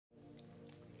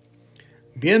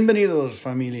Bienvenidos,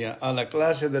 familia, a la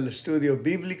clase del estudio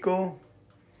bíblico.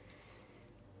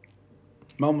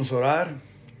 Vamos a orar.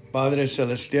 Padre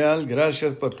Celestial,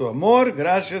 gracias por tu amor,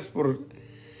 gracias por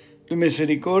tu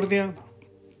misericordia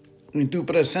y tu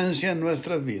presencia en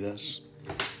nuestras vidas.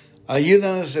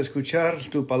 Ayúdanos a escuchar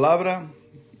tu palabra.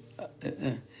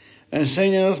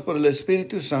 Enséñanos por el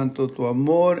Espíritu Santo tu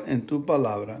amor en tu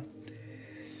palabra.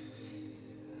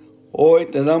 Hoy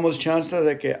te damos chance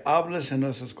de que hables en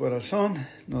nuestros corazones,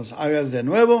 nos hagas de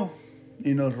nuevo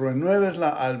y nos renueves la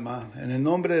alma en el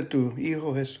nombre de tu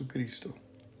Hijo Jesucristo.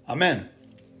 Amén.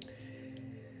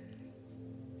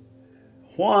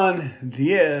 Juan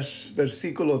 10,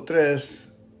 versículo 3,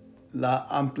 la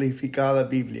amplificada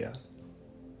Biblia.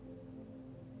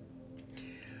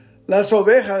 Las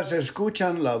ovejas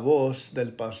escuchan la voz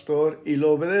del pastor y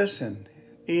lo obedecen,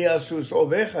 y a sus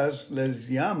ovejas les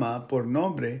llama por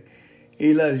nombre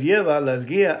y las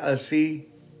guía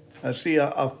hacia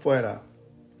afuera.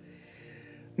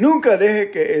 Nunca deje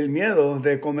que el miedo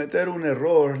de cometer un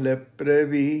error le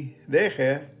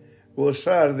deje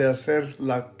gozar de hacer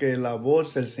lo que la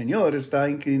voz del Señor está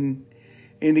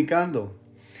indicando.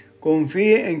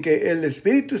 Confíe en que el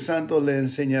Espíritu Santo le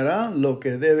enseñará lo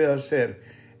que debe hacer.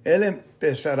 Él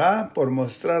empezará por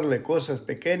mostrarle cosas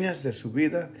pequeñas de su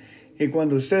vida y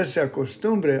cuando usted se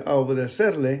acostumbre a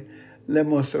obedecerle, le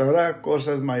mostrará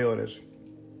cosas mayores.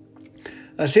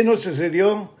 Así nos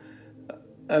sucedió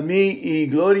a mí y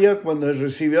Gloria cuando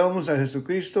recibíamos a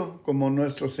Jesucristo como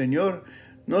nuestro Señor.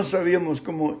 No sabíamos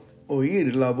cómo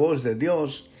oír la voz de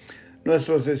Dios.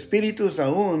 Nuestros espíritus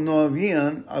aún no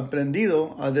habían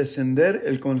aprendido a descender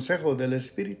el consejo del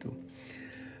Espíritu.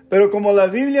 Pero como la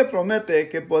Biblia promete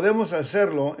que podemos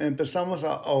hacerlo, empezamos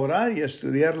a orar y a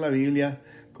estudiar la Biblia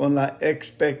con la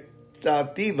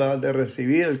expectativa de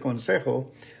recibir el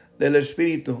consejo del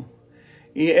Espíritu.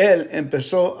 Y Él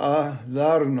empezó a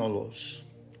dárnoslos.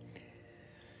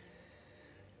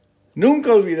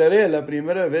 Nunca olvidaré la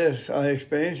primera vez a la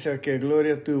experiencia que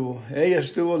Gloria tuvo. Ella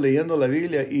estuvo leyendo la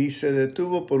Biblia y se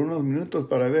detuvo por unos minutos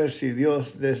para ver si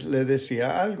Dios le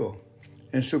decía algo.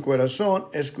 En su corazón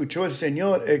escuchó el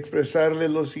Señor expresarle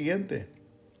lo siguiente: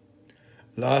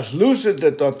 las luces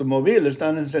de tu automóvil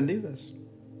están encendidas.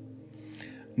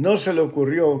 No se le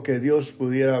ocurrió que Dios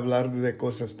pudiera hablar de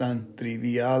cosas tan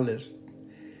triviales.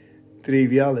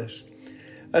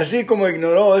 Así como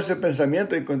ignoró ese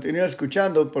pensamiento y continuó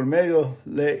escuchando, por medio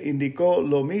le indicó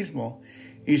lo mismo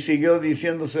y siguió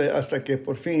diciéndose hasta que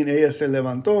por fin ella se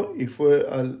levantó y fue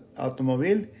al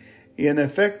automóvil y en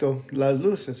efecto las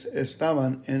luces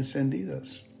estaban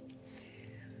encendidas.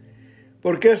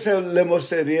 ¿Por qué se le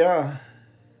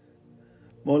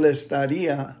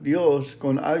molestaría Dios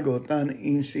con algo tan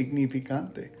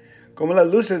insignificante como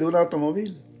las luces de un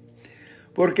automóvil?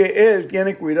 Porque Él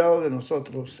tiene cuidado de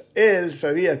nosotros. Él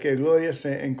sabía que Gloria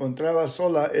se encontraba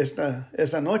sola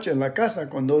esa noche en la casa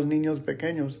con dos niños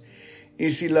pequeños.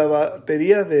 Y si la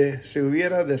batería se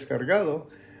hubiera descargado,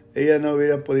 ella no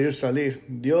hubiera podido salir.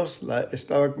 Dios la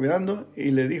estaba cuidando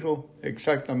y le dijo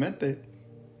exactamente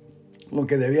lo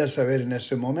que debía saber en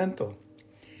ese momento.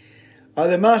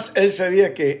 Además, Él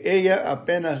sabía que ella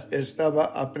apenas estaba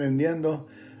aprendiendo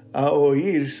a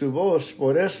oír su voz.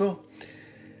 Por eso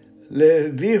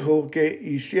le dijo que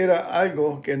hiciera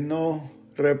algo que no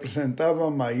representaba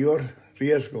mayor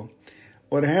riesgo.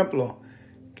 Por ejemplo,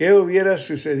 ¿qué hubiera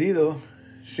sucedido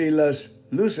si las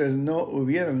luces no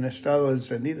hubieran estado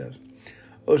encendidas?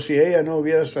 O si ella no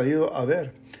hubiera salido a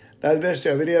ver. Tal vez se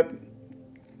habría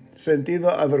sentido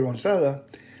avergonzada,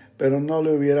 pero no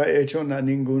le hubiera hecho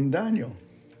ningún daño.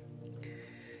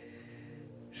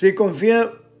 Si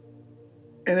confía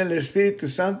en el Espíritu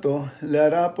Santo, le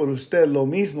hará por usted lo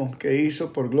mismo que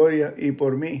hizo por Gloria y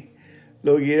por mí.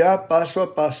 Lo guiará paso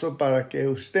a paso para que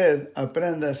usted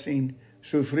aprenda sin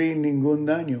sufrir ningún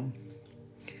daño.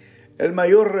 El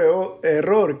mayor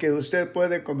error que usted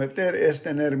puede cometer es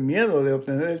tener miedo de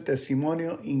obtener el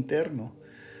testimonio interno,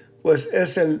 pues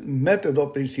es el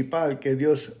método principal que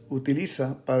Dios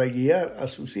utiliza para guiar a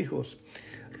sus hijos.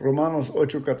 Romanos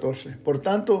 8:14. Por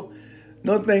tanto,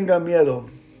 no tenga miedo.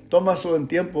 Tómase el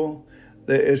tiempo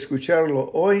de escucharlo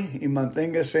hoy y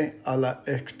manténgase a la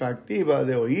expectativa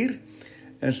de oír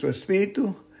en su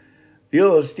espíritu.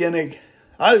 Dios tiene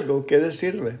algo que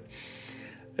decirle.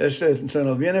 Se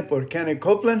nos viene por Kenneth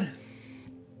Copeland.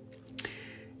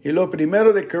 Y lo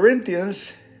primero de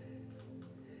Corintios,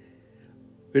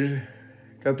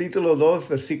 capítulo 2,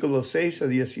 versículos 6 a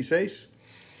 16.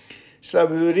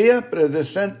 Sabiduría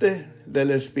predecente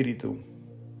del Espíritu.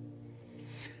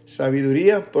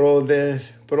 Sabiduría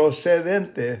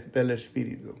procedente del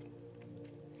Espíritu.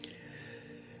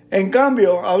 En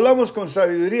cambio, hablamos con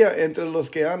sabiduría entre los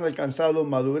que han alcanzado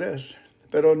madurez,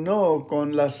 pero no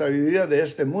con la sabiduría de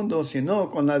este mundo, sino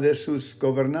con la de sus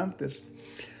gobernantes,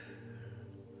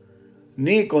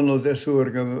 ni con los de sus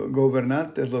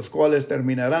gobernantes, los cuales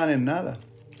terminarán en nada.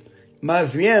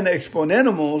 Más bien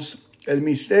exponemos el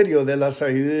misterio de la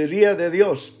sabiduría de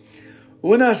Dios,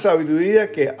 una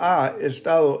sabiduría que ha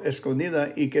estado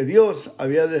escondida y que Dios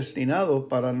había destinado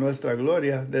para nuestra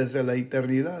gloria desde la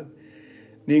eternidad.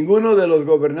 Ninguno de los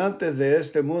gobernantes de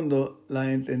este mundo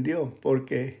la entendió,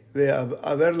 porque de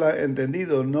haberla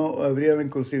entendido no habrían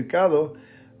crucificado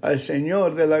al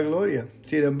Señor de la gloria.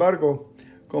 Sin embargo,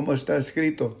 como está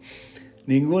escrito,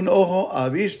 ningún ojo ha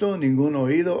visto, ningún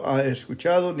oído ha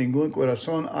escuchado, ningún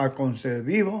corazón ha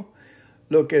concebido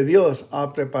lo que Dios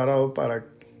ha preparado para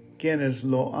quienes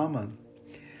lo aman.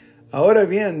 Ahora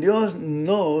bien, Dios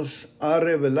nos ha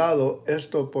revelado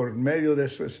esto por medio de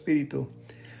su Espíritu,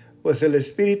 pues el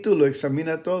Espíritu lo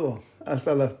examina todo,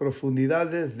 hasta las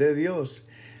profundidades de Dios.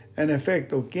 En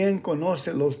efecto, ¿quién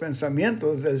conoce los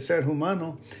pensamientos del ser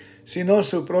humano, sino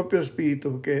su propio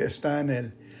Espíritu que está en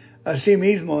él?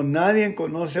 Asimismo, nadie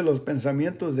conoce los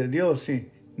pensamientos de Dios,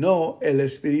 sino el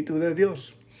Espíritu de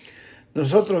Dios.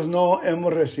 Nosotros no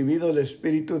hemos recibido el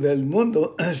Espíritu del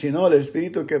mundo, sino el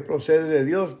Espíritu que procede de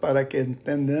Dios, para que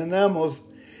entendamos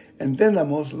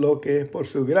lo que por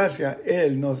su gracia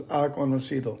Él nos ha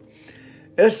conocido.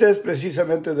 Este es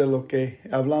precisamente de lo que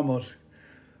hablamos,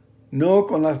 no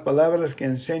con las palabras que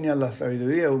enseña la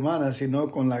sabiduría humana, sino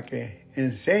con la que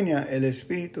enseña el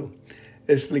Espíritu,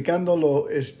 explicando lo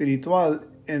espiritual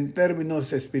en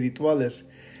términos espirituales.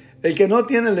 El que no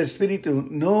tiene el Espíritu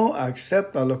no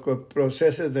acepta los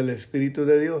procesos del Espíritu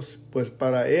de Dios, pues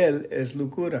para él es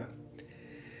locura.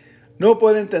 No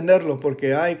puede entenderlo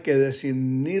porque hay que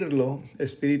discernirlo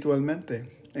espiritualmente.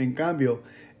 En cambio,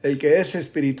 el que es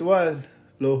espiritual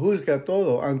lo juzga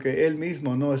todo, aunque él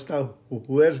mismo no está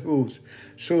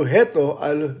sujeto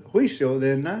al juicio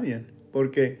de nadie.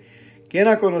 Porque ¿quién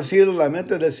ha conocido la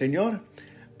mente del Señor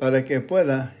para que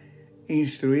pueda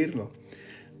instruirlo?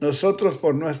 Nosotros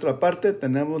por nuestra parte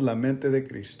tenemos la mente de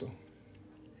Cristo.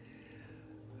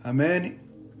 Amén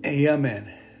y amén.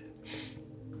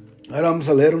 Ahora vamos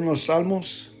a leer unos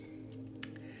salmos.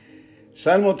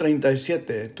 Salmo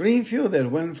 37. Triunfo del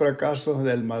buen fracaso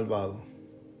del malvado.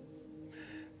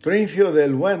 Triunfo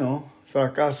del bueno,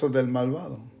 fracaso del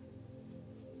malvado.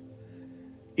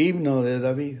 Himno de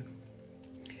David.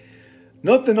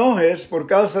 No te enojes por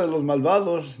causa de los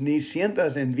malvados, ni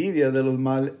sientas envidia de los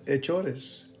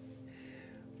malhechores,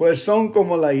 pues son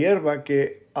como la hierba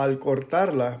que al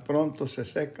cortarla pronto se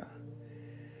seca.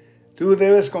 Tú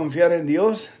debes confiar en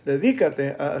Dios,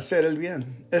 dedícate a hacer el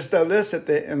bien,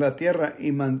 establécete en la tierra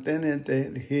y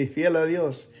manténete fiel a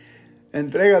Dios.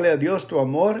 Entrégale a Dios tu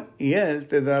amor y Él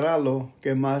te dará lo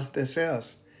que más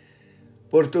deseas.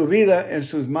 Por tu vida en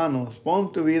sus manos,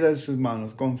 pon tu vida en sus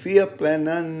manos, confía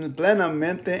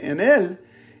plenamente en Él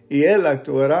y Él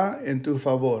actuará en tu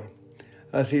favor.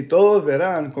 Así todos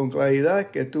verán con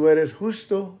claridad que tú eres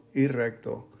justo y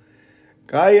recto.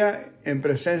 Calla en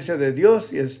presencia de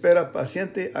Dios y espera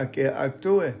paciente a que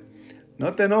actúe.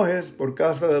 No te enojes por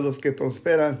causa de los que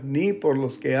prosperan, ni por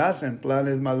los que hacen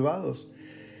planes malvados.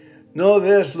 No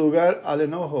des lugar al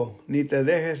enojo, ni te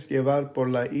dejes llevar por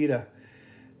la ira.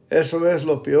 Eso es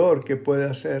lo peor que puede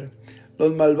hacer.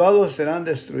 Los malvados serán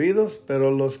destruidos,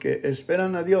 pero los que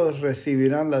esperan a Dios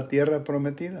recibirán la tierra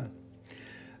prometida.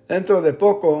 Dentro de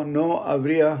poco no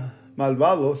habría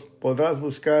malvados, podrás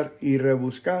buscar y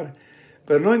rebuscar,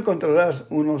 pero no encontrarás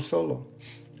uno solo.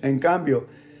 En cambio,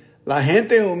 la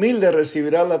gente humilde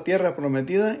recibirá la tierra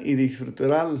prometida y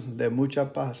disfrutará de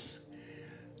mucha paz.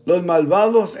 Los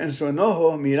malvados en su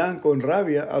enojo miran con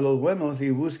rabia a los buenos y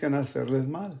buscan hacerles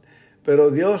mal, pero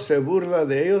Dios se burla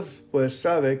de ellos, pues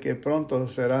sabe que pronto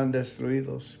serán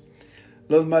destruidos.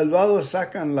 Los malvados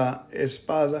sacan la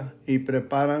espada y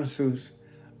preparan sus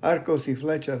arcos y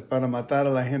flechas para matar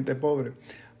a la gente pobre,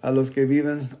 a los que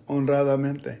viven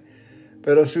honradamente.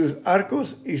 Pero sus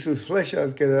arcos y sus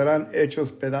flechas quedarán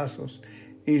hechos pedazos,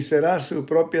 y será su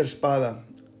propia espada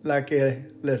la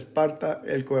que les parta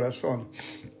el corazón.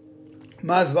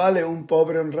 Más vale un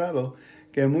pobre honrado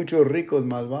que muchos ricos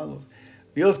malvados.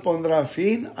 Dios pondrá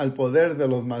fin al poder de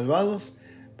los malvados,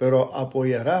 pero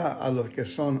apoyará a los que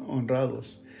son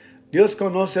honrados. Dios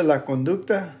conoce la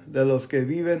conducta de los que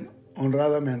viven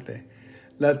honradamente.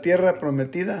 La tierra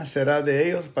prometida será de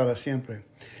ellos para siempre.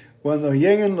 Cuando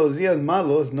lleguen los días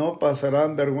malos, no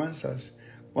pasarán vergüenzas.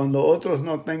 Cuando otros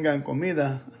no tengan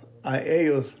comida, a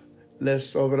ellos les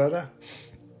sobrará.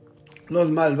 Los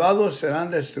malvados serán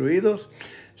destruidos,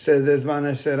 se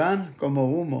desvanecerán como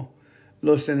humo.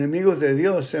 Los enemigos de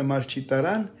Dios se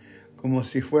marchitarán como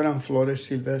si fueran flores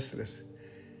silvestres.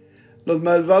 Los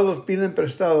malvados piden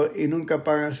prestado y nunca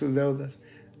pagan sus deudas,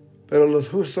 pero los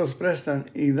justos prestan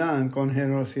y dan con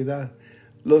generosidad.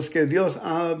 Los que Dios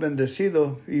ha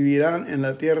bendecido vivirán en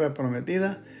la tierra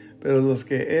prometida, pero los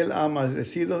que Él ha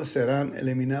maldecido serán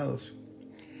eliminados.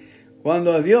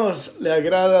 Cuando a Dios le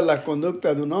agrada la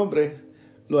conducta de un hombre,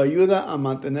 lo ayuda a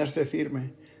mantenerse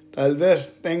firme. Tal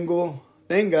vez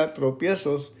tenga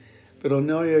tropiezos, pero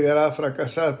no llegará a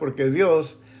fracasar porque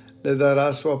Dios le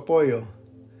dará su apoyo.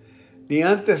 Ni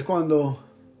antes cuando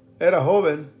era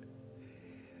joven,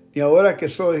 ni ahora que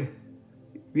soy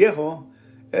viejo,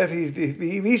 he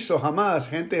visto jamás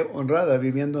gente honrada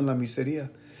viviendo en la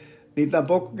miseria, ni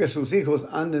tampoco que sus hijos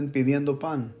anden pidiendo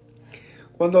pan.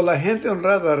 Cuando la gente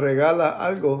honrada regala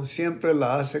algo, siempre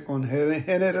la hace con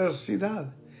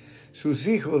generosidad. Sus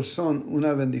hijos son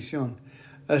una bendición.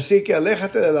 Así que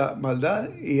aléjate de la maldad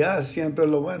y haz siempre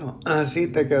lo bueno. Así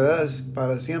te quedarás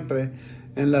para siempre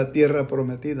en la tierra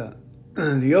prometida.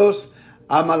 Dios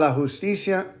ama la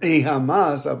justicia y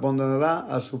jamás abandonará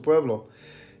a su pueblo.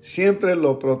 Siempre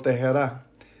lo protegerá.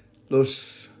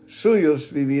 Los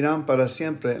suyos vivirán para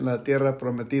siempre en la tierra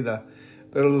prometida,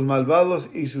 pero los malvados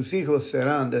y sus hijos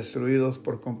serán destruidos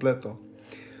por completo.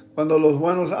 Cuando los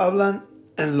buenos hablan,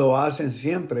 lo hacen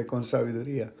siempre con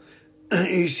sabiduría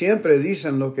y siempre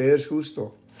dicen lo que es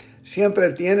justo.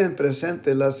 Siempre tienen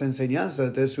presente las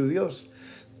enseñanzas de su Dios.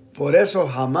 Por eso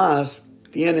jamás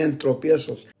tienen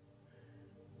tropiezos.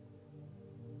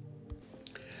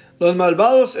 Los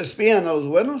malvados espían a los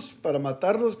buenos para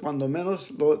matarlos cuando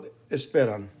menos lo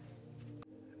esperan.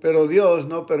 Pero Dios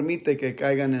no permite que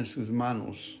caigan en sus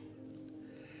manos.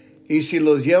 Y si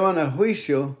los llevan a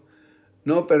juicio,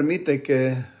 no permite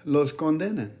que los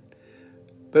condenen.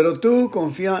 Pero tú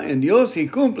confía en Dios y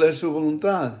cumple su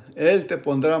voluntad. Él te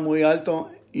pondrá muy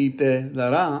alto y te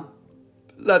dará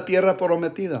la tierra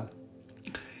prometida.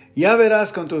 Ya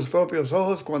verás con tus propios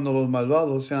ojos cuando los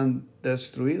malvados sean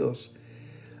destruidos.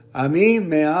 A mí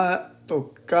me ha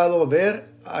tocado ver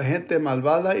a gente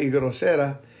malvada y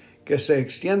grosera que se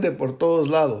extiende por todos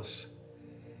lados,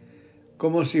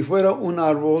 como si fuera un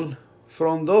árbol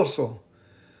frondoso.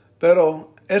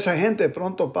 Pero esa gente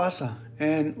pronto pasa.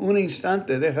 En un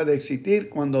instante deja de existir.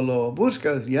 Cuando lo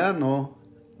buscas ya no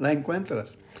la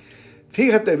encuentras.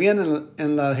 Fíjate bien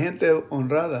en la gente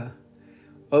honrada.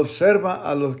 Observa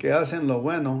a los que hacen lo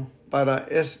bueno. Para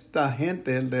esta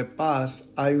gente de paz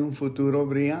hay un futuro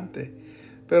brillante.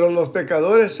 Pero los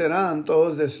pecadores serán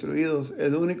todos destruidos.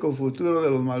 El único futuro de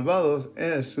los malvados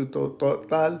es su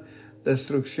total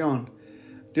destrucción.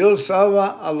 Dios salva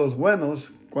a los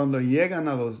buenos cuando llegan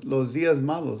a los días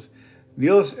malos.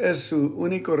 Dios es su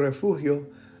único refugio.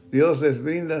 Dios les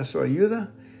brinda su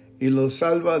ayuda y los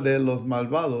salva de los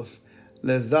malvados.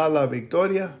 Les da la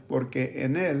victoria porque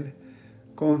en Él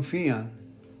confían.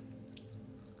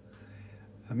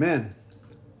 Amén.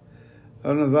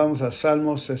 Ahora nos vamos a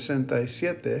Salmo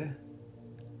 67.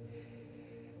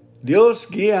 Dios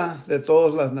guía de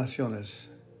todas las naciones.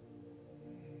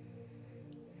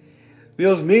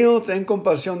 Dios mío, ten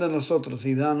compasión de nosotros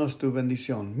y danos tu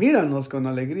bendición. Míranos con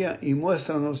alegría y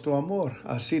muéstranos tu amor.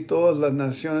 Así todas las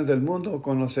naciones del mundo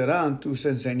conocerán tus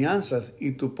enseñanzas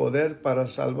y tu poder para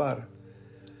salvar.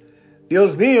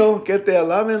 Dios mío, que te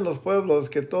alaben los pueblos,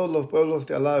 que todos los pueblos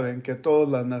te alaben, que todas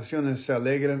las naciones se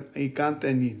alegren y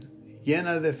canten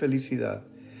llenas de felicidad.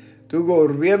 Tú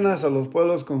gobiernas a los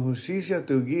pueblos con justicia,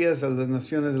 tú guías a las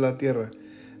naciones de la tierra.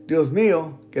 Dios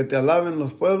mío, que te alaben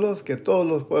los pueblos, que todos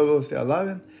los pueblos te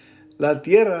alaben. La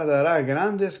tierra dará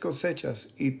grandes cosechas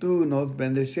y tú nos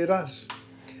bendecirás.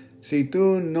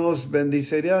 Tú nos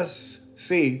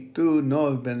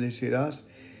bendecirás.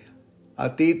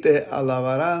 A ti te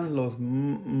alabarán los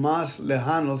más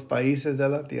lejanos países de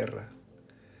la tierra.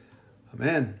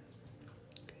 Amén.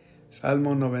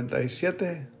 Salmo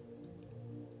 97.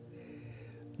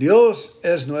 Dios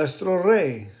es nuestro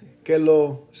Rey. Que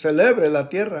lo celebre la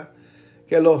tierra,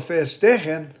 que lo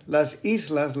festejen las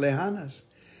islas lejanas.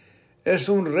 Es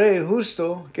un rey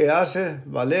justo que hace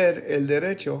valer el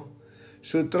derecho.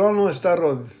 Su trono está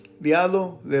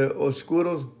rodeado de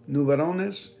oscuros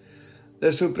nubarrones.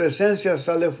 De su presencia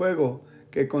sale fuego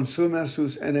que consume a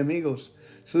sus enemigos.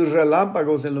 Sus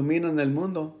relámpagos iluminan el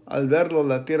mundo. Al verlo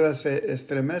la tierra se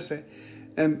estremece.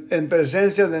 En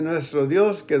presencia de nuestro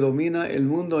Dios que domina el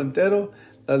mundo entero,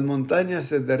 las montañas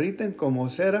se derriten como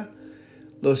cera,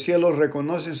 los cielos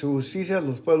reconocen su justicia,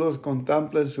 los pueblos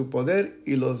contemplan su poder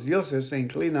y los dioses se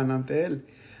inclinan ante él.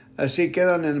 Así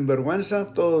quedan en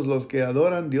vergüenza todos los que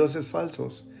adoran dioses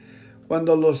falsos.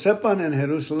 Cuando lo sepan en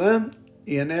Jerusalén,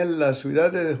 y en él la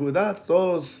ciudad de Judá,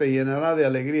 todo se llenará de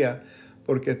alegría,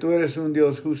 porque tú eres un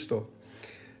Dios justo.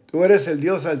 Tú eres el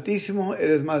Dios altísimo,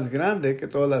 eres más grande que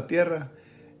toda la tierra,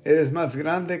 eres más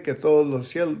grande que todos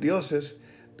los dioses.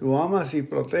 Tú amas y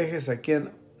proteges a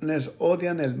quienes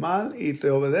odian el mal y te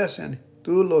obedecen.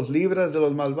 Tú los libras de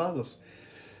los malvados.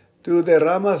 Tú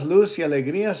derramas luz y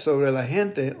alegría sobre la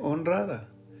gente honrada.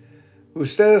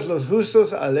 Ustedes los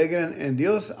justos alegren en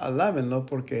Dios, alábenlo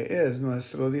porque es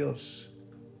nuestro Dios.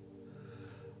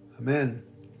 Amén.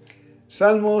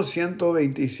 Salmo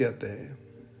 127.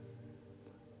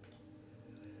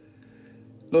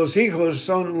 Los hijos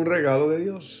son un regalo de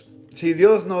Dios. Si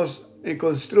Dios nos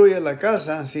construye la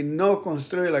casa, si no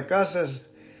construye la casa,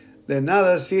 de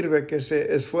nada sirve que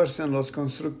se esfuercen los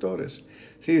constructores.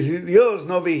 Si Dios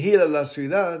no vigila la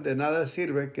ciudad, de nada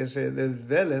sirve que se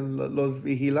desvelen los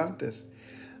vigilantes.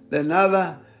 De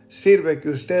nada sirve que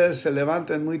ustedes se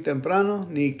levanten muy temprano,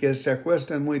 ni que se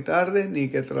acuesten muy tarde, ni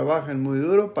que trabajen muy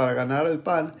duro para ganar el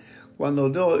pan. Cuando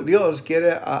Dios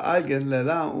quiere a alguien, le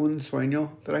da un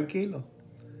sueño tranquilo.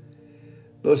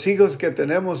 Los hijos que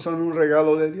tenemos son un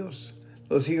regalo de Dios.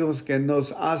 Los hijos que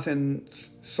nos hacen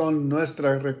son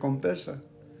nuestra recompensa.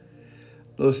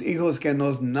 Los hijos que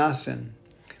nos nacen.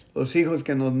 Los hijos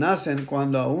que nos nacen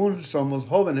cuando aún somos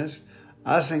jóvenes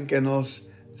hacen que nos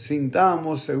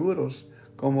sintamos seguros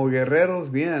como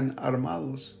guerreros bien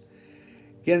armados.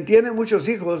 Quien tiene muchos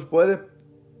hijos puede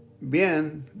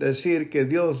bien decir que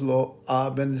Dios lo ha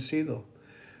bendecido.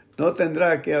 No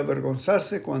tendrá que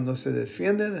avergonzarse cuando se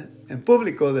defiende en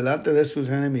público delante de sus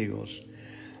enemigos.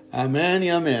 Amén y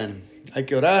amén. Hay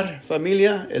que orar,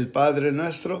 familia, el Padre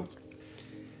nuestro.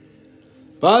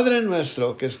 Padre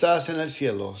nuestro que estás en el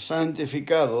cielo,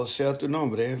 santificado sea tu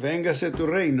nombre, véngase tu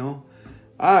reino,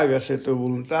 hágase tu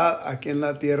voluntad aquí en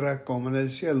la tierra como en el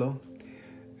cielo.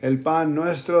 El pan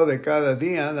nuestro de cada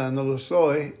día, dánoslo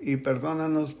hoy, y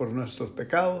perdónanos por nuestros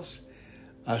pecados,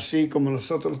 así como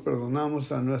nosotros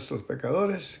perdonamos a nuestros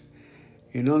pecadores.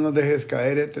 Y no nos dejes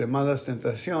caer en tremadas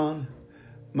tentación,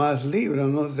 mas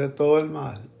líbranos de todo el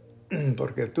mal,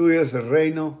 porque tuyo es el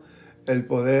reino, el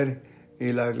poder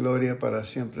y la gloria para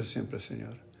siempre, siempre,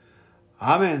 Señor.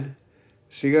 Amén.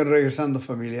 Sigan regresando,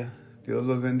 familia. Dios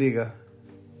los bendiga.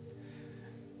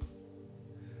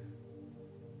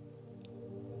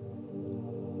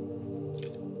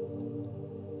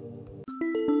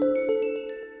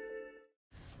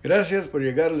 Gracias por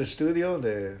llegar al estudio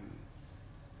del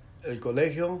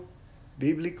Colegio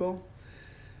Bíblico.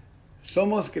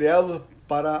 Somos creados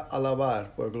para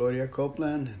alabar por Gloria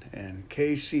Copeland en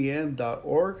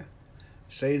kcn.org,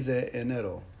 6 de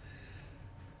enero.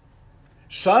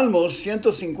 Salmos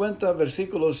 150,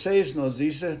 versículo 6 nos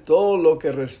dice, todo lo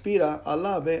que respira,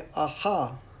 alabe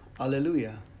a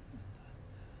aleluya.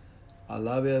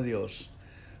 Alabe a Dios.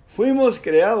 Fuimos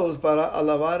creados para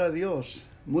alabar a Dios.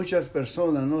 Muchas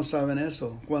personas no saben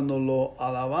eso. Cuando la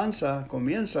alabanza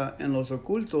comienza en los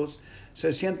ocultos,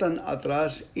 se sientan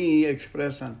atrás y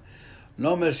expresan,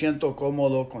 no me siento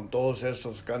cómodo con todos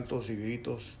esos cantos y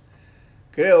gritos.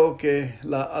 Creo que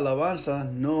la alabanza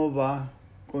no va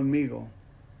conmigo.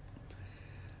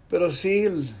 Pero sí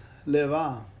le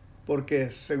va, porque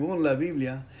según la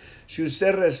Biblia, si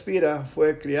usted respira,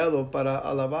 fue criado para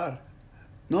alabar.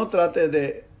 No trate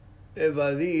de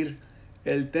evadir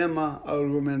el tema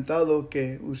argumentado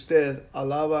que usted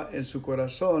alaba en su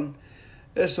corazón.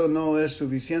 Eso no es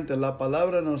suficiente. La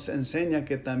palabra nos enseña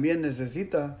que también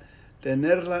necesita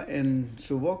tenerla en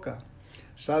su boca.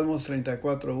 Salmos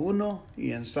 34:1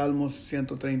 y en Salmos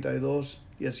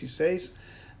 132:16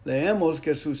 leemos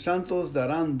que sus santos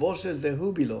darán voces de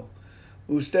júbilo.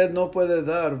 Usted no puede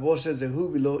dar voces de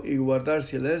júbilo y guardar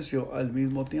silencio al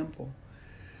mismo tiempo.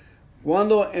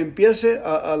 Cuando empiece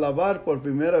a alabar por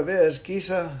primera vez,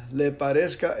 quizá le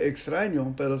parezca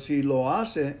extraño, pero si lo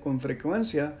hace con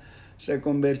frecuencia, se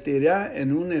convertirá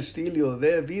en un estilo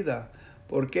de vida.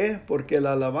 ¿Por qué? Porque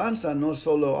la alabanza no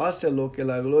solo hace lo que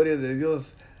la gloria de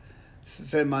Dios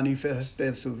se manifieste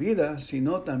en su vida,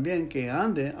 sino también que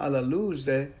ande a la luz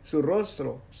de su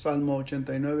rostro. Salmo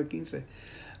 89:15.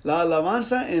 La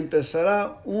alabanza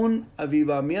empezará un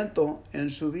avivamiento en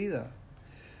su vida.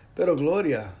 Pero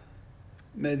Gloria,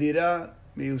 me dirá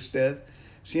usted,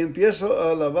 si empiezo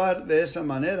a alabar de esa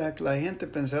manera, la gente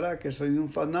pensará que soy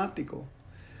un fanático.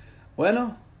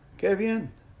 Bueno, qué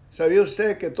bien. ¿Sabía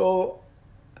usted que todo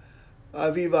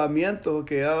avivamiento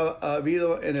que ha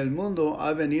habido en el mundo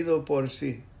ha venido por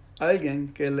sí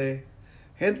alguien que la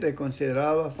gente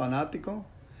consideraba fanático?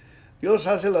 Dios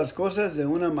hace las cosas de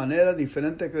una manera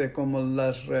diferente de como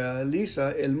las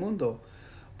realiza el mundo.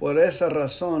 Por esa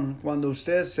razón, cuando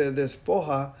usted se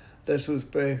despoja de sus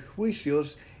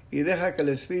prejuicios y deja que el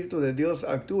Espíritu de Dios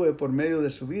actúe por medio de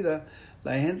su vida,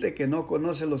 la gente que no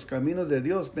conoce los caminos de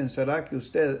Dios pensará que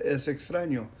usted es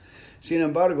extraño. Sin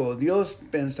embargo, Dios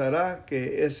pensará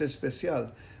que es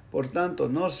especial. Por tanto,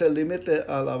 no se limite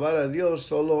a alabar a Dios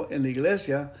solo en la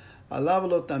iglesia,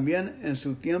 alábalo también en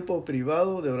su tiempo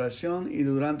privado de oración y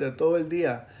durante todo el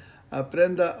día.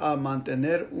 Aprenda a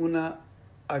mantener una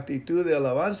actitud de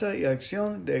alabanza y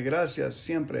acción de gracias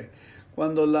siempre.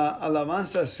 Cuando la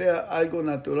alabanza sea algo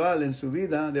natural en su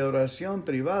vida de oración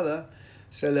privada,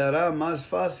 se le hará más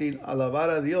fácil alabar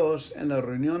a Dios en las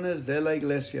reuniones de la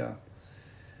iglesia.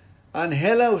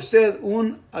 ¿Anhela usted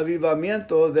un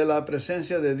avivamiento de la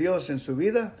presencia de Dios en su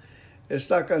vida?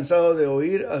 ¿Está cansado de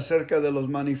oír acerca de las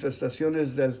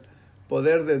manifestaciones del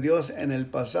poder de Dios en el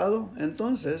pasado?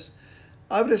 Entonces,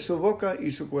 abre su boca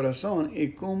y su corazón y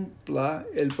cumpla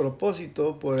el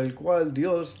propósito por el cual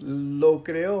Dios lo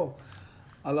creó.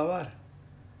 Alabar.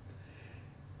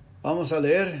 Vamos a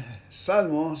leer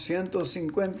Salmo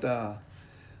 150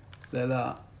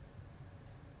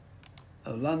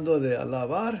 hablando de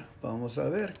alabar. Vamos a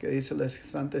ver qué dice la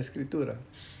Santa Escritura.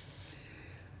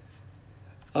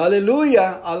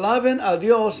 Aleluya, alaben a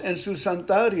Dios en su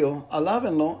santuario,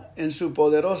 alábenlo en su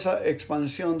poderosa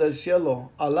expansión del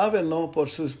cielo, alábenlo por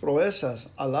sus proezas,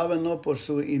 alábenlo por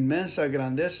su inmensa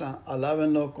grandeza,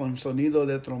 alábenlo con sonido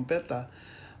de trompeta,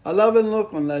 alábenlo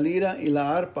con la lira y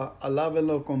la arpa,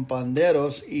 alábenlo con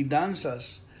panderos y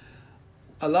danzas,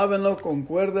 alábenlo con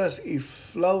cuerdas y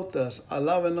flautas,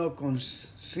 alábenlo con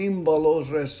címbalos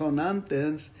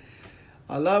resonantes,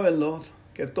 alábenlo,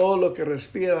 que todo lo que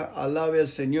respira alabe al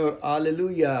Señor.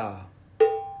 Aleluya.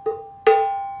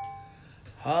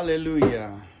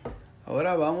 Aleluya.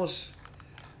 Ahora vamos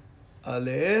a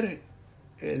leer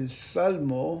el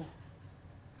Salmo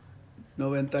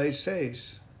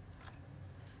 96.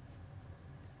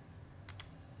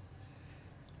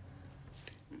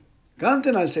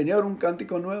 Canten al Señor un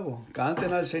cántico nuevo.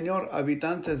 Canten al Señor,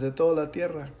 habitantes de toda la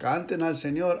tierra. Canten al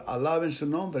Señor, alaben su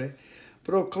nombre.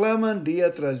 Proclaman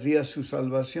día tras día su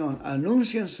salvación.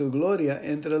 Anuncien su gloria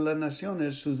entre las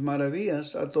naciones, sus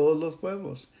maravillas a todos los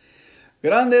pueblos.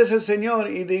 Grande es el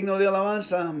Señor y digno de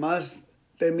alabanza, más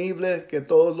temible que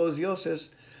todos los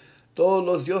dioses. Todos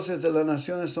los dioses de las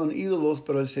naciones son ídolos,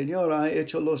 pero el Señor ha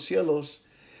hecho los cielos.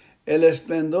 El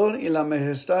esplendor y la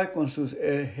majestad con sus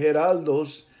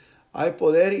heraldos. Hay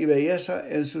poder y belleza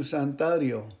en su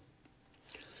santuario.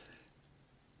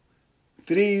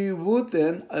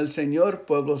 Tributen al Señor,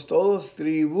 pueblos todos,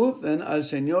 tributen al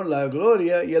Señor la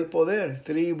gloria y el poder.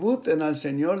 Tributen al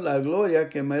Señor la gloria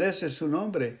que merece su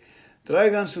nombre.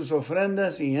 Traigan sus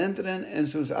ofrendas y entren en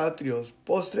sus atrios.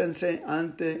 Póstrense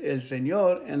ante el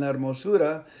Señor en la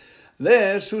hermosura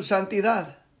de su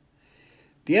santidad.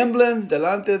 Tiemblen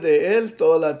delante de Él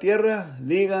toda la tierra,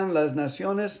 digan las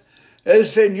naciones, el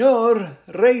Señor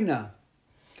reina.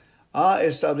 Ha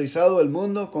estabilizado el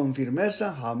mundo con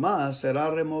firmeza, jamás será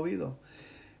removido.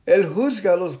 Él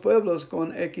juzga a los pueblos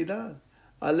con equidad.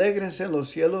 Alégrense los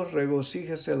cielos,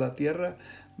 regocíjese la tierra,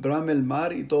 brame el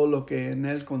mar y todo lo que en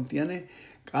él contiene.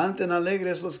 Canten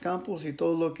alegres los campos y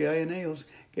todo lo que hay en ellos.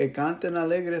 Que canten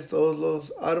alegres todos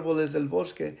los árboles del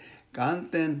bosque.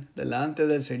 Canten delante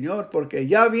del Señor, porque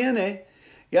ya viene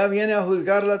a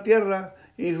juzgar la tierra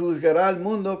y juzgará al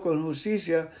mundo con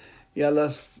justicia y a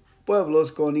los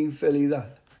pueblos con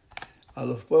infidelidad. A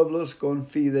los pueblos con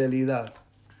fidelidad.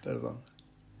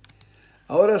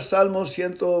 Ahora Salmo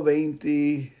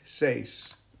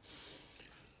 126.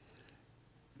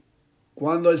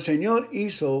 Cuando el Señor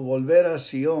hizo volver a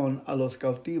Sión a los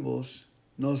cautivos,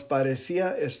 nos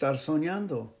parecía estar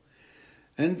soñando.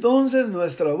 Entonces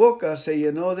nuestra boca se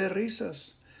llenó de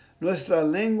risas, nuestra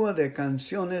lengua de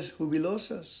canciones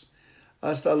jubilosas.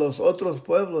 Hasta los otros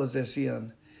pueblos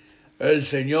decían, el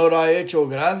Señor ha hecho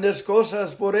grandes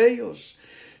cosas por ellos.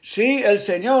 Sí, el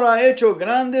Señor ha hecho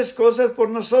grandes cosas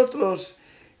por nosotros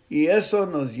y eso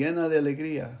nos llena de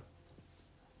alegría.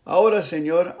 Ahora,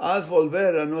 Señor, haz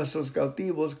volver a nuestros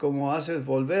cautivos como haces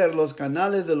volver los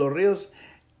canales de los ríos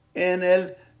en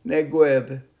el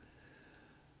Negueb.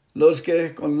 Los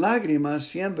que con lágrimas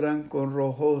siembran, con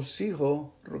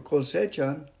regocijo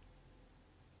cosechan.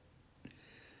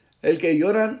 El que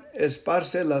lloran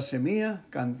esparce la semilla,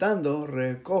 cantando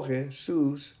recoge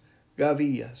sus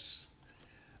gavillas.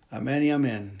 Amén y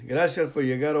amén. Gracias por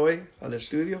llegar hoy al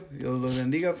estudio. Dios los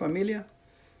bendiga, familia.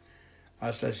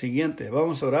 Hasta el siguiente.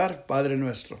 Vamos a orar. Padre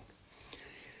nuestro.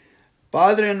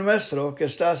 Padre nuestro que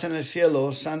estás en el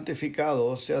cielo,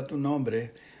 santificado sea tu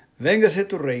nombre. Véngase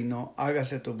tu reino,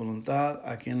 hágase tu voluntad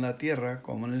aquí en la tierra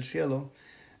como en el cielo.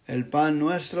 El pan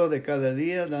nuestro de cada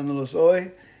día, dándonos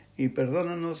hoy, y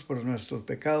perdónanos por nuestros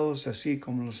pecados, así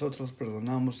como nosotros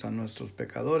perdonamos a nuestros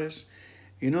pecadores.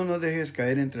 Y no nos dejes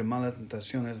caer entre malas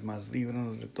tentaciones, mas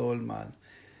líbranos de todo el mal.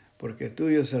 Porque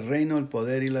tuyo es el reino, el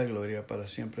poder y la gloria para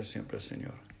siempre, siempre,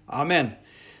 Señor. Amén.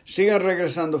 Sigan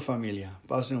regresando, familia.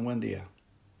 Pasen un buen día.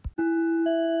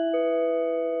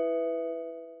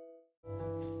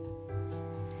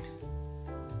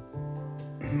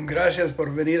 Gracias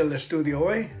por venir al estudio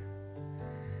hoy.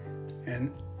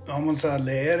 Vamos a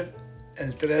leer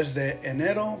el 3 de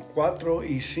enero, 4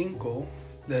 y 5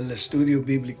 del estudio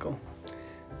bíblico.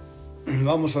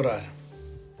 Vamos a orar.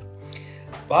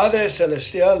 Padre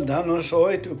Celestial, danos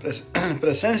hoy tu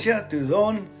presencia, tu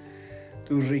don,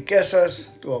 tus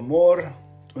riquezas, tu amor,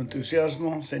 tu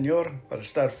entusiasmo, Señor, para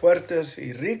estar fuertes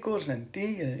y ricos en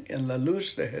ti, en la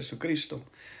luz de Jesucristo,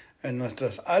 en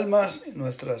nuestras almas, en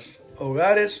nuestros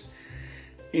hogares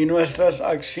y nuestras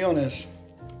acciones,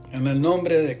 en el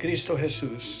nombre de Cristo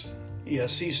Jesús. Y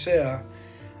así sea.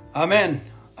 Amén.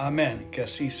 Amén. Que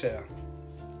así sea.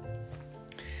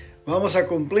 Vamos a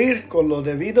cumplir con lo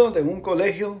debido de un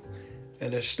colegio,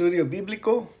 el estudio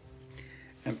bíblico.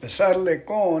 Empezarle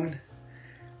con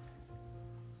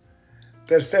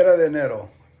 3 de enero.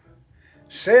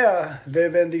 Sea de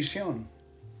bendición.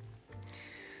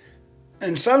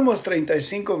 En Salmos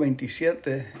 35,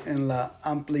 27, en la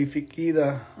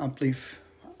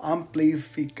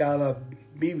amplificada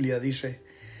Biblia dice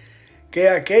que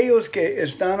aquellos que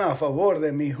están a favor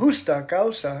de mi justa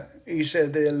causa y se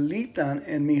deleitan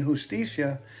en mi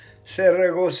justicia, se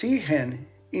regocijen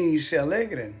y se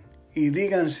alegren, y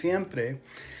digan siempre,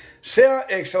 sea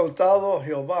exaltado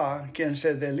Jehová, quien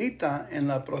se deleita en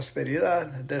la prosperidad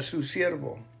de su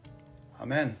siervo.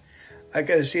 Amén. Hay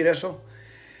que decir eso.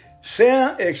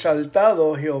 Sea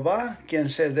exaltado Jehová, quien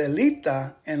se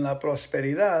deleita en la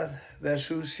prosperidad de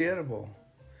su siervo.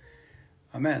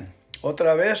 Amén.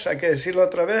 Otra vez, hay que decirlo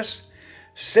otra vez.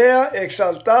 Sea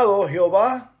exaltado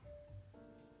Jehová,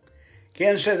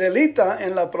 quien se deleita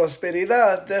en la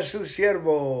prosperidad de su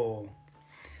siervo.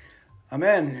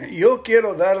 Amén. Yo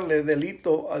quiero darle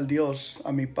delito al Dios,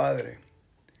 a mi Padre.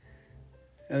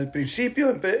 Al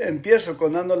principio empiezo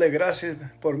con dándole gracias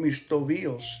por mis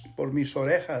tobillos, por mis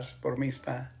orejas, por mi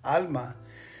alma,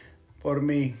 por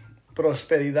mi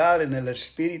prosperidad en el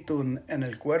espíritu, en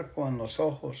el cuerpo, en los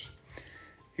ojos.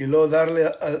 Y luego darle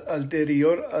al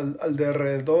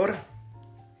alrededor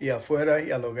y afuera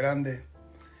y a lo grande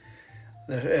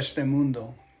de este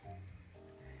mundo.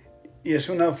 Y es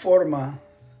una forma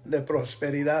de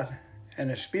prosperidad en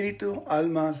espíritu,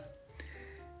 alma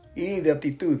y de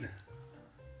actitud.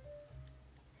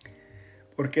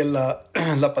 Porque la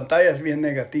pantalla es bien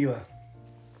negativa.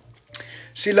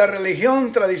 Si la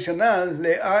religión tradicional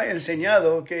le ha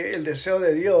enseñado que el deseo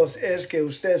de Dios es que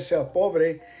usted sea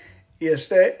pobre y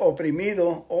esté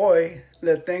oprimido, hoy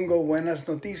le tengo buenas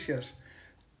noticias.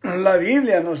 La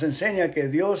Biblia nos enseña que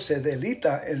Dios se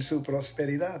deleita en su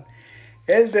prosperidad.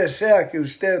 Él desea que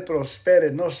usted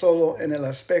prospere no solo en el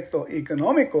aspecto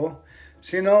económico,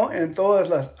 sino en todas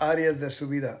las áreas de su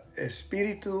vida,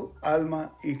 espíritu,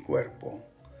 alma y cuerpo.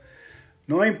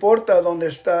 No importa dónde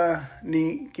está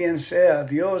ni quién sea,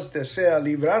 Dios desea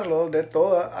librarlo de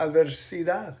toda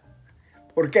adversidad.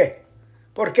 ¿Por qué?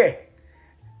 ¿Por qué?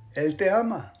 Él te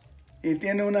ama y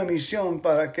tiene una misión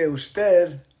para que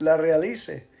usted la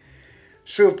realice.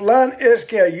 Su plan es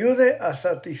que ayude a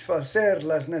satisfacer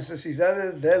las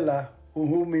necesidades de la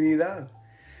humanidad.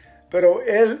 Pero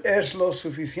Él es lo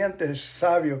suficiente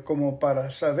sabio como para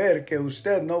saber que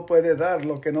usted no puede dar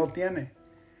lo que no tiene.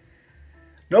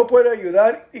 No puede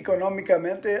ayudar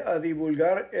económicamente a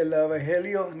divulgar el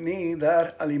evangelio ni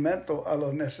dar alimento a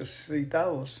los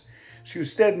necesitados si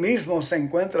usted mismo se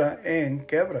encuentra en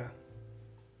quiebra.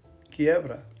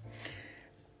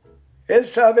 Él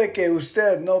sabe que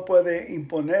usted no puede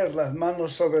imponer las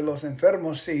manos sobre los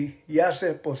enfermos si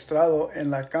yace postrado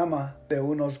en la cama de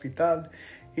un hospital,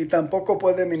 y tampoco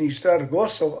puede ministrar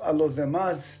gozo a los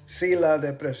demás si la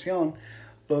depresión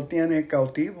lo tiene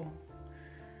cautivo.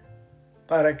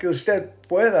 Para que usted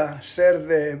pueda ser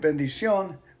de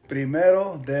bendición,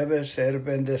 primero debe ser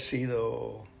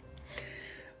bendecido.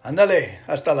 Ándale,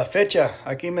 hasta la fecha,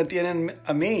 aquí me tienen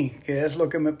a mí, que es lo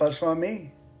que me pasó a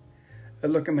mí. Es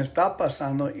lo que me está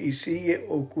pasando y sigue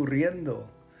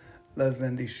ocurriendo. Las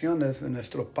bendiciones de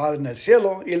nuestro Padre en el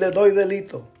cielo, y le doy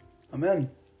delito. Amén.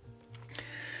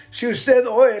 Si usted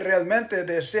hoy realmente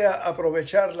desea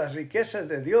aprovechar las riquezas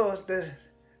de Dios,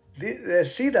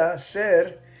 decida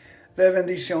ser de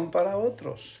bendición para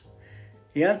otros.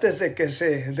 Y antes de que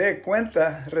se dé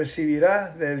cuenta,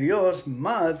 recibirá de Dios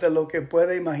más de lo que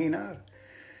puede imaginar.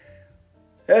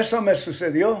 Eso me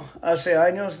sucedió hace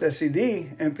años. Decidí,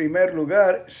 en primer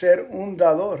lugar, ser un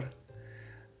dador.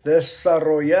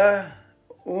 Desarrollar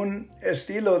un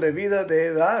estilo de vida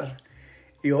de dar.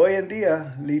 Y hoy en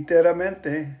día,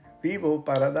 literalmente, vivo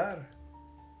para dar.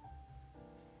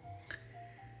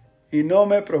 Y no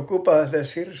me preocupa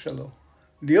decírselo.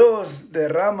 Dios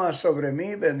derrama sobre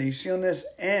mí bendiciones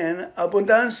en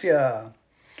abundancia.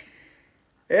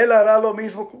 Él hará lo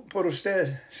mismo por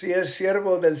usted si es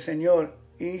siervo del Señor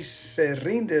y se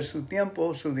rinde su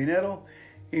tiempo, su dinero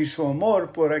y su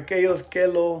amor por aquellos que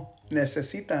lo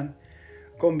necesitan.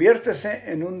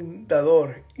 Conviértese en un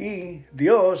dador y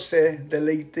Dios se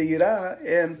deleitará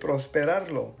en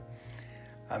prosperarlo.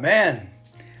 Amén.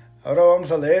 Ahora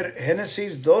vamos a leer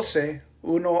Génesis 12,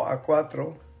 1 a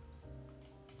 4.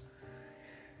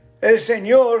 El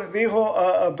Señor dijo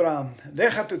a Abraham: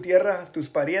 deja tu tierra, tus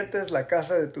parientes, la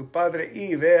casa de tu padre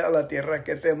y ve a la tierra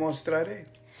que te mostraré.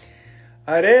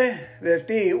 Haré de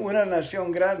ti una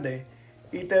nación grande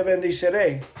y te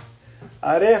bendeciré.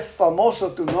 Haré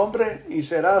famoso tu nombre y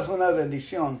serás una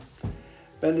bendición.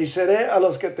 Bendiciré a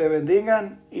los que te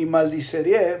bendigan y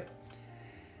maldiciré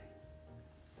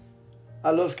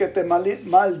a los que te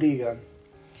maldigan.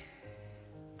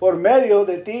 Por medio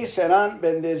de ti serán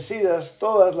bendecidas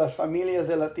todas las familias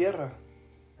de la tierra.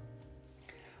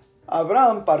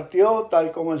 Abraham partió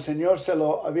tal como el Señor se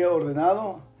lo había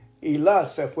ordenado, y Lot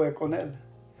se fue con él.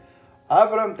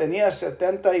 Abraham tenía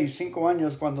 75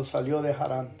 años cuando salió de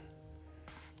Harán.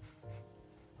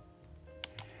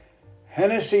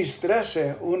 Génesis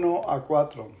 13, 1 a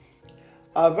 4.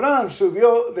 Abraham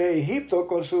subió de Egipto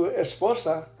con su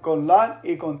esposa, con Lot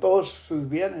y con todos sus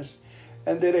bienes,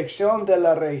 en dirección de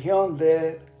la región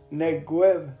de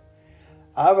Negev.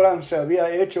 Abraham se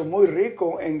había hecho muy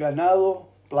rico en ganado,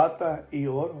 plata y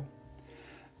oro.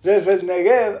 Desde el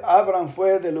Negev, Abraham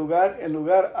fue de lugar en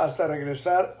lugar hasta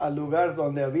regresar al lugar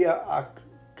donde había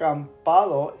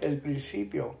acampado al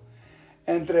principio,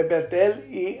 entre Betel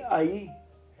y Ai.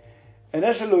 En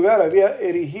ese lugar había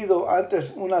erigido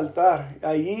antes un altar.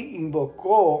 Allí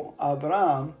invocó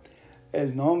Abraham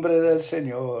el nombre del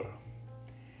Señor.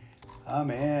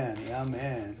 Amén y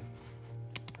amén.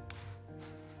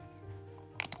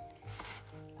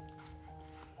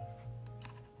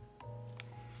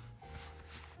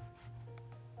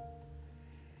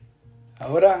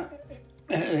 Ahora,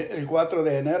 el 4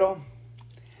 de enero,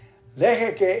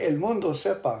 deje que el mundo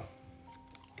sepa.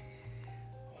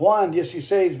 Juan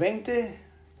 16, 20,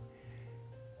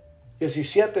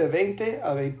 17, 20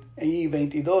 y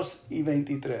 22 y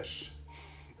 23.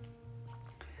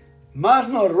 Mas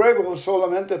no ruego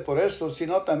solamente por esto,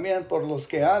 sino también por los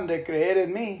que han de creer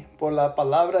en mí, por la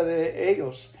palabra de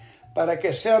ellos, para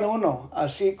que sean uno,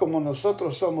 así como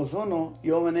nosotros somos uno,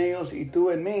 yo en ellos y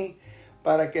tú en mí,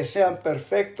 para que sean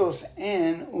perfectos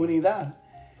en unidad,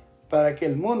 para que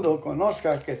el mundo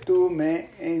conozca que tú me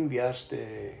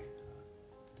enviaste.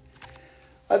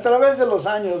 A través de los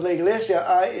años, la iglesia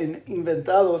ha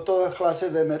inventado todas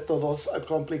clases de métodos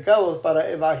complicados para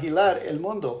evangelizar el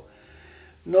mundo.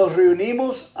 Nos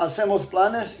reunimos, hacemos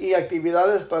planes y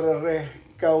actividades para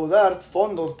recaudar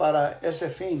fondos para ese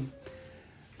fin.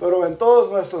 Pero en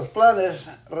todos nuestros planes,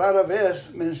 rara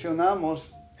vez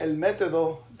mencionamos el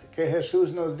método que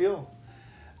Jesús nos dio.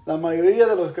 La mayoría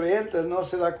de los creyentes no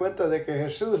se da cuenta de que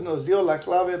Jesús nos dio la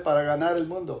clave para ganar el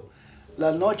mundo.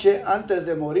 La noche antes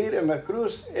de morir en la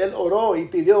cruz, Él oró y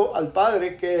pidió al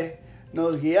Padre que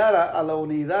nos guiara a la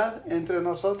unidad entre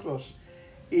nosotros.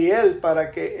 Y Él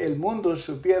para que el mundo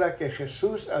supiera que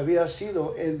Jesús había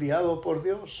sido enviado por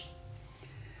Dios.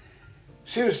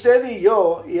 Si usted y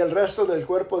yo y el resto del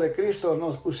cuerpo de Cristo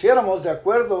nos pusiéramos de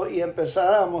acuerdo y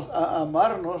empezáramos a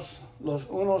amarnos los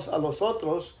unos a los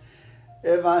otros,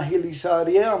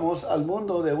 evangelizaríamos al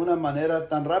mundo de una manera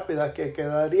tan rápida que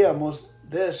quedaríamos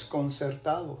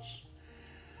desconcertados.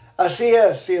 Así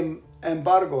es, sin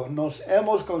embargo, nos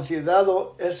hemos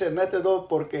considerado ese método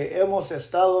porque hemos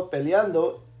estado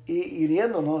peleando y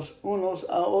hiriéndonos unos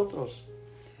a otros.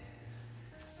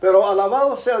 Pero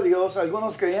alabado sea Dios,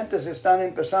 algunos creyentes están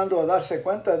empezando a darse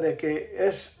cuenta de que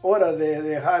es hora de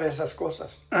dejar esas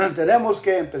cosas. Tenemos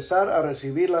que empezar a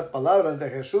recibir las palabras de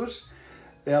Jesús,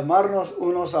 de amarnos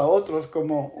unos a otros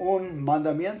como un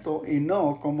mandamiento y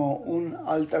no como una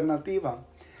alternativa.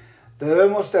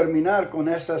 Debemos terminar con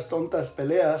estas tontas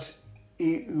peleas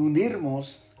y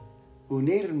unirnos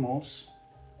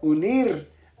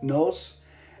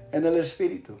en el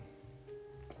Espíritu.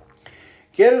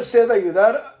 ¿Quiere usted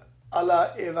ayudar a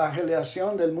la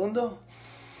evangelización del mundo?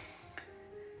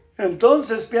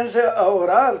 Entonces piense a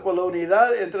orar por la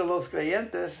unidad entre los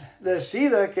creyentes.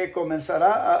 Decida que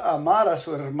comenzará a amar a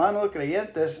sus hermanos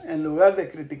creyentes en lugar de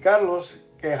criticarlos,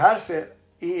 quejarse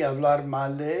y hablar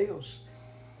mal de ellos.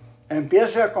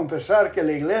 Empiece a confesar que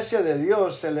la iglesia de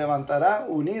Dios se levantará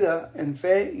unida en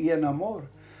fe y en amor,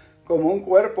 como un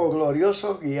cuerpo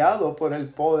glorioso guiado por el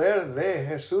poder de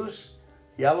Jesús.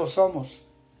 Ya lo somos.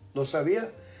 ¿Lo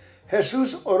sabía?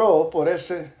 Jesús oró por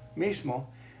ese mismo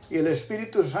y el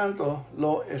Espíritu Santo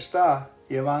lo está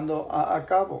llevando a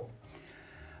cabo.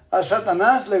 A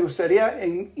Satanás le gustaría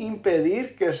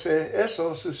impedir que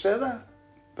eso suceda,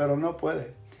 pero no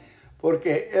puede,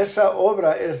 porque esa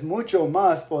obra es mucho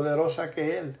más poderosa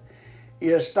que él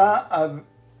y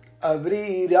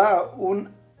abrirá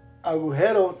un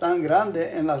agujero tan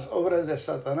grande en las obras de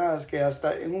Satanás que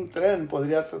hasta en un tren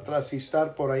podría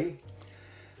transistar por ahí.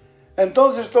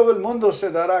 Entonces todo el mundo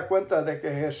se dará cuenta de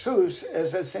que Jesús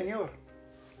es el Señor.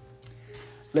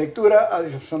 Lectura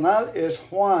adicional es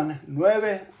Juan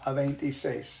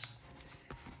 9-26.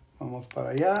 Vamos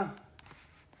para allá.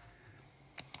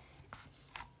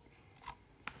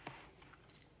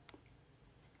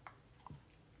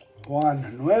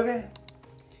 Juan 9.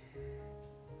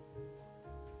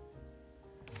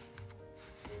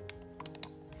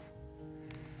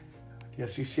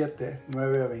 (17)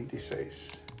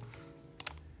 9-26.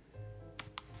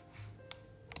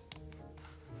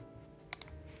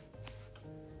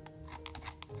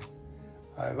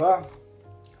 Ahí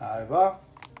va.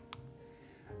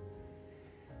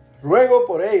 Ruego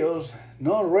por ellos,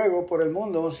 no ruego por el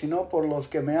mundo, sino por los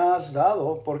que me has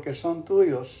dado, porque son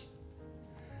tuyos.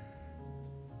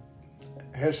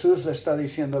 Jesús le está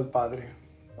diciendo al Padre,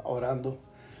 orando.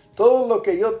 Todo lo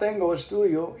que yo tengo es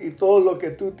tuyo, y todo lo que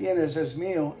tú tienes es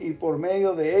mío, y por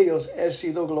medio de ellos he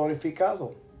sido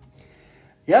glorificado.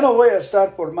 Ya no voy a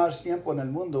estar por más tiempo en el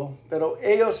mundo, pero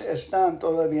ellos están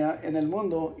todavía en el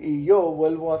mundo y yo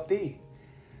vuelvo a ti.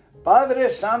 Padre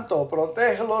Santo,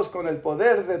 protégelos con el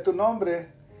poder de tu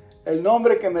nombre, el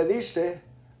nombre que me diste,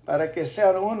 para que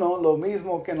sean uno lo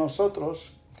mismo que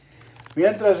nosotros.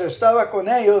 Mientras estaba con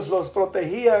ellos, los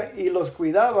protegía y los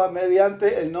cuidaba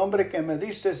mediante el nombre que me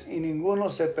diste, y ninguno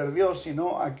se perdió,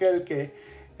 sino aquel que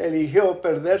eligió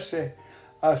perderse,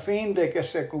 a fin de que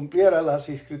se cumplieran las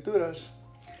Escrituras.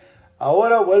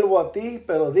 Ahora vuelvo a ti,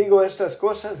 pero digo estas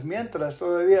cosas mientras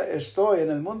todavía estoy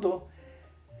en el mundo,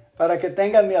 para que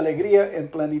tengan mi alegría en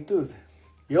plenitud.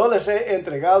 Yo les he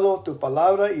entregado tu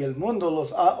palabra y el mundo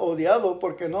los ha odiado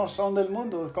porque no son del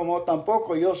mundo, como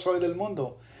tampoco yo soy del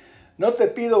mundo. No te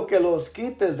pido que los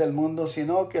quites del mundo,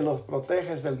 sino que los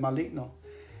proteges del maligno.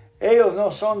 Ellos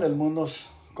no son del mundo,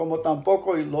 como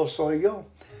tampoco lo soy yo.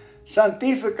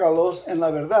 Santifícalos en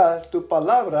la verdad, tu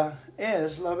palabra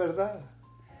es la verdad.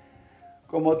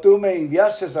 Como tú me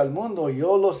enviaste al mundo,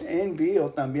 yo los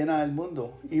envío también al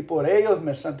mundo, y por ellos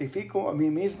me santifico a mí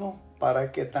mismo,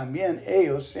 para que también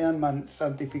ellos sean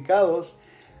santificados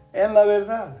en la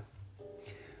verdad.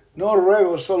 No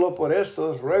ruego solo por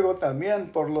estos, ruego también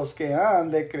por los que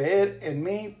han de creer en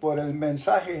mí por el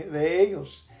mensaje de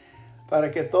ellos,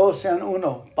 para que todos sean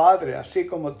uno. Padre, así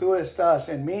como tú estás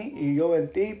en mí y yo en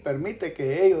ti, permite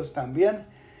que ellos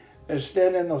también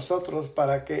estén en nosotros,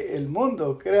 para que el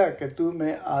mundo crea que tú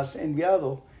me has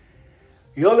enviado.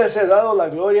 Yo les he dado la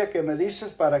gloria que me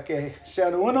dices, para que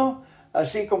sean uno,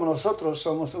 así como nosotros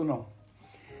somos uno.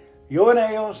 Yo en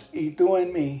ellos y tú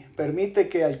en mí. Permite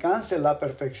que alcance la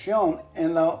perfección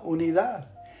en la unidad.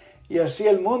 Y así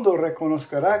el mundo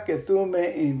reconocerá que tú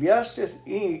me enviaste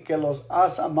y que los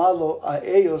has amado a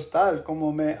ellos tal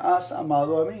como me has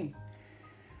amado a mí.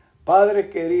 Padre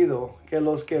querido, que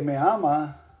los que me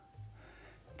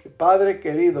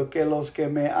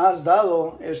has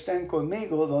dado estén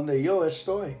conmigo donde yo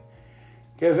estoy.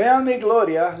 Que vean mi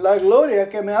gloria, la gloria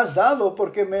que me has dado,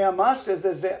 porque me amaste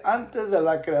desde antes de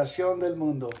la creación del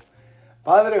mundo.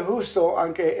 Padre justo,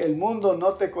 aunque el mundo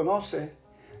no te conoce,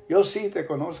 yo sí te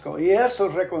conozco. Y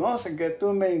esos reconocen que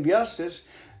tú me enviaste.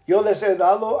 Yo les he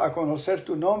dado a conocer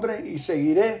tu nombre y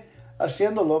seguiré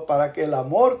haciéndolo, para que el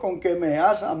amor con que me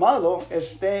has amado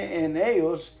esté en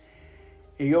ellos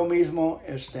y yo mismo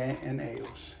esté en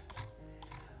ellos.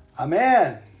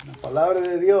 Amén. La palabra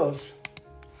de Dios.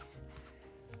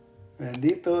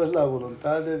 Bendito es la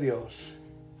voluntad de Dios.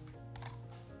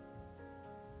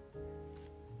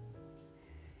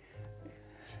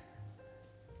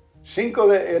 ...5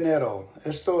 de enero...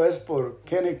 Esto es por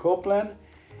Kenny Copeland...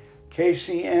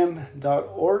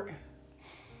 KCM.org...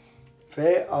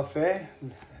 Fe a fe...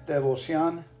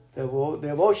 Devotional...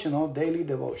 Daily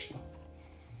Devotional...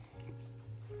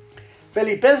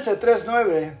 Filipenses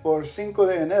 3:9... por 5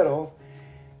 de enero...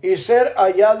 y ser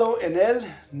hallado en él,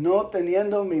 no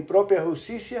teniendo mi propia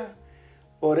justicia,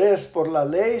 por la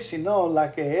ley, sino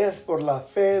la que es por la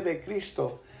fe de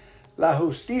Cristo, la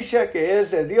justicia que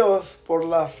es de Dios por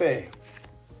la fe.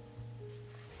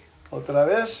 Otra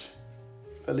vez,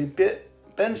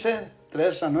 Filipenses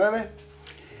 3:9,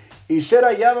 y ser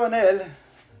hallado en él,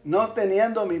 no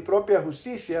teniendo mi propia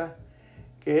justicia,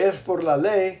 que es por la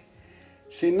ley,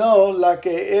 sino la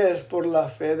que es por la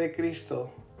fe de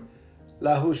Cristo,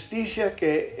 la justicia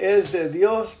que es de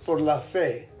Dios por la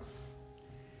fe.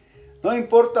 No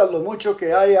importa lo mucho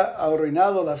que haya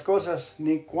arruinado las cosas,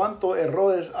 ni cuántos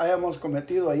errores hayamos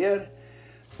cometido ayer,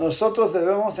 nosotros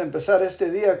debemos empezar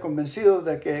este día convencidos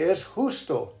de que es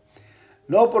justo.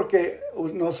 No porque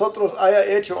nosotros haya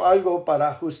hecho algo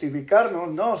para justificarnos,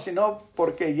 no, sino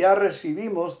porque ya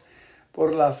recibimos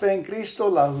por la fe en Cristo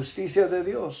la justicia de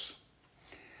Dios.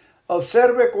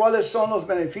 Observe cuáles son los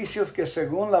beneficios que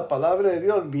según la palabra de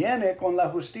Dios viene con la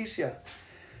justicia.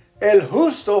 El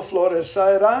justo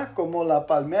florecerá como la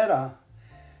palmera.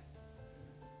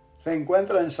 Se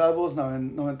encuentra en Salmos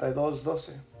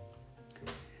 92:12.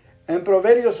 En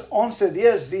Proverbios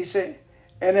 11:10 dice,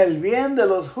 en el bien de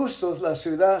los justos la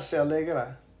ciudad se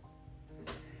alegra.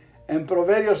 En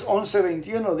Proverbios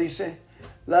 11:21 dice,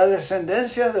 la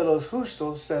descendencia de los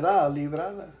justos será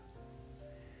librada.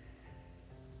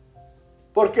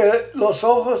 Porque los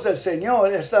ojos del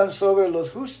Señor están sobre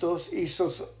los justos y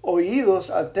sus oídos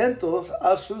atentos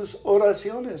a sus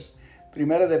oraciones.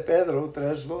 Primera de Pedro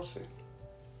 3:12.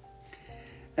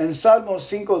 En Salmos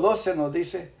 5:12 nos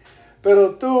dice,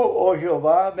 pero tú, oh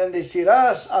Jehová,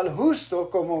 bendecirás al justo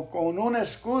como con un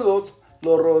escudo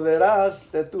lo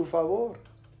rodearás de tu favor.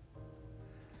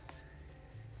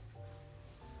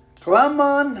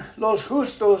 Claman los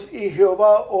justos y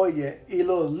Jehová oye y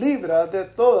los libra de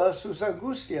todas sus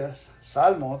angustias.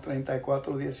 Salmo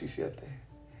 34:17.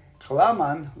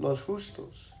 Claman los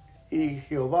justos y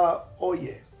Jehová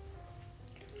oye.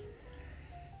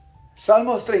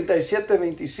 Salmos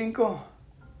 37:25.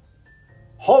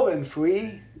 Joven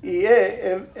fui y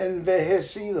he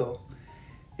envejecido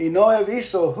y no he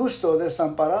visto justo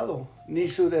desamparado, ni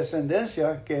su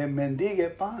descendencia que mendigue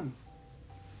pan.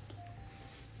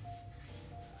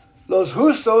 Los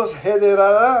justos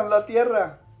heredarán la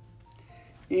tierra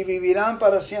y vivirán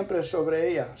para siempre sobre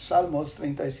ella. Salmos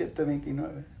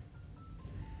 37:29.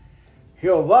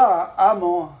 Jehová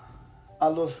ama a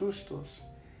los justos.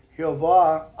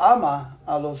 Jehová ama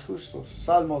a los justos.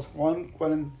 Salmos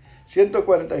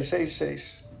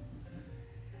 146:6.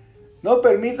 No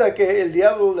permita que el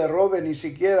diablo le robe ni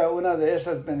siquiera una de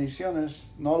esas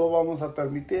bendiciones. No lo vamos a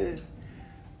permitir.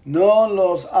 No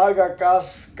nos haga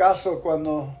caso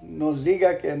cuando nos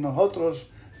diga que nosotros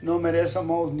no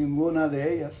merecemos ninguna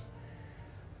de ellas.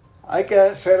 Hay que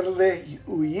hacerle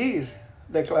huir,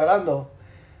 declarando,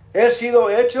 he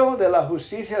sido hecho de la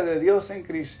justicia de Dios en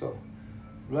Cristo.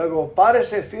 Luego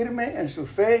párese firme en su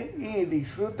fe y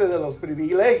disfrute de los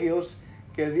privilegios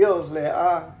que Dios le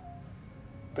ha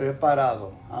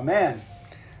preparado. Amén.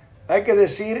 Hay que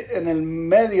decir en el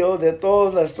medio de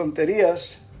todas las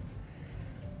tonterías,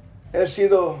 he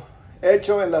sido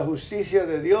hecho en la justicia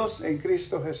de Dios en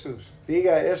Cristo Jesús.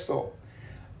 Diga esto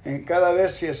en cada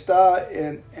vez si está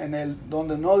en el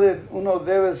donde uno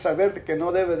debe saber que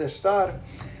no debe de estar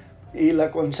y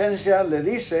la conciencia le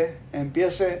dice,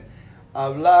 empiece a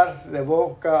hablar de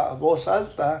boca a voz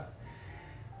alta.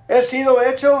 He sido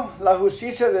hecho la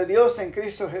justicia de Dios en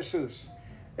Cristo Jesús.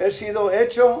 He sido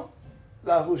hecho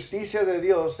la justicia de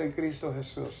Dios en Cristo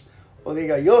Jesús. O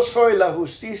diga, yo soy la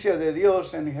justicia de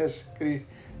Dios en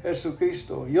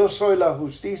Jesucristo. Yo soy la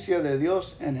justicia de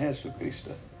Dios en Jesucristo.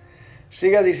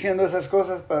 Siga diciendo esas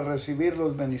cosas para recibir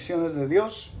las bendiciones de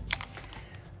Dios.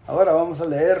 Ahora vamos a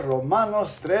leer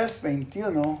Romanos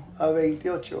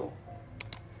 3:21-28.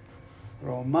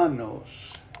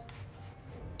 Romanos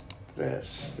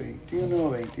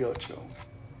 3:21-28.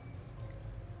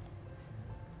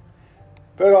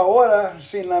 Pero ahora,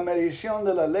 sin la medición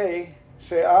de la ley,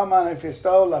 se ha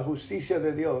manifestado la justicia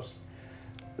de Dios,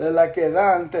 de la que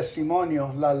dan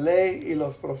testimonio la ley y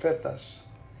los profetas.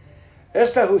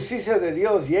 Esta justicia de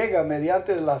Dios llega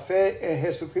mediante la fe en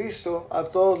Jesucristo a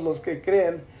todos los que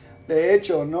creen. De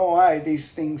hecho, no hay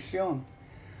distinción,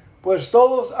 pues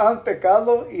todos han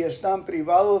pecado y están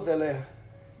privados de la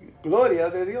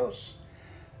gloria de Dios.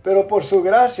 Pero por su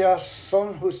gracia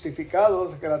son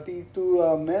justificados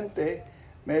gratuitamente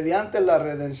mediante la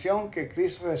redención que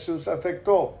Cristo Jesús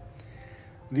efectuó.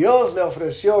 Dios le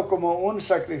ofreció como un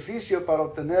sacrificio para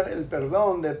obtener el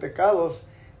perdón de pecados,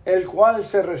 el cual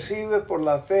se recibe por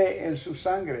la fe en su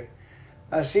sangre.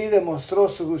 Así demostró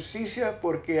su justicia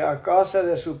porque a causa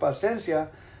de su paciencia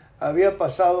había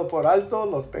pasado por alto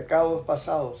los pecados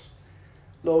pasados.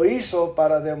 Lo hizo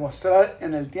para demostrar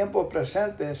en el tiempo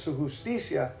presente su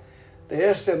justicia. De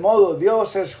este modo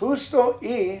Dios es justo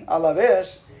y, a la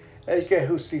vez, el que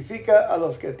justifica a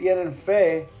los que tienen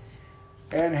fe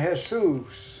en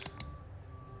Jesús.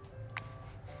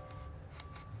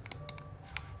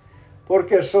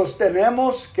 Porque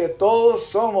sostenemos que todos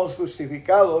somos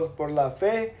justificados por la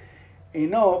fe y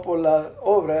no por las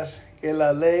obras que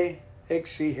la ley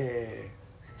exige.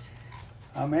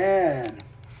 Amén.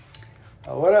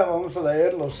 Ahora vamos a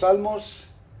leer los salmos.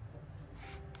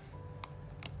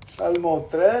 Salmo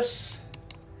 3,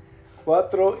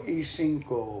 4 y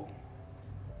 5.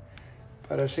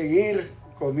 Para seguir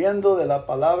comiendo de la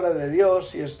palabra de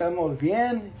Dios y estemos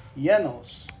bien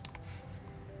llenos.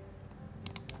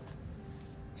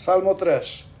 Salmo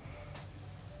 3.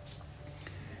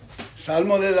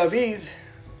 Salmo de David.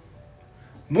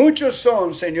 Muchos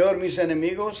son, Señor, mis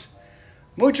enemigos,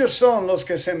 muchos son los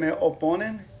que se me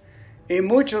oponen, y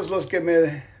muchos los que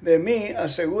de mí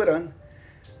aseguran,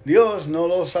 Dios no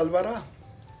los salvará.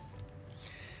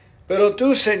 Pero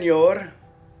tú, Señor,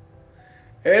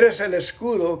 eres el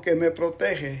escudo que me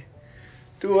protege.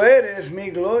 Tú eres mi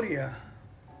gloria.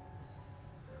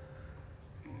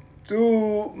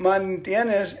 Tú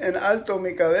mantienes en alto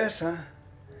mi cabeza.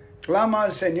 Clama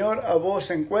al Señor a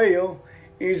voz en cuello,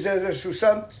 y desde su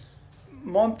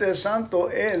monte santo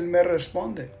Él me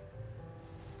responde.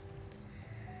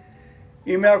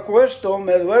 Y me acuesto,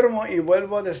 me duermo y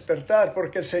vuelvo a despertar,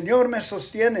 porque el Señor me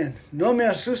sostiene. No me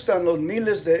asustan los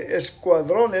miles de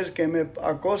escuadrones que me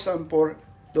acosan por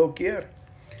doquier.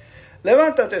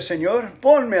 Levántate, Señor,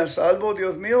 ponme a salvo,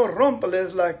 Dios mío,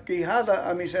 rómpales la quijada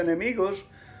a mis enemigos,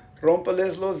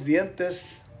 rómpales los dientes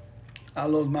a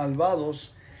los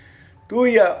malvados.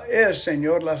 Tuya es,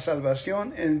 Señor, la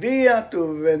salvación. Envía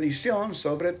tu bendición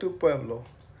sobre tu pueblo.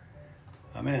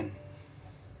 Amén.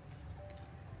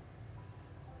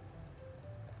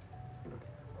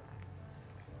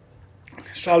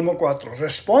 Salmo 4.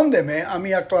 Respóndeme a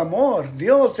mi clamor,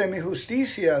 Dios de mi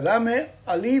justicia. Dame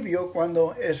alivio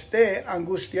cuando esté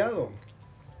angustiado.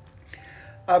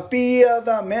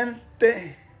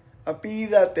 Apídate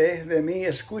de mí,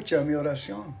 escucha mi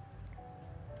oración.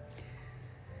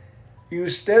 Y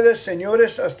ustedes,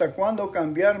 señores, ¿hasta cuándo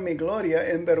cambiar mi gloria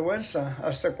en vergüenza?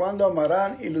 ¿Hasta cuándo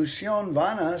amarán ilusión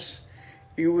vanas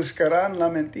y buscarán la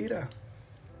mentira?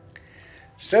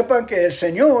 Sepan que el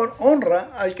Señor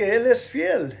honra al que Él es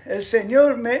fiel. El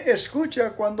Señor me escucha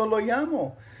cuando lo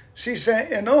llamo. Si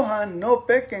se enojan, no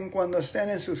pequen cuando estén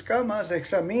en sus camas.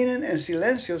 Examinen en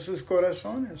silencio sus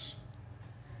corazones.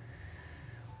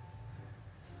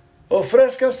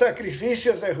 Ofrezcan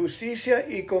sacrificios de justicia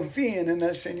y confíen en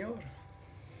el Señor.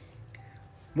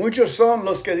 Muchos son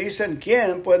los que dicen,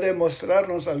 ¿quién puede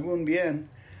mostrarnos algún bien?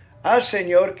 Haz,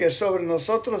 Señor, que sobre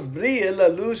nosotros brille la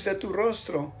luz de tu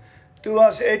rostro. Tú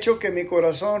has hecho que mi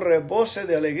corazón rebose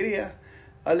de alegría,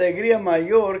 alegría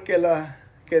mayor que la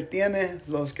que tienen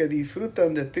los que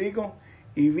disfrutan de trigo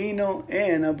y vino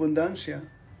en abundancia.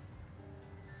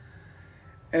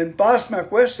 En paz me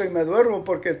acuesto y me duermo,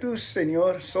 porque tú,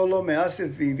 Señor, solo me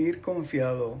haces vivir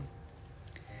confiado.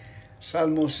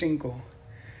 Salmo 5.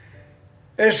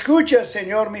 Escucha,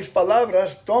 Señor, mis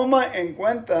palabras, toma en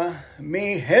cuenta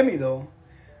mi gemido.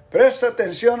 Presta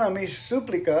atención a mis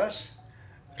súplicas,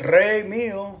 Rey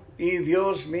mío y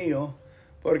Dios mío,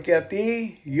 porque a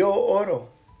ti yo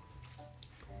oro.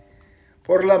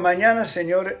 Por la mañana,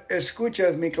 Señor,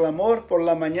 escuchas mi clamor, por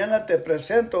la mañana te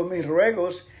presento mis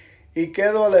ruegos y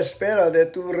quedo a la espera de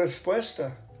tu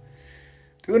respuesta.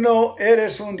 Tú no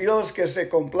eres un Dios que se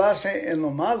complace en lo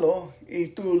malo, y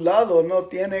tu lado no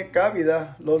tiene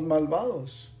cabida los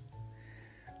malvados.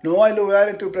 No hay lugar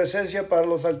en tu presencia para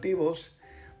los altivos,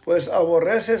 pues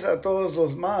aborreces a todos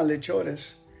los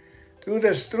malhechores. Tú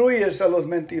destruyes a los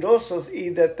mentirosos y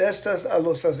detestas a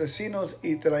los asesinos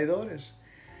y traidores.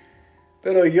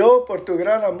 Pero yo, por tu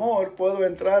gran amor, puedo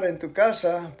entrar en tu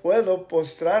casa, puedo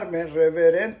postrarme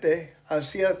reverente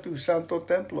hacia tu santo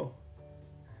templo.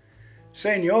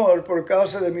 Señor, por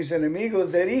causa de mis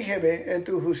enemigos, dirígeme en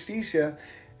tu justicia,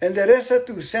 endereza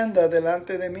tu senda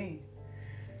delante de mí.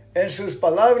 En sus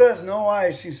palabras no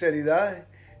hay sinceridad,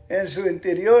 en su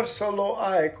interior solo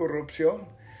hay corrupción.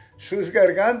 Sus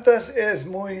gargantas es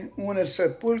un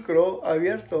sepulcro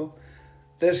abierto,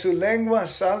 de su lengua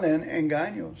salen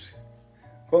engaños.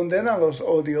 Condénalos,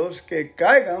 oh Dios, que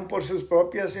caigan por sus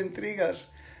propias intrigas,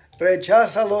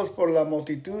 recházalos por la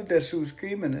multitud de sus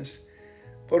crímenes,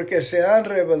 porque se han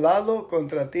rebelado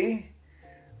contra ti,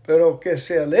 pero que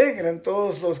se alegren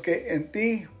todos los que en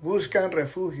ti buscan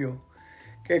refugio,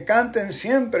 que canten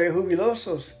siempre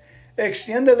jubilosos,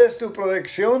 Extiéndeles tu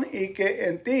protección y que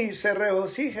en ti se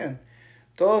regocijen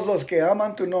todos los que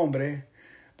aman tu nombre,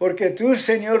 porque tú,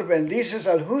 Señor, bendices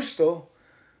al justo,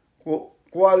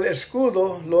 cual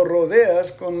escudo lo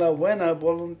rodeas con la buena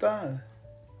voluntad.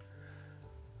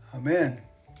 Amén.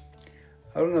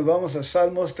 Ahora nos vamos a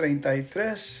Salmos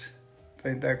 33,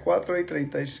 34 y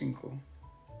 35.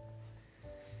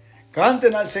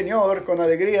 Canten al Señor con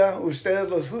alegría, ustedes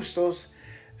los justos.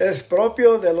 Es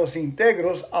propio de los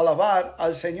íntegros alabar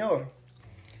al Señor.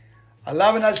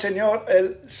 Alaben al Señor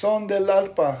el son del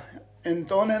arpa.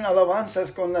 Entonen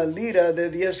alabanzas con la lira de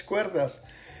 10 cuerdas.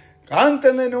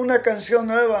 Canten en una canción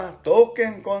nueva.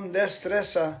 Toquen con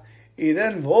destreza y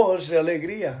den voz de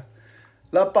alegría.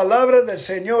 La palabra del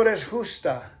Señor es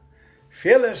justa.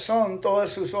 Fieles son todas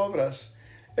sus obras.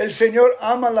 El Señor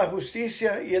ama la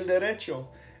justicia y el derecho.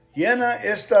 Llena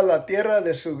está la tierra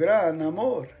de su gran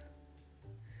amor.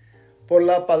 Por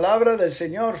la palabra del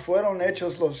Señor fueron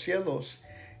hechos los cielos,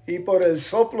 y por el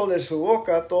soplo de su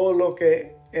boca todo lo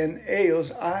que en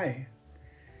ellos hay.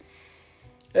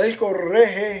 Él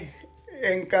corrige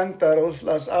en cántaros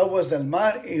las aguas del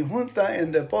mar y junta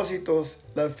en depósitos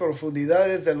las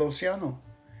profundidades del océano.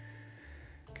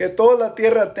 Que toda la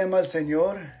tierra tema al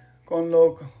Señor,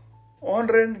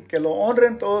 que lo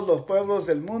honren todos los pueblos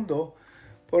del mundo,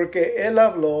 porque Él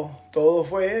habló, todo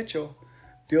fue hecho,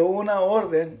 dio una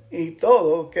orden y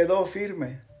todo quedó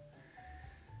firme.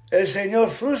 El Señor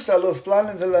frustra los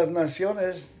planes de las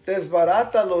naciones,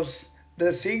 desbarata los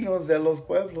designios de los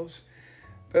pueblos,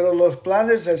 pero los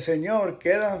planes del Señor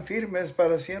quedan firmes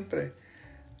para siempre.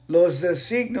 Los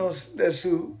designios de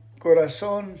su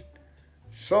corazón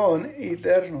son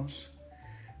eternos.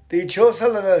 Dichosa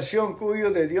la nación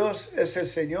cuyo de Dios es el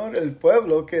Señor, el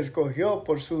pueblo que escogió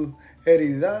por su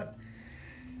heredad.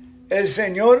 El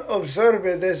Señor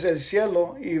observe desde el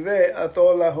cielo y ve a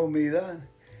toda la humanidad.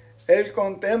 Él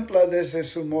contempla desde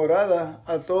su morada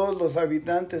a todos los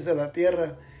habitantes de la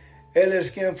tierra. Él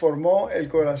es quien formó el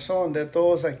corazón de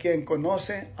todos, a quien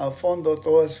conoce a fondo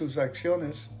todas sus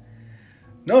acciones.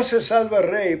 No se salva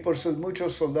rey por sus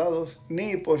muchos soldados,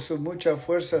 ni por su mucha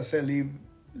fuerza se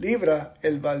libra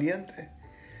el valiente.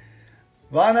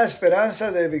 Vana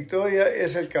esperanza de victoria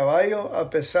es el caballo, a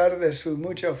pesar de su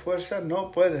mucha fuerza no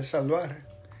puede salvar.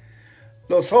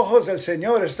 Los ojos del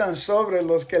Señor están sobre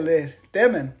los que le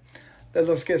temen, de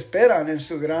los que esperan en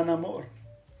su gran amor.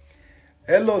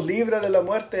 Él los libra de la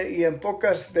muerte y en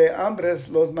pocas de hambres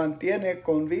los mantiene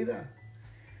con vida.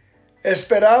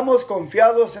 Esperamos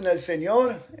confiados en el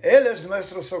Señor. Él es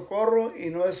nuestro socorro y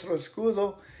nuestro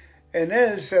escudo. En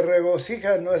Él se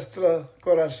regocija nuestro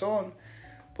corazón,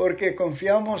 porque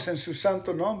confiamos en su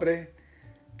santo nombre.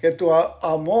 Que tu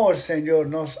amor, Señor,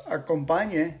 nos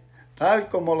acompañe, tal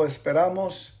como lo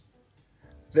esperamos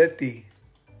de ti.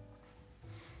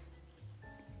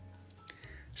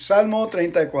 Salmo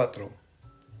 34.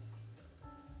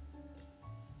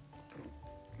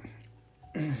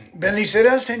 Bendiciré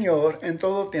al Señor en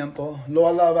todo tiempo, lo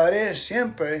alabaré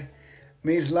siempre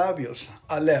mis labios.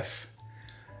 Aleph.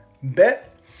 Bet,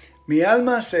 mi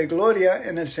alma se gloria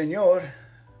en el Señor,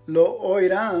 lo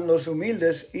oirán los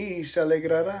humildes y se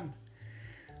alegrarán.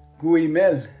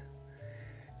 Guimel.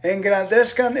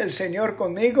 Engrandezcan el Señor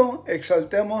conmigo,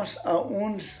 exaltemos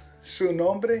aún su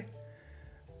nombre.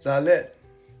 Dalet.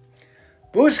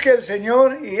 Busqué el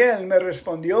Señor y Él me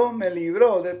respondió, me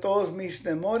libró de todos mis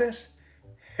temores.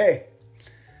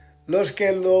 Los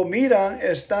que lo miran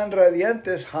están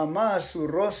radiantes, jamás su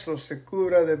rostro se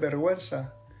cubra de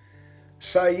vergüenza.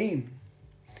 Saín.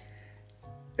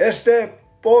 Este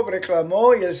pobre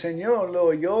clamó y el Señor lo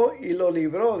oyó y lo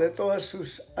libró de todas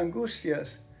sus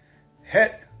angustias.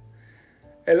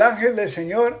 El ángel del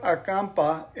Señor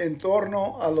acampa en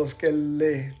torno a los que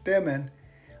le temen.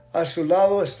 A su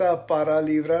lado está para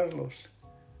librarlos.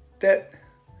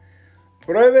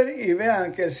 Prueben y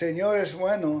vean que el Señor es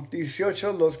bueno.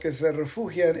 18 los que se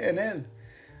refugian en Él.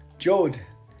 Yod.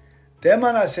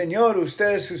 Teman al Señor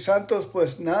ustedes sus santos,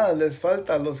 pues nada les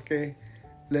falta a los que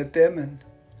le temen.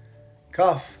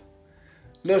 Kaf.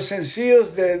 Los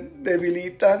sencillos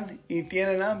debilitan y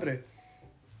tienen hambre.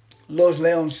 Los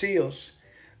leoncillos.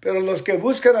 Pero los que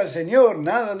buscan al Señor,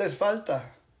 nada les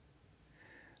falta.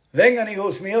 Vengan,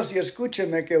 hijos míos, y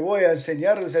escúchenme que voy a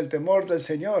enseñarles el temor del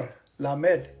Señor.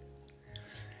 Lamed.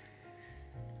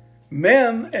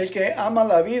 Mem, el que ama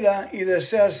la vida y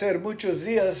desea ser muchos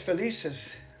días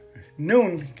felices.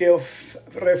 Nun, que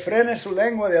refrene su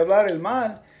lengua de hablar el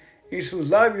mal y sus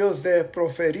labios de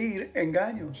proferir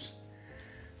engaños.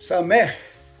 Sameh,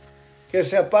 que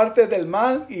se aparte del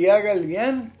mal y haga el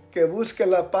bien, que busque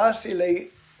la paz y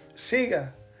le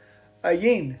siga.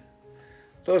 Ayin,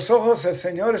 Los ojos del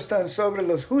Señor están sobre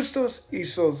los justos y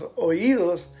sus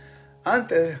oídos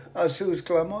ante a sus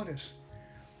clamores.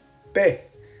 P.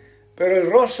 Pero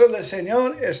el rostro del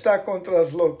Señor está contra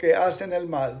los que hacen el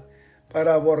mal,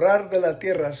 para borrar de la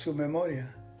tierra su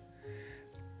memoria.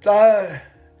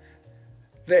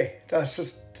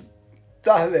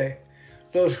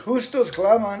 Los justos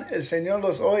claman, el Señor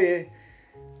los oye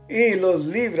y los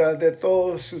libra de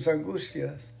todas sus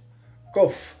angustias.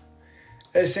 Kof.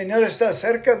 El Señor está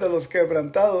cerca de los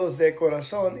quebrantados de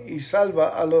corazón y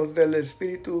salva a los del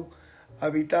espíritu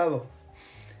habitado.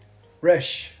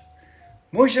 Resh.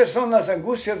 Muchas son las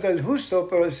angustias del justo,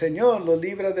 pero el Señor lo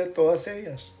libra de todas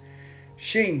ellas.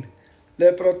 Shin.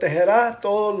 Le protegerá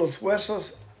todos los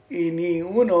huesos y ni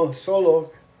uno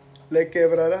solo le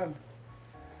quebrarán.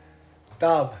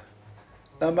 Tab.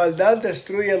 La maldad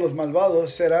destruye a los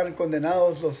malvados, serán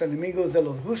condenados los enemigos de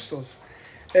los justos.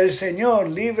 El Señor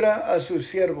libra a sus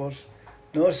siervos,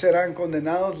 no serán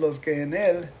condenados los que en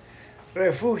él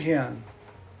refugian.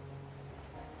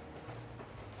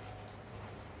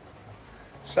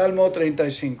 Salmo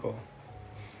 35.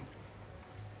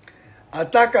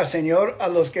 Ataca, Señor, a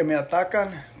los que me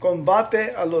atacan,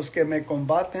 combate a los que me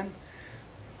combaten.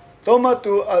 Toma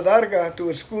tu adarga, tu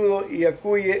escudo, y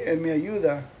acuye en mi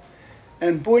ayuda.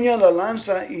 Empuña la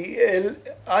lanza y el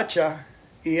hacha,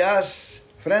 y haz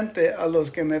frente a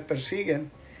los que me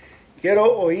persiguen.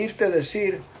 Quiero oírte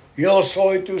decir, yo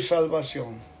soy tu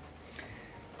salvación.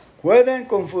 Queden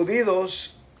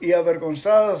confundidos y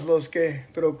avergonzados los que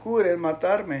procuren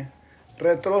matarme.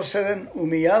 Retroceden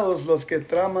humillados los que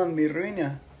traman mi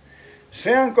ruina.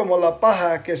 Sean como la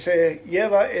paja que se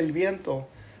lleva el viento.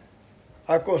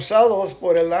 Acosados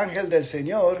por el ángel del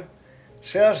Señor,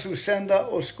 sea su senda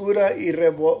oscura y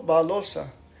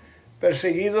rebalosa.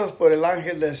 Perseguidos por el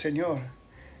ángel del Señor.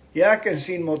 Ya que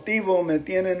sin motivo me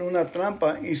tienen una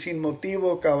trampa y sin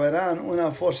motivo cavarán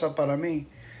una fosa para mí.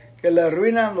 Que la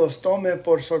ruina los tome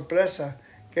por sorpresa,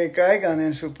 que caigan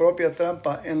en su propia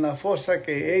trampa, en la fosa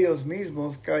que ellos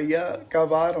mismos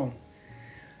cavaron.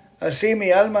 Así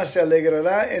mi alma se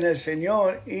alegrará en el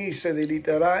Señor y se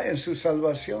deleitará en su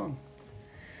salvación.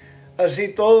 Así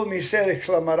todo mi ser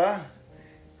exclamará,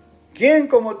 ¿quién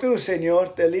como tú, Señor,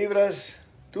 te libras?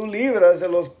 Tú libras de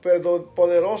los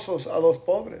poderosos a los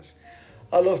pobres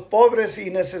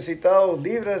y necesitados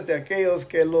libras de aquellos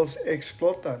que los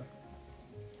explotan.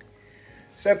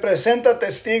 Se presenta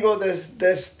testigos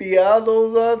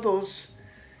despiadados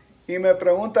y me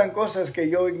preguntan cosas que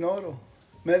yo ignoro.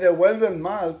 Me devuelven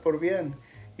mal por bien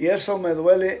y eso me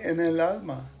duele en el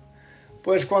alma.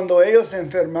 Pues cuando ellos se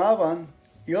enfermaban,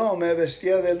 yo me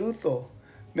vestía de luto,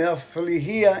 me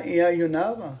afligía y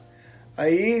ayunaba.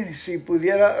 Ahí si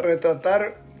pudiera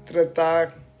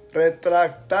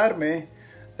retractarme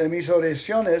de mis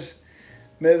oraciones,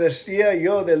 me vestía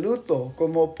yo de luto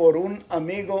como por un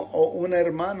amigo o un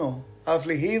hermano.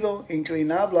 Afligido,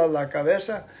 inclinaba la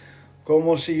cabeza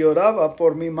como si lloraba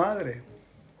por mi madre.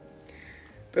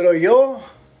 Pero yo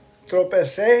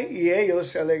tropecé y ellos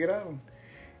se alegraron.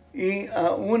 Y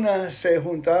a una se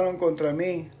juntaron contra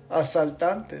mí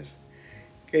asaltantes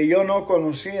que yo no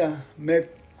conocía.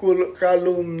 Me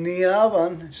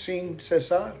calumniaban sin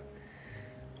cesar.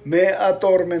 Me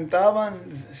atormentaban,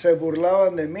 se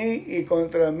burlaban de mí y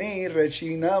contra mí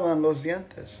rechinaban los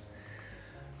dientes.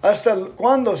 ¿Hasta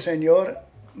cuándo, Señor,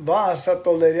 vas a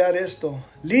tolerar esto?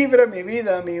 Libra mi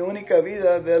vida, mi única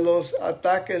vida, de los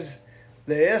ataques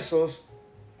de esos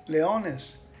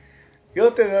leones.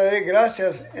 Yo te daré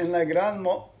gracias en la gran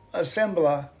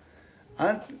asamblea.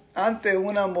 Ante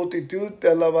una multitud te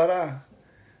alabará.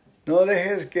 No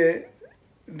dejes que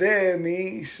de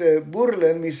mí se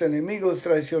burlen mis enemigos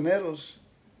traicioneros.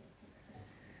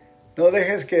 No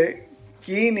dejes que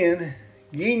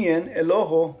guiñen el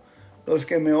ojo los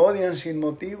que me odian sin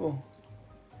motivo.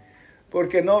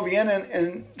 Porque no vienen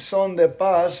en son de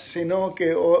paz, sino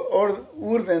que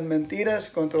urden mentiras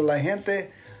contra la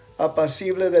gente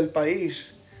apacible del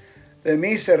país. De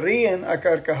mí se ríen a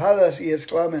carcajadas y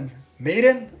exclaman,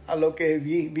 miren a lo que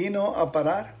vino a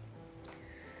parar.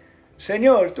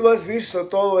 Señor, tú has visto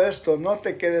todo esto, no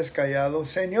te quedes callado.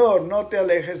 Señor, no te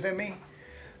alejes de mí.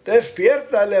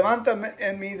 Despierta, levántame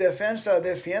en mi defensa,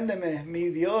 defiéndeme, mi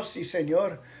Dios y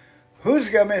Señor.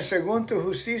 Júzgame según tu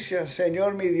justicia,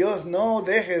 Señor mi Dios, no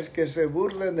dejes que se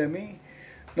burlen de mí.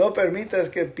 No permitas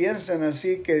que piensen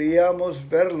así, queríamos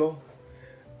verlo.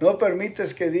 No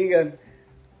permitas que digan,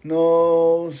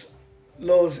 los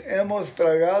hemos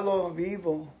tragado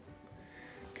vivo.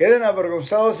 Queden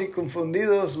avergonzados y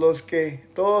confundidos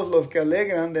todos los que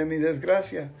alegran de mi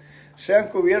desgracia. Sean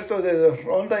cubiertos de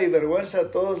deshonra y vergüenza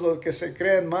todos los que se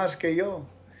creen más que yo.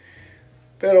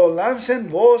 Pero lancen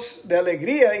voz de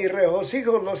alegría y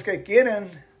regocijo los que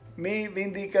quieren mi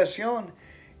vindicación,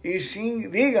 y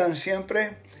digan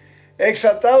siempre: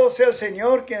 exaltado sea el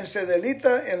Señor, quien se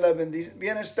deleita en el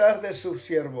bienestar de su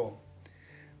siervo.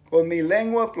 Con mi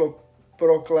lengua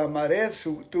proclamaré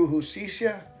tu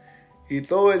justicia, y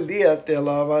todo el día te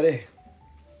alabaré.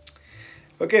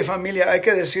 Ok, familia, hay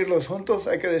que decirlos juntos.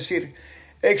 Hay que decir: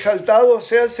 exaltado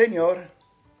sea el Señor,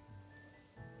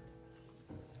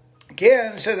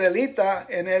 quien se deleita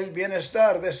en el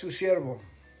bienestar de su siervo.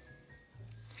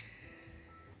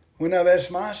 Una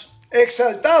vez más: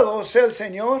 exaltado sea el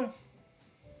Señor,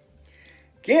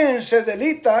 quien se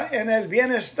deleita en el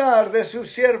bienestar de su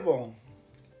siervo.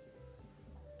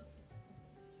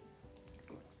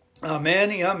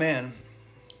 Amén y amén.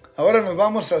 Ahora nos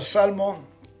vamos al Salmo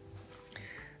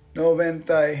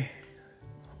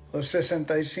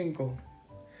 65,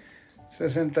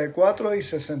 64 y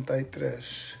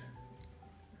 63.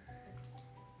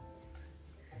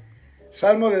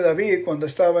 Salmo de David cuando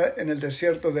estaba en el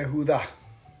desierto de Judá.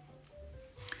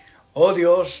 Oh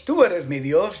Dios, tú eres mi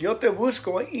Dios, yo te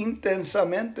busco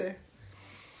intensamente.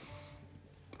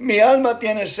 Mi alma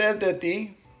tiene sed de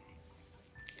ti,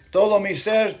 todo mi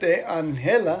ser te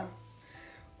anhela,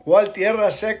 cual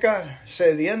tierra seca,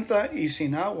 sedienta y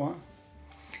sin agua.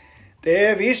 Te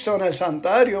he visto en el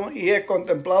santuario y he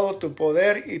contemplado tu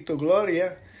poder y tu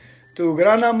gloria. Tu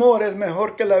gran amor es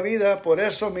mejor que la vida, por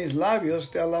eso mis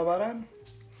labios te alabarán.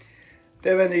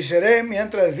 Te bendiciré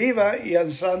mientras viva y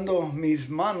alzando mis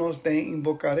manos te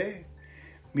invocaré.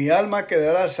 Mi alma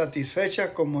quedará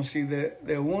satisfecha como si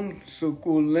de un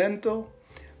suculento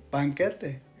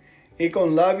banquete, y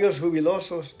con labios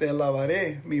jubilosos te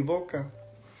alabaré mi boca.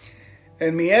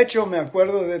 En mi hecho me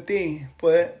acuerdo de ti,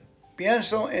 pues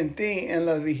pienso en ti en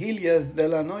las vigilias de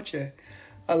la noche.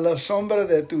 A la sombra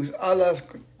de tus alas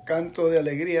canto de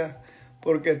alegría,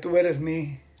 porque tú eres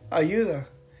mi ayuda.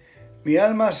 Mi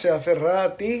alma se aferra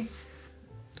a ti,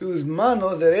 tus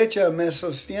manos derechas me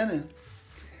sostienen.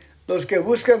 Los que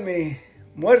buscan mi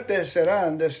muerte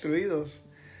serán destruidos,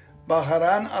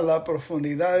 bajarán a las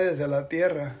profundidades de la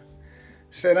tierra,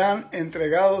 serán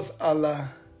entregados a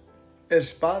la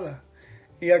espada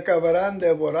y acabarán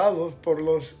devorados por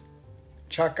los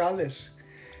chacales.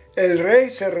 El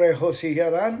rey se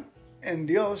regocijará en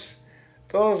Dios,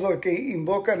 todos los que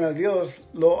invocan a Dios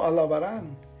lo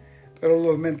alabarán, pero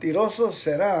los mentirosos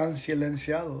serán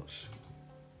silenciados.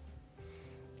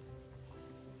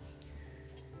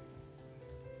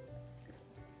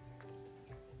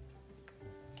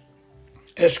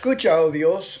 Escucha, oh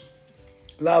Dios,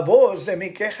 la voz de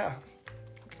mi queja.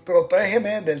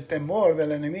 Protégeme del temor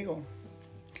del enemigo.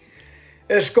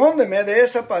 Escóndeme de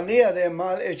esa pandilla de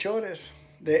malhechores,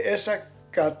 de esa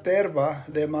caterva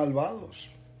de malvados.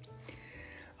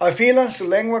 Afilan su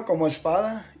lengua como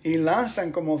espada y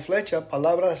lanzan como flecha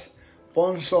palabras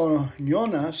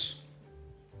ponzoñosas.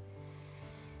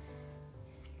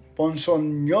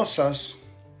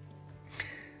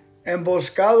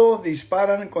 Emboscado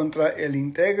disparan contra el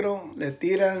íntegro, le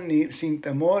tiran sin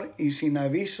temor y sin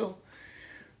aviso.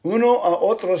 Uno a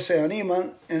otro se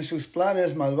animan en sus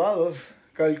planes malvados,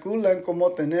 calculan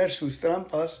cómo tener sus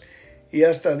trampas y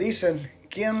hasta dicen: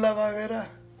 ¿quién las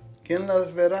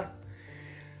verá?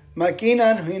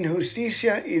 Maquinan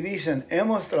injusticia y dicen: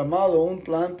 hemos tramado un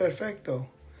plan perfecto.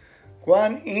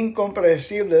 Cuán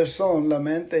incomprensibles son la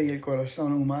mente y el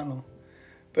corazón humano.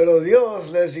 Pero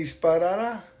Dios les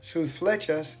disparará sus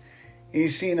flechas y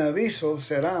sin aviso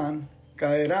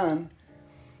caerán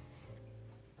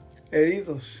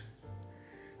heridos.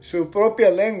 Su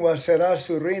propia lengua será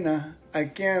su ruina.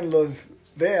 A quien los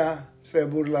vea se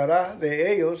burlará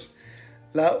de ellos.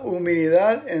 La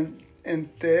humanidad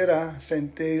entera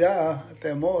sentirá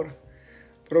temor.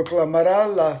 Proclamará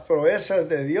las proezas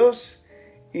de Dios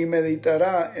y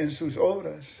meditará en sus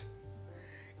obras.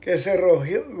 Que se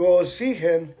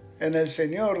regocijen en el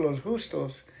Señor los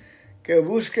justos, que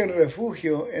busquen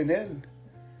refugio en Él.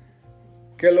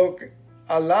 Que lo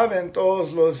alaben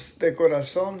todos los de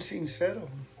corazón sincero.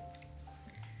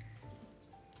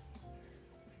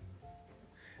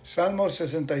 Salmo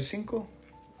 65.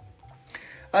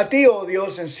 A ti, oh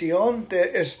Dios, en Sión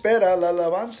te espera la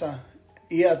alabanza,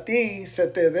 y a ti se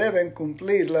te deben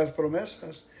cumplir las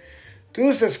promesas.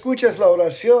 Tú escuchas la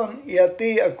oración, y a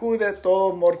ti acude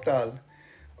todo mortal.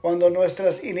 Cuando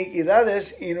nuestras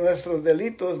iniquidades y nuestros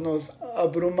delitos nos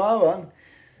abrumaban,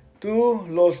 tú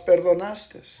los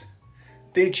perdonaste.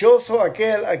 Dichoso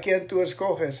aquel a quien tú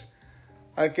escoges,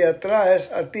 a que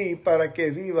atraes a ti para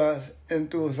que vivas en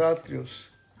tus atrios.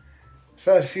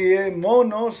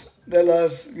 Saciémonos de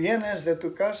los bienes de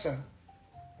tu casa.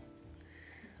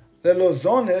 de los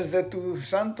dones de tu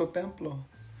santo templo.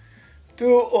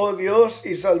 Tú, oh Dios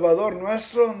y Salvador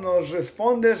nuestro, nos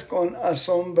respondes con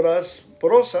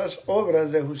asombrosas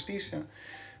obras de justicia.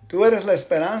 Tú eres la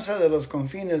esperanza de los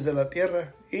confines de la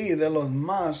tierra y de los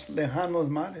más lejanos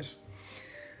mares.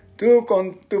 Tú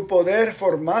con tu poder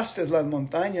formaste las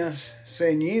montañas,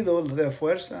 ceñido de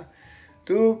fuerza.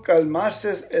 Tú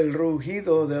calmaste el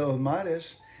rugido de los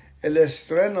mares, el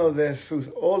estruendo de sus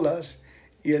olas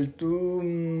y el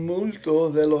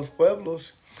tumulto de los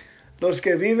pueblos. Los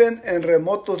que viven en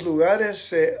remotos lugares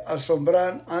se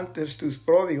asombran ante tus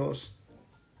prodigios.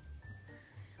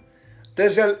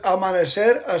 Desde el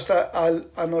amanecer hasta el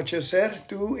anochecer,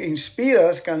 tú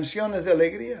inspiras canciones de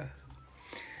alegría.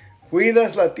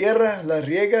 Cuidas la tierra, la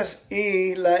riegas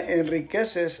y la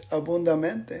enriqueces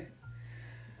abundantemente.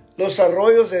 Los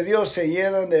arroyos de Dios se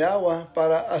llenan de agua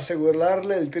para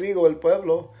asegurarle el trigo al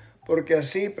pueblo, porque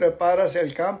así preparas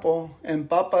el campo,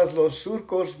 empapas los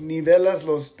surcos, nivelas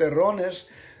los terrones,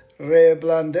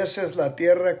 reblandeces la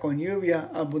tierra con lluvia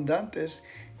abundantes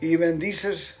y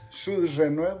bendices sus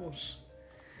renuevos.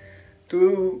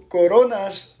 Tú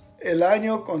coronas el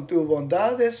año con tus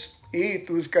bondades y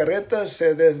tus carretas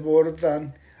se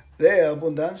desbordan de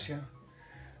abundancia.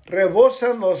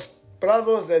 Rebosan los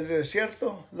prados del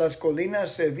desierto, las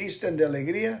colinas se visten de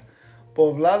alegría,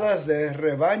 pobladas de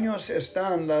rebaños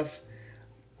están las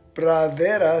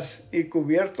praderas y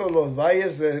cubiertos los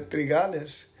valles de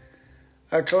trigales.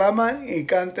 Aclaman y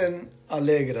canten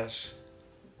alegres.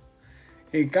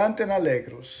 Y canten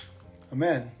alegros.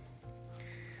 Amén.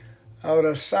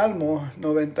 Ahora Salmo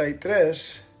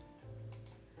 93.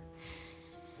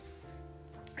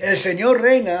 El Señor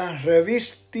reina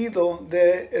revestido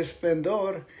de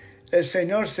esplendor. El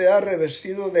Señor se ha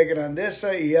revestido de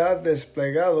grandeza y ha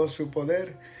desplegado su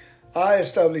poder. Ha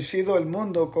establecido el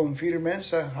mundo con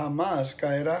firmeza, jamás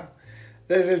caerá.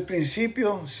 Desde el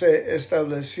principio se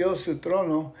estableció su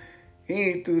trono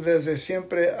y tú desde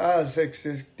siempre has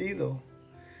existido.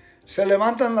 Se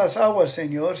levantan las aguas,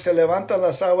 Señor, se levantan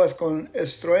las aguas con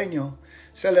estruendo,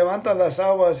 se levantan las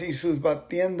aguas y sus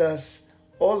batiendas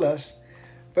olas,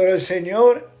 pero el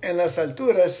Señor en las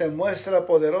alturas se muestra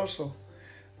poderoso.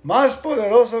 Más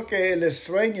poderoso que el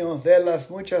estruendo de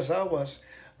las muchas aguas,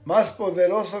 más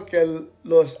poderoso que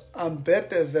los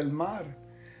ambetes del mar.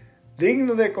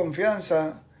 Digno de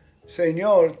confianza,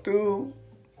 Señor,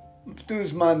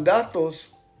 tus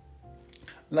mandatos,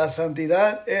 la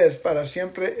santidad es para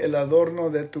siempre el adorno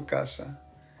de tu casa.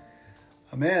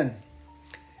 Amén.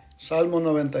 Salmo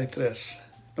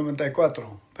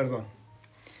 94.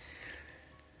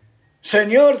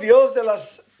 Señor Dios de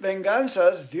las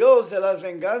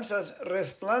venganzas,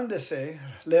 resplandece.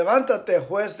 Levántate,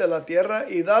 juez de la tierra,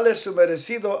 y dale su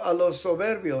merecido a los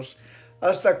soberbios.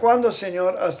 ¿Hasta cuándo,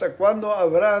 Señor? ¿Hasta cuándo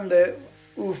habrán de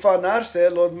ufanarse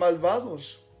los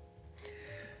malvados?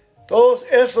 Todos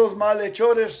esos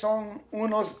malhechores son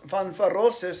unos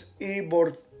fanfarrones y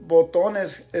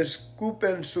botones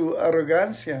escupen su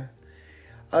arrogancia.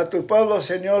 A tu pueblo,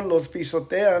 Señor, los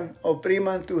pisotean,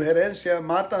 opriman tu herencia,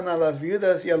 matan a las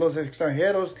viudas y a los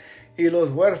extranjeros, y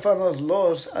los huérfanos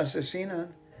los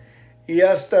asesinan. Y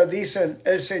hasta dicen,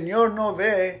 el Señor no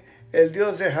ve, el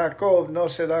Dios de Jacob no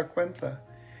se da cuenta.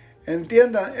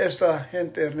 Entiendan esta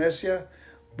gente necia,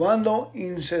 cuando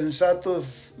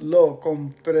insensatos lo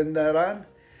comprenderán.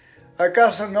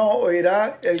 ¿Acaso no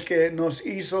oirá el que nos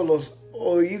hizo los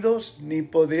oídos, ni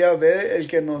podría ver el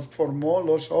que nos formó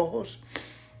los ojos?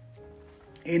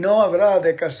 Y no habrá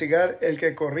de castigar el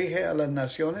que corrige a las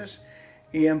naciones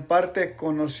y imparte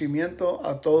conocimiento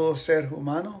a todo ser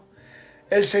humano.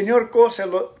 El Señor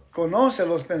conoce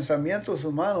los pensamientos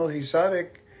humanos y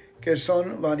sabe que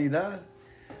son vanidad.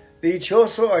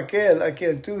 Dichoso aquel a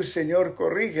quien tú, Señor,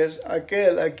 corriges,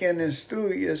 aquel a quien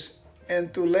instruyes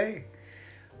en tu ley,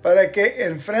 para que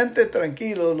enfrente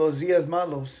tranquilo los días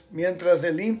malos, mientras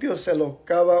el limpio se lo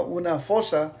cava una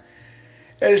fosa.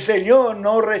 El Señor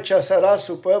no rechazará a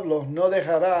su pueblo, no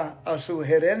dejará a su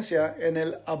herencia en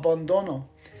el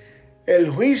abandono. El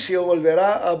juicio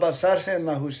volverá a basarse en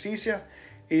la justicia,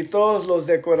 y todos los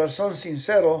de corazón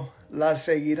sincero la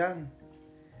seguirán.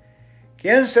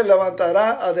 ¿Quién se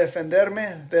levantará a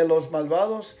defenderme de los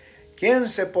malvados? ¿Quién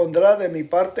se pondrá de mi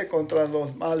parte contra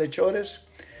los malhechores?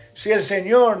 Si el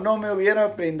Señor no me hubiera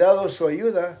brindado su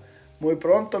ayuda, muy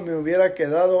pronto me hubiera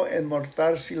quedado en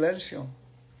mortal silencio.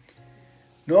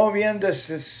 No bien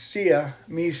decía,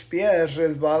 mis pies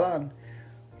resbalan,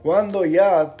 cuando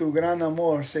ya tu gran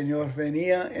amor, Señor,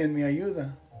 venía en mi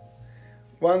ayuda.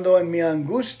 Cuando en mi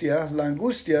angustia, la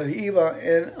angustia iba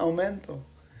en aumento,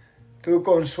 tu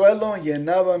consuelo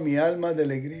llenaba mi alma de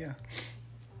alegría.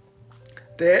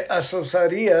 Te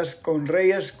asociarías con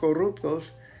reyes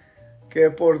corruptos que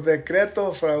por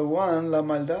decreto fraguan la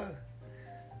maldad,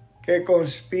 que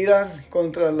conspiran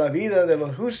contra la vida de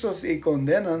los justos y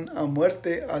condenan a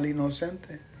muerte al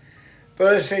inocente.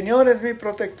 Pero el Señor es mi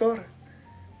protector,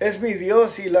 es mi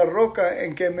Dios y la roca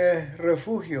en que me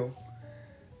refugio.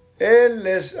 Él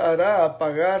les hará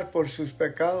pagar por sus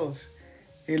pecados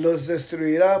y los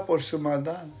destruirá por su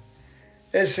maldad.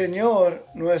 El Señor,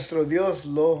 nuestro Dios,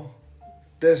 lo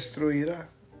destruirá.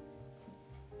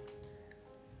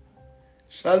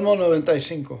 Salmo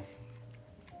 95.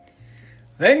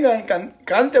 Vengan,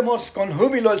 cantemos con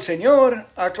júbilo al Señor,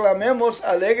 aclamemos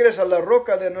alegres a la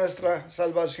roca de nuestra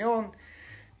salvación,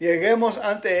 lleguemos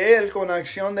ante Él con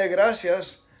acción de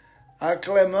gracias,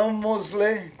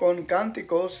 aclamémosle con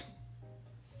cánticos,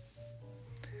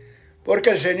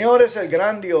 porque el Señor es el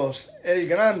gran Dios, el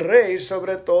gran Rey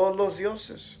sobre todos los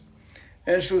dioses.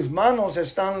 En sus manos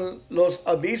están los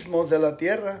abismos de la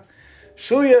tierra,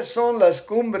 suyas son las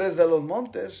cumbres de los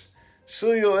montes.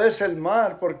 Suyo es el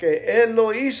mar, porque Él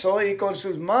lo hizo y con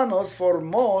sus manos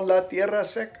formó la tierra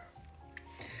seca.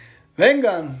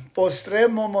 Vengan,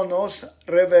 postrémonos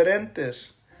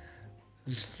reverentes,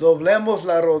 doblemos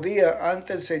la rodilla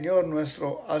ante el Señor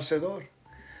nuestro Hacedor,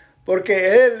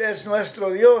 porque Él es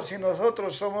nuestro Dios y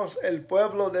nosotros somos el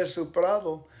pueblo de su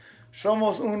prado,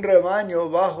 somos un rebaño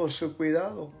bajo su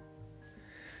cuidado.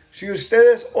 Si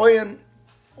ustedes oyen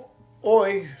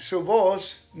hoy su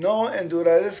voz, no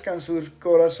endurezcan sus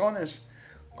corazones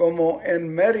como en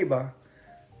Meriba,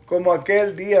 como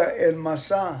aquel día en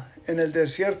Masá, en el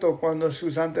desierto, cuando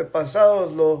sus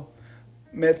antepasados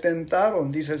me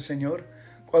tentaron, dice el Señor,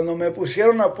 cuando me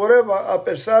pusieron a prueba a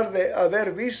pesar de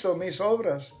haber visto mis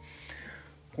obras.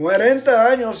 40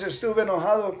 años estuve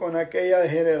enojado con aquella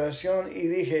generación y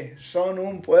dije, son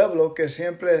un pueblo que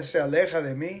siempre se aleja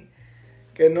de mí,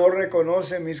 que no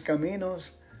reconoce mis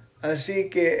caminos. Así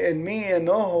que en mi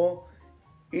enojo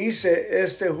hice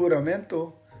este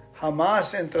juramento,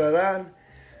 jamás entrarán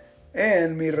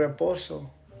en mi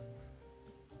reposo.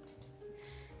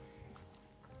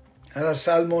 Ahora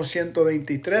Salmo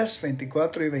 123,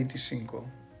 24 y 25.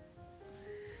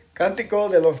 Cántico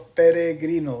de los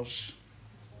peregrinos.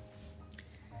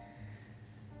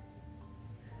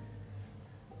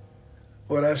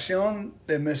 Oración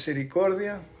de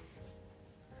misericordia.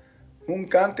 Un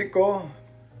cántico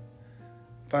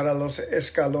para los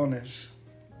escalones.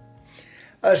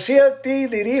 Hacia ti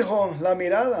dirijo la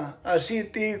mirada,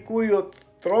 hacia ti cuyo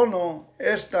trono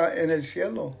está en el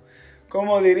cielo,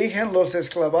 como dirigen los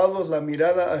esclavados la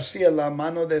mirada hacia la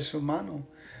mano de su mano,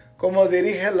 como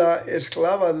dirige la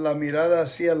esclava la mirada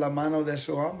hacia la mano de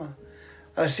su ama.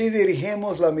 Así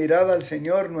dirigimos la mirada al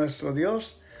Señor nuestro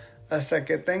Dios, hasta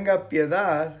que tenga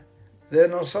piedad de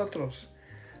nosotros.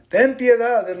 Ten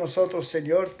piedad de nosotros,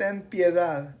 Señor, ten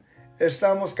piedad.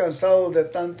 Estamos cansados de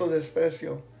tanto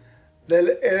desprecio,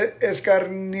 del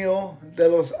escarnio de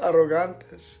los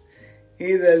arrogantes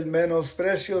y del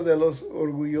menosprecio de los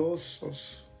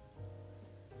orgullosos.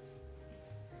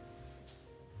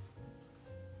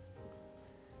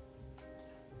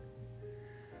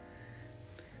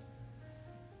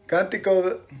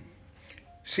 Cántico,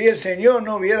 si el Señor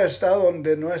no hubiera estado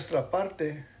de nuestra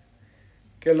parte,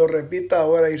 que lo repita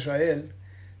ahora Israel,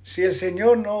 si el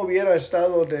Señor no hubiera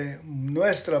estado de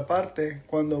nuestra parte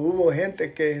cuando hubo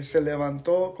gente que se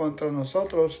levantó contra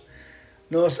nosotros,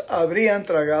 nos habrían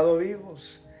tragado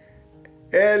vivos.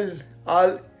 Él,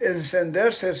 al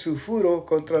encenderse su furor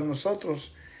contra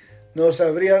nosotros, nos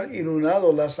habrían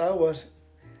inundado las aguas.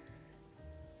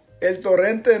 El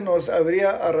torrente nos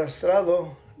habrían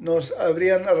arrastrado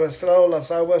las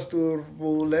aguas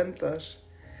turbulentas.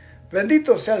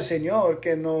 Bendito sea el Señor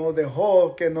que no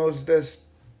dejó que nos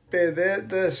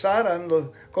despedazaran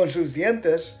con sus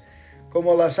dientes.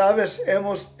 Como las aves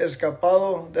hemos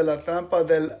escapado de la trampa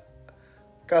del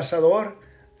cazador.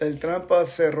 El trampa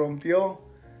se rompió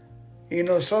y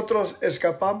nosotros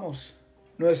escapamos.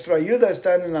 Nuestra ayuda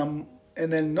está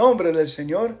en el nombre del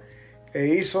Señor que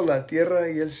hizo la tierra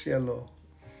y el cielo.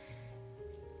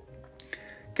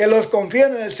 Que los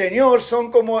confían en el Señor son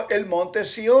como el monte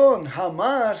Sión,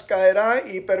 jamás caerá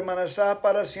y permanecerá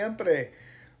para siempre.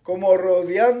 Como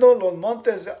rodeando los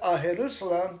montes a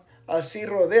Jerusalén, así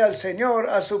rodea el Señor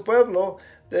a su pueblo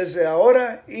desde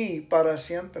ahora y para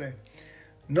siempre.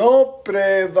 No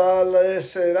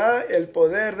prevalecerá el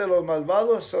poder de los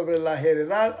malvados sobre la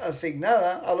heredad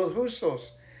asignada a los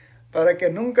justos, para que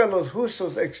nunca los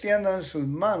justos extiendan sus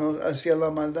manos hacia la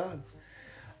maldad.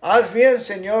 Haz bien,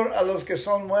 Señor, a los que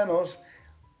son buenos,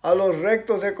 a los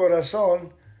rectos de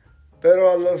corazón, pero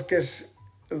a los que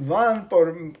van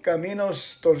por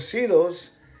caminos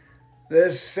torcidos,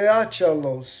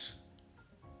 deséchalos.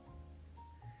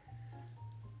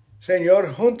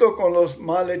 Señor, junto con los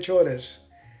malhechores,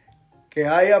 que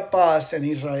haya paz en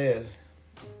Israel.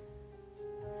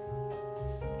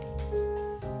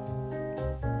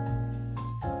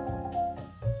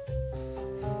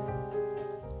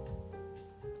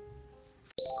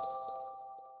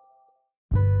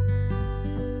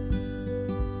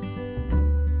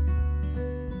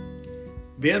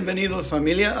 Bienvenidos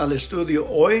familia al estudio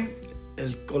hoy,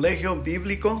 el Colegio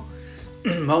Bíblico.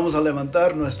 Vamos a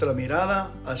levantar nuestra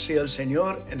mirada hacia el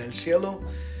Señor en el cielo.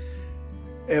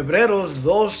 Hebreos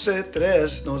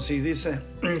 12:3 nos dice: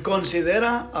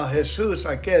 considera a Jesús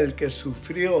aquel que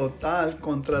sufrió tal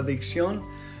contradicción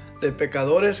de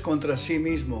pecadores contra sí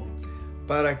mismo,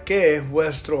 para que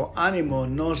vuestro ánimo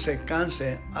no se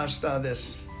canse hasta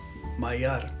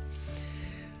desmayar.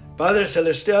 Padre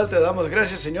Celestial, te damos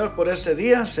gracias, Señor, por este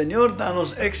día. Señor,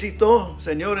 danos éxito,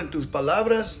 Señor, en tus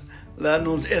palabras.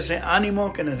 Danos ese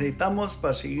ánimo que necesitamos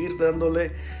para seguir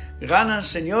dándole ganas,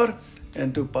 Señor,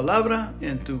 en tu palabra,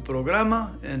 en tu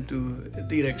programa, en tus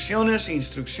direcciones e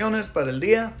instrucciones para el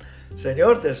día.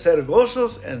 Señor, de ser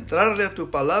gozos, entrarle a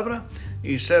tu palabra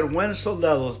y ser buenos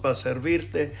soldados para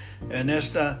servirte en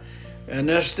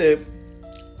este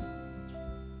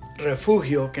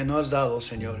refugio que nos has dado,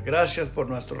 Señor. Gracias por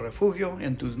nuestro refugio.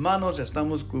 En tus manos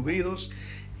estamos cubridos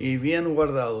y bien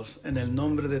guardados. En el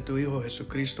nombre de tu Hijo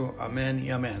Jesucristo. Amén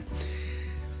y amén.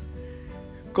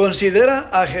 Considera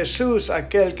a Jesús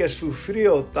aquel que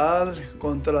sufrió tal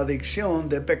contradicción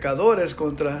de pecadores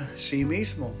contra sí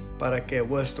mismo, para que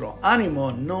vuestro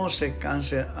ánimo no se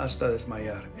canse hasta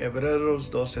desmayar.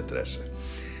 Hebreos 12:13.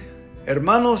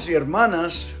 Hermanos y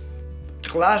hermanas,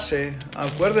 clase,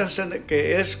 acuérdense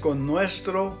que es con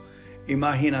nuestra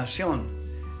imaginación.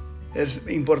 Es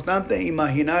importante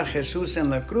imaginar Jesús en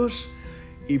la cruz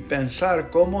y pensar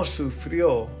cómo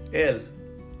sufrió Él.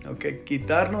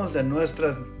 Quitarnos de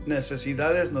nuestras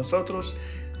necesidades. Nosotros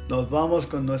nos vamos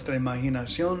con nuestra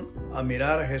imaginación a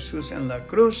mirar a Jesús en la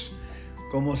cruz,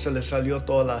 cómo se le salió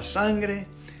toda la sangre.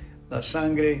 La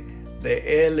sangre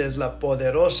de Él es la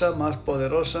poderosa, más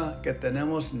poderosa que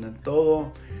tenemos en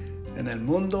todo en el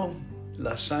mundo.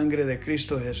 La sangre de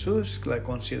Cristo Jesús, la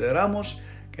consideramos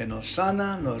que nos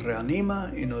sana, nos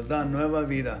reanima y nos da nueva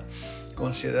vida.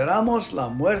 Consideramos la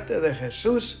muerte de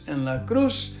Jesús en la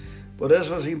cruz. Por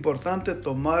eso es importante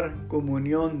tomar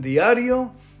comunión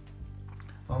diario.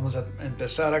 Vamos a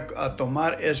empezar a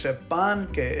tomar ese pan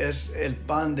que es el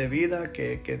pan de vida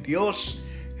que Dios,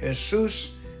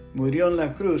 Jesús, murió en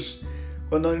la cruz.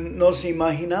 Cuando nos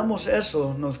imaginamos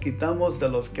eso, nos quitamos de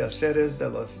los quehaceres, de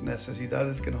las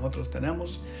necesidades que nosotros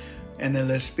tenemos. En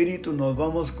el Espíritu nos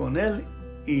vamos con Él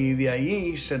y de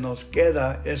ahí se nos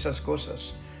queda esas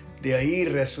cosas. De ahí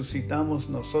resucitamos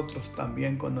nosotros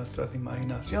también con nuestras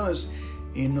imaginaciones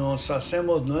y nos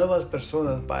hacemos nuevas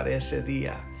personas para ese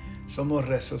día. Somos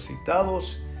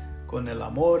resucitados con el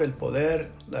amor, el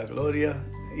poder, la gloria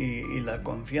y la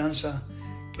confianza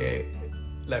que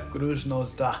la cruz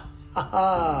nos da.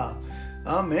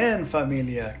 Amén,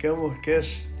 familia.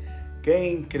 Qué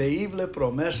increíble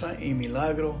promesa y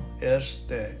milagro es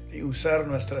de usar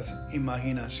nuestras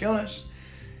imaginaciones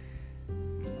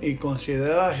y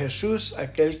considerar a Jesús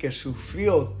aquel que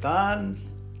sufrió tan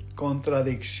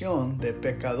contradicción de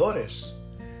pecadores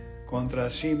contra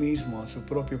sí mismo, su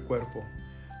propio cuerpo,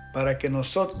 para que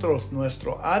nosotros,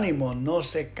 nuestro ánimo no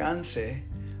se canse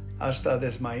hasta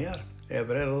desmayar.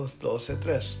 Hebreos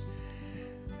 12:3.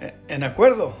 ¿En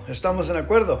acuerdo? ¿Estamos en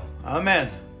acuerdo?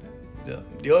 Amén.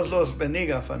 Dios los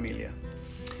bendiga, familia.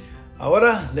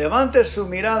 Ahora levante su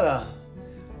mirada,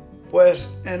 pues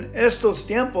en estos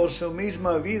tiempos su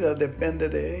misma vida depende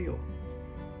de ello.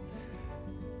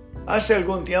 Hace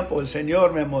algún tiempo el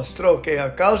Señor me mostró que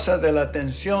a causa de la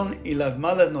tensión y las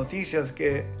malas noticias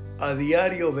que a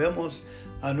diario vemos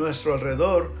a nuestro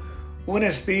alrededor, un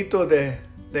espíritu de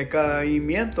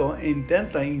decaimiento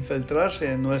intenta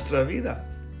infiltrarse en nuestra vida.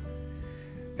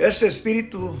 Ese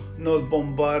espíritu nos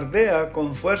bombardea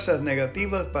con fuerzas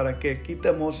negativas para que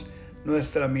quitemos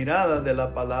nuestra mirada de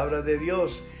la palabra de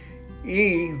Dios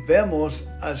y vemos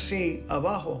así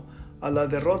abajo a la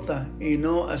derrota y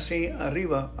no así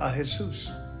arriba a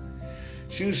Jesús.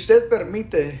 Si usted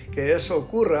permite que eso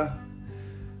ocurra,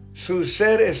 su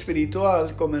ser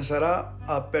espiritual comenzará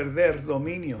a perder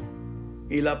dominio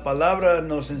y la palabra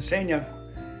nos enseña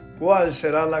cuál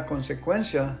será la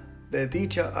consecuencia de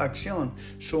dicha acción.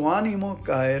 Su ánimo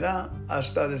caerá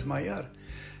hasta desmayar.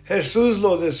 Jesús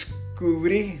lo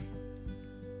describe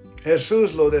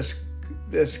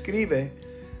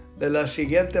de la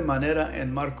siguiente manera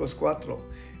en Marcos 4.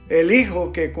 El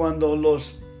hijo que cuando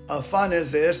los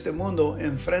afanes de este mundo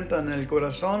enfrentan el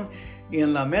corazón y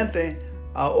en la mente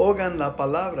ahogan la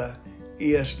palabra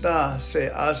y ésta se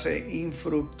hace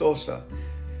infructuosa.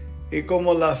 Y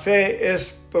como la fe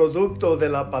es producto de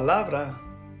la palabra,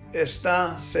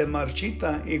 ésta se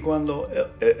marchita y cuando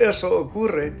eso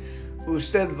ocurre,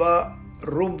 usted va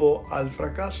rumbo al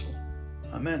fracaso.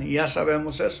 Amén. Y ya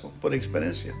sabemos eso por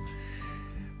experiencia.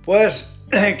 Pues,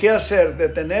 ¿qué hacer?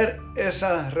 Detener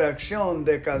esa reacción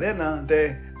de cadena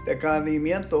de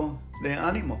decaimiento de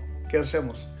ánimo. ¿Qué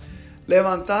hacemos?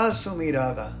 Levantad su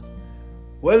mirada.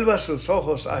 Vuelva sus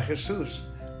ojos a Jesús.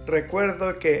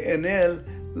 Recuerdo que en Él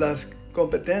las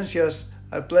competencias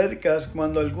atléticas,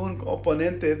 cuando algún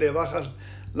oponente de baja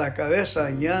la cabeza,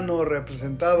 ya no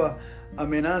representaba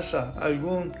amenaza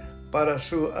alguna para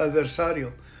su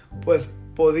adversario, pues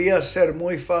podía ser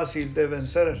muy fácil de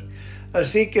vencer.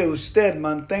 Así que usted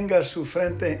mantenga su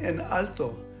frente en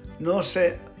alto. No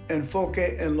se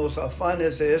enfoque en los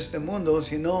afanes de este mundo,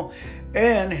 sino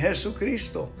en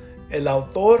Jesucristo, el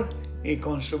autor y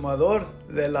consumador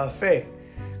de la fe.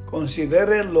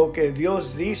 Considere lo que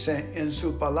Dios dice en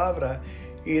su palabra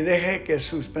y deje que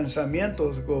sus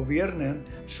pensamientos gobiernen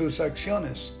sus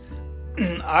acciones.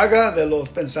 Haga de los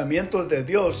pensamientos de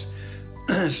Dios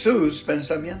sus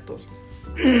pensamientos.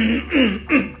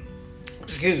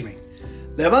 Excuse me.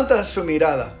 Levanta su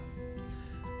mirada.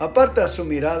 Aparta su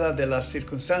mirada de las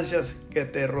circunstancias que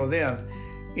te rodean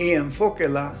y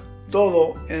enfóquela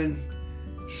todo en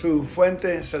su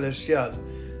fuente celestial.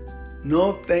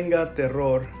 No tenga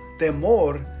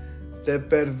temor de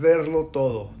perderlo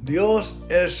todo. Dios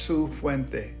es su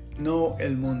fuente, no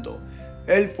el mundo.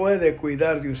 Él puede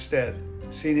cuidar de usted,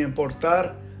 sin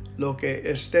importar lo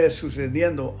que esté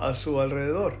sucediendo a su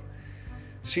alrededor.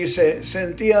 Si se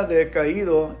sentía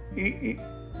decaído y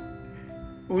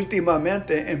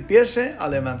últimamente, empiece a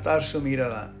levantar su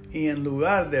mirada y en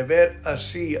lugar de ver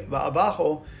así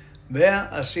abajo, vea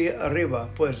hacia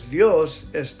arriba, pues Dios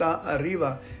está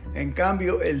arriba. En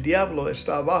cambio, el diablo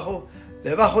está abajo,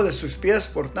 debajo de sus pies,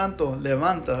 por tanto,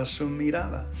 levanta su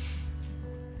mirada.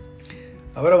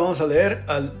 Ahora vamos a leer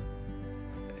al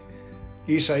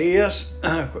Isaías,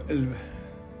 el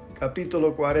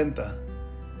capítulo 40,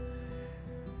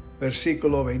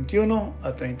 versículo 21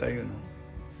 a 31.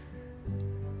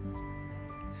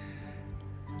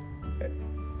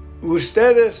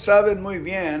 Ustedes saben muy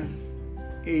bien,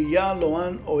 y ya lo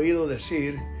han oído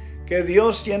decir, que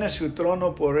Dios tiene su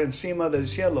trono por encima del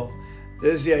cielo.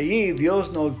 Desde allí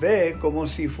Dios nos ve como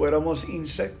si fuéramos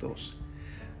insectos.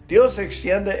 Dios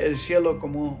extiende el cielo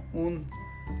como un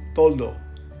toldo,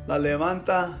 la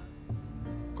levanta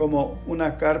como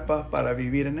una carpa para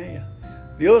vivir en ella.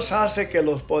 Dios hace que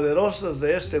los poderosos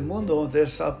de este mundo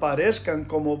desaparezcan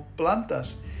como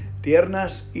plantas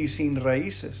tiernas y sin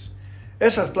raíces.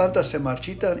 Esas plantas se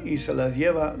marchitan y se las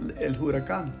lleva el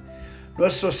huracán.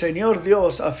 Nuestro Señor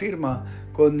Dios afirma: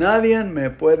 con nadie me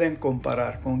pueden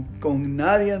comparar, con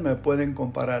nadie me pueden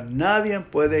comparar, nadie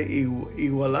puede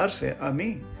igualarse a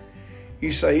mí.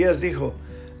 Isaías dijo: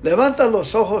 levanta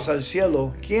los ojos al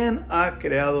cielo, ¿quién ha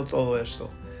creado todo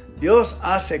esto? Dios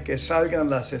hace que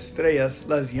salgan las estrellas,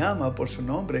 las llama por su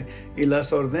nombre y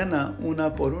las ordena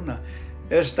una por una.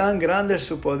 Es tan grande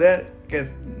su poder que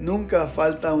nunca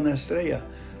falta una estrella.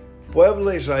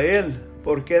 Pueblo de Israel,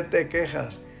 ¿por qué te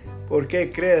quejas? ¿Por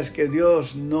qué crees que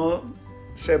Dios no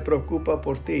se preocupa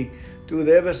por ti? Tú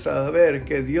debes saber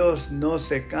que Dios no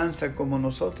se cansa como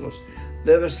nosotros.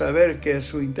 Debes saber que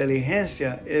su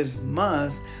inteligencia es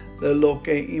más de lo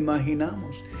que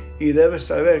imaginamos. Y debes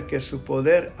saber que su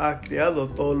poder ha creado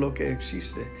todo lo que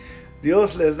existe.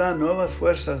 Dios les da nuevas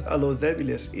fuerzas a los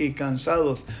débiles y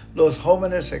cansados. Los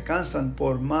jóvenes se cansan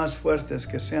por más fuertes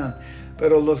que sean,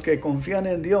 pero los que confían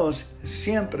en Dios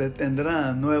siempre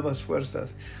tendrán nuevas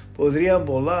fuerzas. Podrían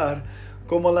volar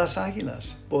como las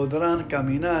águilas, podrán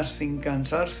caminar sin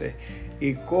cansarse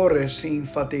y correr sin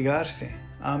fatigarse.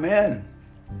 Amén.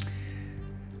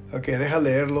 Ok, deja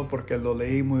leerlo porque lo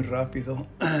leí muy rápido.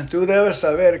 Tú debes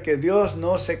saber que Dios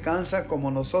no se cansa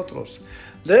como nosotros.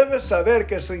 Debes saber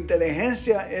que su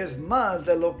inteligencia es más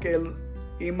de lo que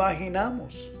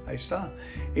imaginamos. Ahí está.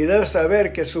 Y debes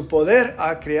saber que su poder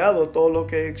ha creado todo lo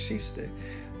que existe.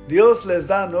 Dios les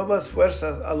da nuevas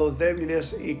fuerzas a los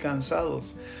débiles y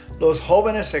cansados. Los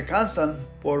jóvenes se cansan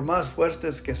por más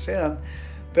fuertes que sean,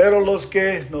 pero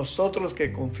nosotros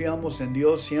que confiamos en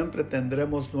Dios siempre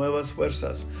tendremos nuevas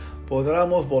fuerzas.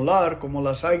 Podremos volar como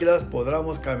las águilas,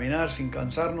 podremos caminar sin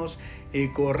cansarnos y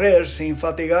correr sin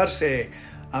fatigarse.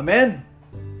 Amén.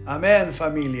 Amén,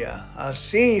 familia.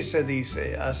 Así se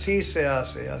dice, así se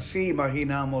hace, así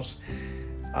imaginamos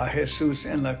a Jesús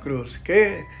en la cruz.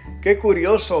 Qué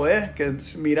curioso, que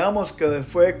miramos que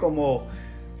fue como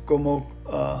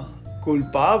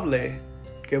culpable,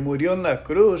 que murió en la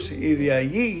cruz, y de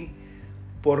allí,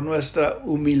 por nuestra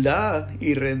humildad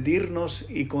y rendirnos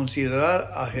y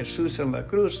considerar a Jesús en la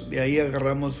cruz, de ahí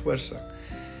agarramos fuerza.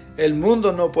 El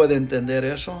mundo no puede entender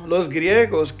eso. Los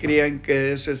griegos creían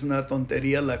que eso es una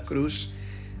tontería, la cruz,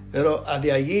 pero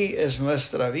de allí es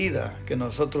nuestra vida que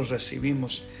nosotros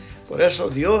recibimos. Por eso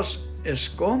Dios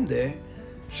esconde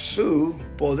su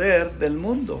poder del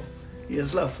mundo, y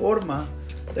es la forma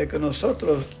de que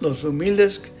nosotros, los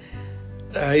humildes,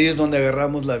 ahí es donde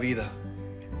agarramos la vida.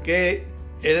 Que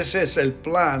ese es el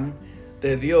plan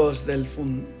de Dios del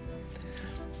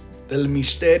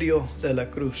misterio de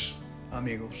la cruz,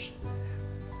 amigos.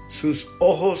 Sus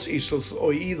ojos y sus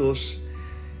oídos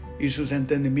y sus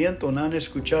entendimientos no han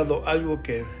escuchado algo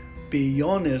que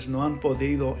billones no han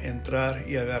podido entrar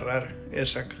y agarrar.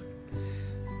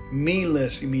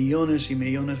 Miles y millones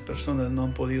de personas no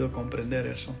han podido comprender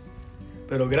eso.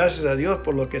 Pero gracias a Dios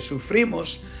por lo que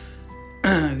sufrimos,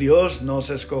 Dios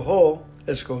nos escogió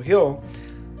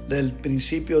del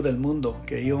principio del mundo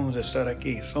que íbamos a estar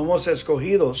aquí. Somos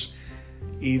escogidos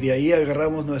y de ahí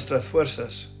agarramos nuestras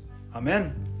fuerzas.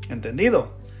 Amén.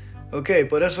 ¿Entendido? Ok,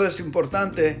 por eso es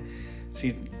importante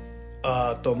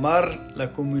tomar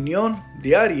la comunión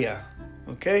diaria.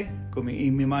 Ok,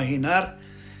 y me imaginar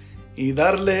y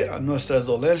darle a nuestras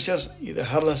dolencias y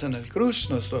dejarlas en el cruz,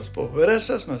 nuestras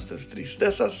pobrezas, nuestras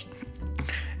tristezas,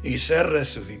 y ser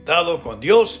resucitado con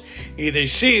Dios y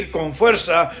decir con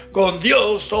fuerza: con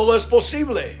Dios todo es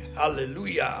posible.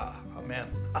 Aleluya. Amén.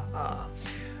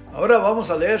 Ahora vamos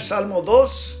a leer Salmo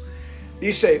 2.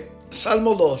 Dice,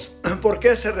 Salmo 2: ¿por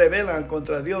qué se rebelan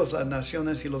contra Dios las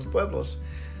naciones y los pueblos?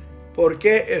 ¿Por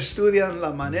qué estudian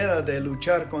la manera de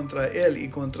luchar contra Él y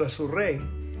contra su rey?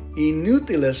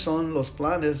 Inútiles son los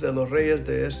planes de los reyes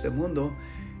de este mundo.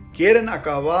 Quieren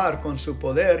acabar con su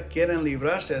poder, quieren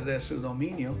librarse de su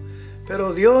dominio,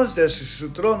 pero Dios desde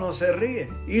su trono se ríe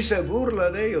y se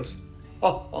burla de ellos.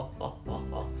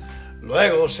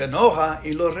 Luego se enoja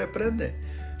y los reprende,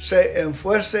 se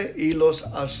enfuerce y los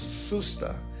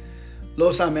asusta.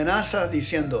 Los amenaza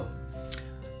diciendo: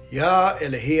 ya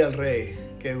elegí al rey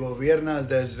que gobierna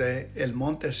desde el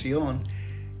monte Sión,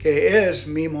 que es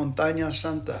mi montaña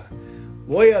santa.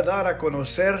 Voy a dar a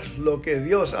conocer lo que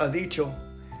Dios ha dicho.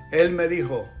 Él me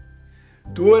dijo: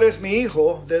 tú eres mi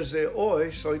hijo, desde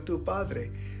hoy soy tu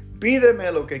padre.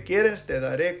 Pídeme lo que quieres, te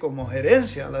daré como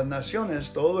herencia a las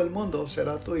naciones, todo el mundo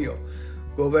será tuyo.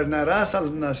 Gobernarás a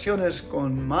las naciones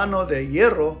con mano de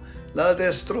hierro, las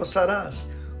destrozarás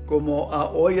como a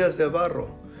ollas de barro.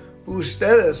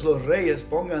 Ustedes, los reyes,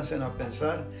 pónganse a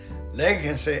pensar,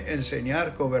 déjense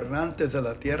enseñar, gobernantes de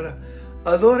la tierra.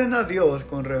 Adoren a Dios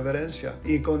con reverencia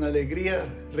y con alegría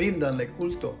ríndanle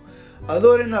culto.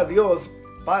 Adoren a Dios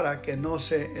para que no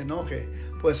se enoje,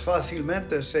 pues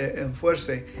fácilmente se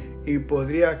enfuerce y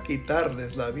podría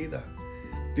quitarles la vida.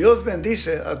 Dios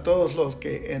bendice a todos los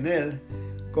que en Él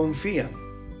confían.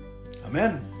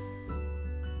 Amén.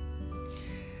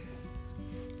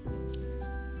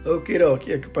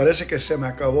 Parece que se me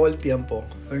acabó el tiempo.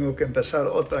 Tengo que empezar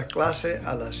otra clase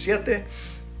a las 7.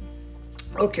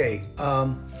 Ok.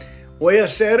 Voy a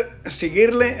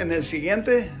seguirle en el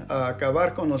siguiente, a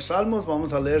acabar con los salmos.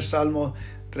 Vamos a leer Salmo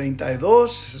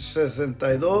 32,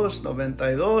 62,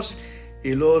 92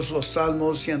 y los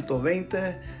salmos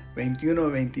 120, 21,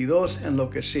 22 en lo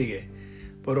que sigue.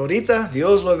 Por ahorita,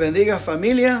 Dios los bendiga,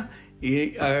 familia,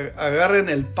 y agarren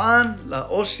el pan, la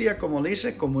hostia, como le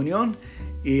dice, comunión,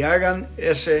 y hagan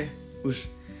ese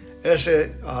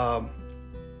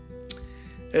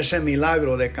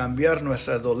milagro de cambiar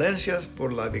nuestras dolencias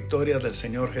por la victoria del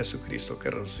Señor Jesucristo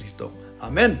que resucitó.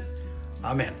 Amén.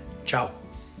 Amén. Chao.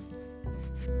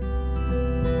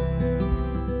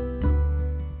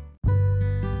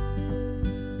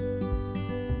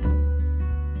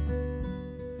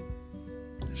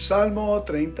 Salmo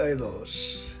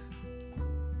 32.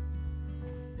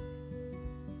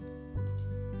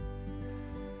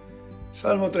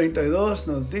 Salmo 32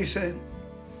 nos dice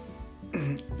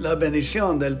la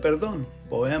bendición del perdón,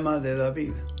 poema de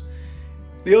David.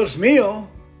 Dios mío,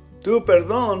 tu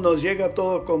perdón nos llega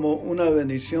todo como una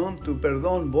bendición. Tu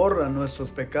perdón borra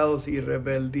nuestros pecados y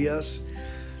rebeldías.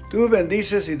 Tú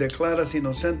bendices y declaras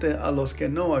inocente a los que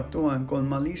no actúan con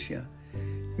malicia.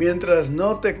 Mientras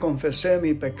no te confesé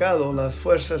mi pecado, las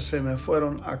fuerzas se me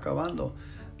fueron acabando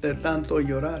de tanto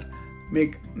llorar.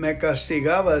 Me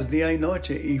castigabas día y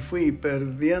noche y fui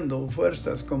perdiendo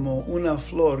fuerzas como una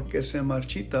flor que se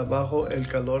marchita bajo el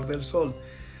calor del sol.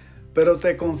 Pero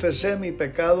te confesé mi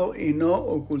pecado y no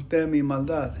oculté mi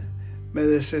maldad. Me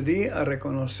decidí a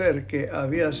reconocer que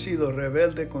había sido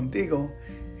rebelde contigo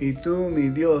y tú, mi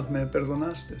Dios, me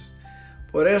perdonaste.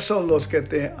 Por eso los que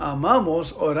te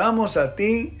amamos oramos a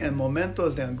ti en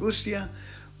momentos de angustia.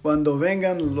 Cuando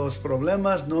vengan los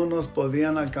problemas no nos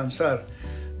podrían alcanzar.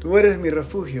 Tú eres mi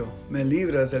refugio, me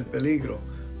libras del peligro.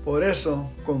 Por eso,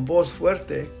 con voz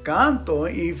fuerte, canto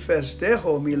y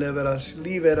festejo mi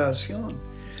liberación.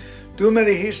 Tú me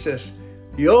dijiste,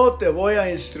 yo te voy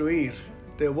a instruir,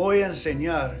 te voy a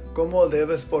enseñar cómo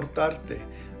debes portarte.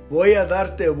 Voy a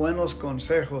darte buenos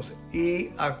consejos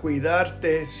y a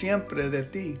cuidarte siempre de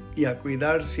ti y a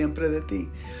cuidar siempre de ti.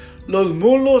 Los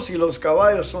mulos y los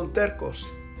caballos son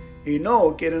tercos y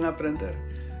no quieren aprender.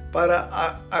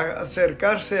 Para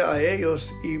acercarse a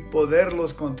ellos y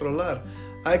poderlos controlar,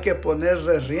 hay que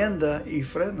ponerles rienda y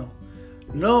freno.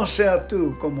 No sea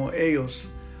tú como ellos.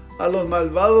 A los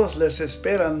malvados les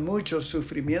esperan muchos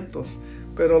sufrimientos,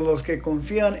 pero los que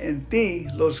confían en ti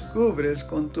los cubres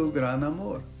con tu gran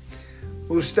amor.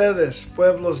 Ustedes,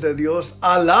 pueblos de Dios,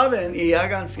 alaben y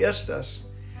hagan fiestas.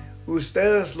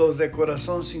 Ustedes, los de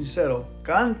corazón sincero,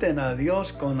 canten a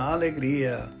Dios con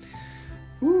alegría.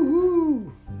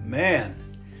 Man,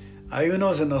 hay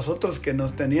unos de nosotros que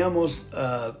nos teníamos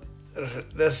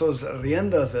de esos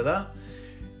riendas, ¿verdad?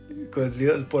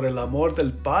 Por el amor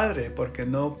del Padre, porque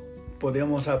no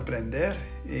podíamos aprender.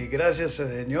 Y gracias al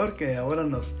Señor que ahora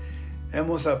nos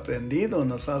hemos aprendido,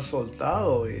 nos ha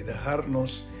soltado y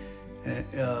dejarnos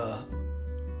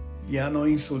ya no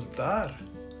insultar.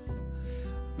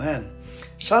 Man.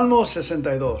 Salmo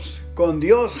 62. Con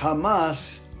Dios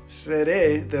jamás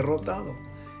seré derrotado.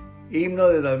 Himno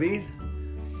de David.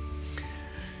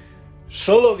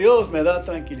 Solo Dios me da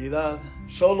tranquilidad.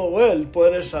 Solo Él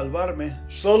puede salvarme.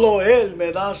 Solo Él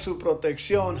me da su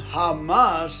protección.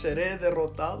 Jamás seré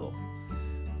derrotado.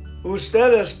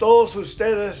 Ustedes, todos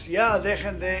ustedes, ya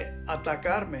dejen de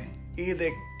atacarme y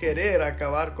de querer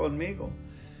acabar conmigo.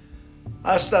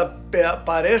 Hasta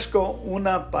parezco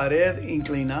una pared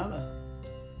inclinada,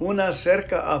 una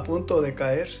cerca a punto de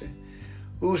caerse.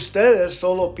 Ustedes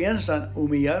solo piensan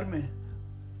humillarme.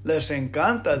 Les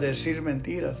encanta decir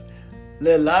mentiras.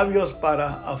 De labios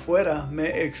para afuera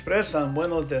me expresan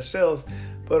buenos deseos,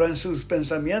 pero en sus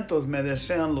pensamientos me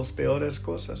desean las peores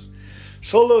cosas.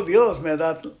 Solo Dios me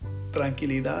da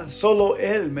tranquilidad, solo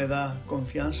Él me da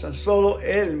confianza, solo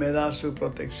Él me da su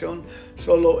protección,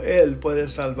 solo Él puede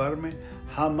salvarme.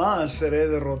 Jamás seré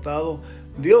derrotado.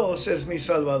 Dios es mi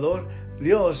Salvador,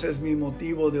 Dios es mi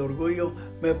motivo de orgullo,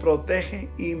 me protege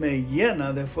y me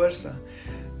llena de fuerza.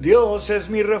 Dios es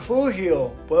mi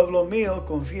refugio. Pueblo mío,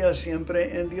 confía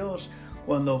siempre en Dios.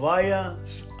 Cuando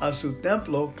vayas a su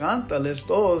templo, cántales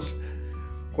todos,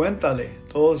 cuéntale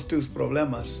todos tus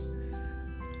problemas.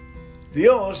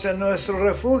 Dios es nuestro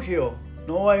refugio.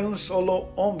 No hay un solo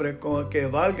hombre que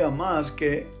valga más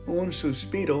que un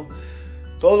suspiro.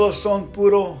 Todos son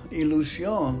pura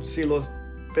ilusión. Si los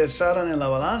pesaran en la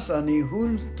balanza, ni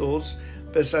juntos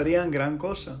pesarían gran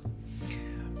cosa.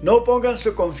 No pongan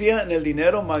su confianza en el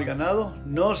dinero mal ganado.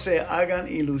 No se hagan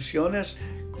ilusiones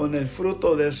con el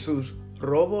fruto de sus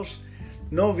robos.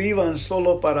 No vivan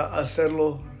solo para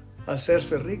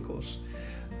hacerse ricos.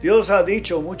 Dios ha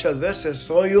dicho muchas veces,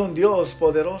 soy un Dios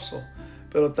poderoso,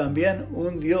 pero también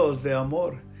un Dios de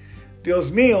amor.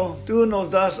 Dios mío, tú nos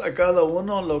das a cada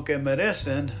uno lo que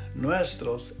merecen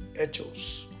nuestros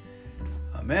hechos.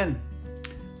 Amén.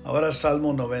 Ahora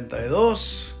Salmo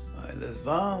 92. Ahí les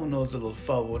va, uno de los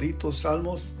favoritos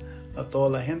salmos a toda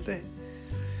la gente.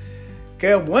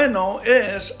 Qué bueno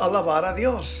es alabar a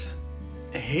Dios.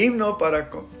 Himno para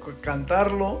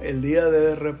cantarlo el día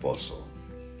de reposo.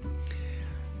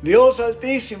 Dios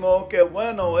Altísimo, qué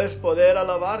bueno es poder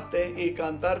alabarte y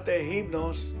cantarte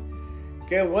himnos.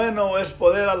 Qué bueno es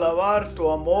poder alabar tu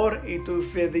amor y tu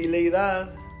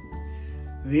fidelidad.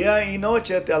 Día y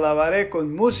noche te alabaré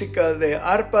con música de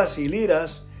arpas y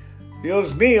liras.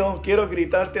 Dios mío, quiero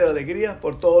gritarte de alegría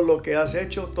por todo lo que has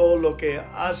hecho. Todo lo que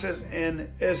haces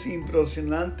es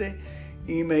impresionante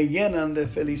y me llenan de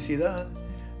felicidad.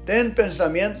 Tus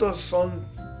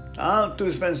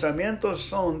pensamientos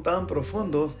son tan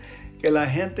profundos que la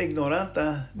gente ignorante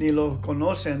ni los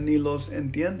conoce ni los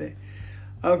entiende.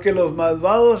 Aunque los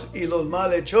malvados y los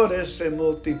malhechores se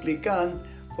multiplican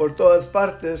por todas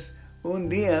partes, un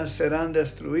día serán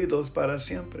destruidos para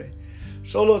siempre.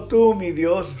 Solo tú, mi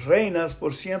Dios, reinas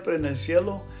por siempre en el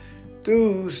cielo.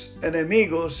 Tus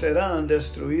enemigos serán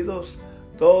destruidos.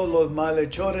 Todos los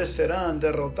malhechores serán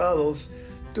derrotados.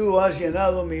 Tú has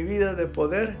llenado mi vida de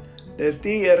poder. De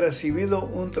ti he recibido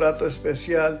un trato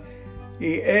especial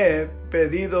y he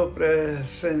pedido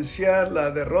presenciar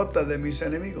la derrota de mis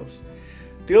enemigos.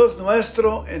 Dios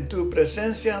nuestro, en tu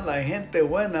presencia la gente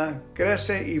buena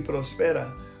crece y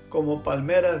prospera, como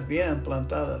palmeras bien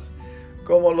plantadas,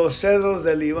 como los cedros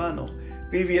del Líbano.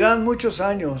 Vivirán muchos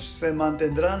años, se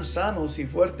mantendrán sanos y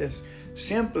fuertes,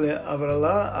 siempre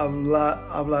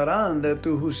hablarán de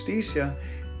tu justicia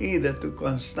y de tu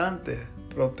constante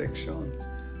protección.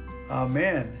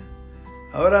 Amén.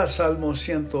 Ahora Salmo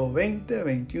 120,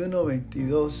 21,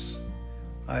 22.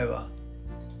 Ahí va.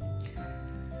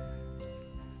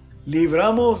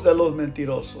 Libramos de los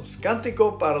mentirosos.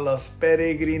 Cántico para las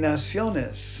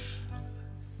peregrinaciones.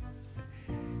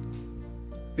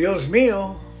 Dios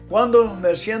mío, cuando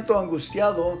me siento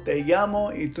angustiado, te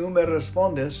llamo y tú me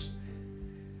respondes.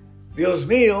 Dios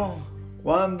mío,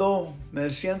 cuando me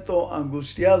siento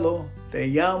angustiado, te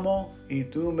llamo y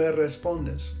tú me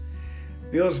respondes.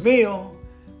 Dios mío,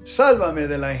 sálvame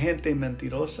de la gente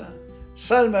mentirosa.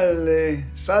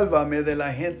 Sálvame de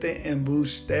la gente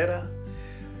embustera.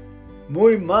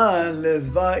 Muy mal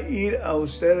les va a ir a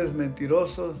ustedes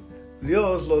mentirosos.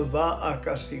 Dios los va a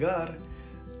castigar.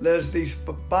 Les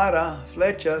dispara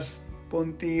flechas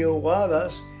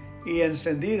puntiagudas y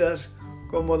encendidas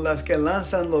como las que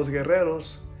lanzan los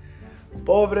guerreros.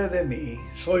 Pobre de mí,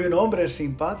 soy un hombre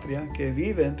sin patria que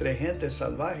vive entre gente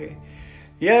salvaje.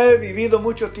 Ya he vivido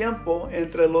mucho tiempo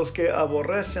entre los que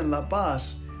aborrecen la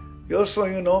paz. Yo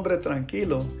soy un hombre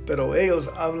tranquilo, pero ellos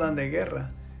hablan de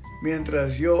guerra,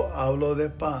 mientras yo hablo de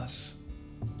paz.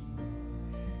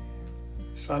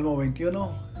 Salmo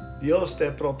 21. Dios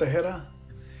te protegerá.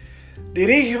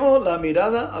 Dirijo la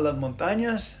mirada a las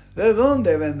montañas. ¿De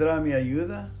dónde vendrá mi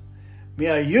ayuda? Mi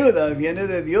ayuda viene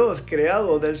de Dios,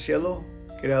 creador del cielo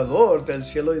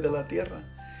y de la tierra.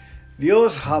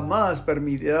 Dios jamás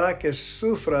permitirá que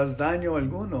sufras daño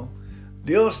alguno.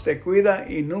 Dios te cuida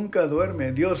y nunca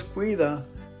duerme. Dios cuida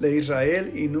de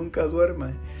Israel y nunca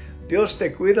duerme. Dios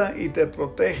te cuida y te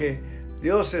protege.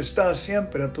 Dios está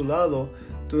siempre a tu lado.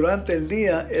 Durante el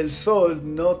día el sol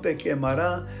no te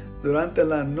quemará. Durante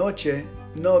la noche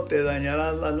no te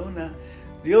dañará la luna.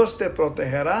 Dios te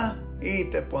protegerá y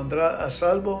te pondrá a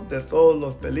salvo de todos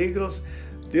los peligros.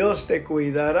 Dios te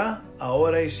cuidará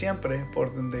ahora y siempre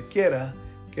por donde quiera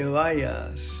que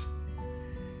vayas.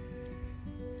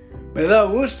 Me da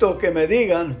gusto que me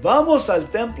digan, vamos al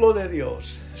templo de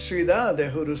Dios. Ciudad de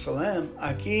Jerusalén,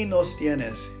 aquí nos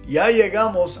tienes. Ya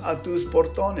llegamos a tus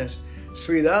portones.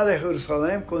 Ciudad de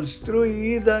Jerusalén,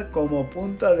 construida como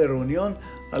punta de reunión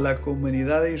a la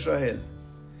comunidad de Israel.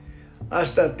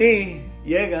 Hasta ti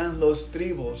llegan los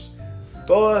tribus,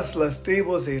 todas las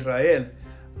tribus de Israel.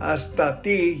 Hasta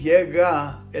ti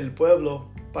llega el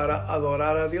pueblo para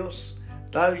adorar a Dios,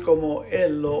 tal como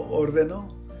Él lo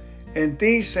ordenó. En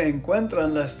ti se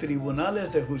encuentran los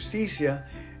tribunales de justicia,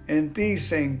 en ti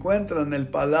se encuentran el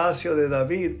palacio de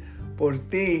David. Por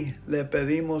ti le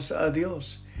pedimos a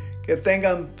Dios. Que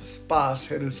tengan paz,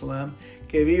 Jerusalén,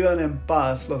 que vivan en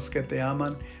paz los que te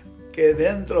aman, que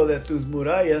dentro de tus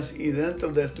murallas y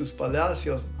dentro de tus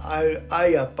palacios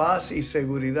haya paz y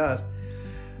seguridad.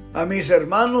 A mis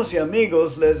hermanos y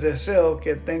amigos les deseo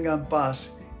que tengan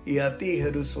paz, y a ti,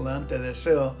 Jerusalén, te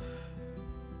deseo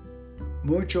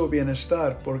mucho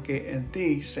bienestar, porque en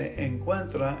ti se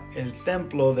encuentra el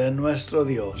templo de nuestro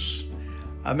Dios.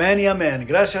 Amén y amén.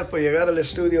 Gracias por llegar al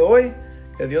estudio hoy.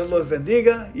 Que Dios los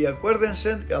bendiga y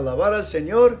acuérdense que alabar al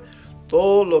Señor,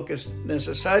 todo lo que es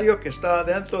necesario que está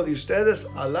dentro de ustedes,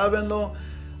 alábenlo.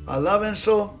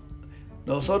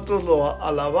 Nosotros lo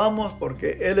alabamos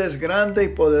porque Él es grande y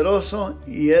poderoso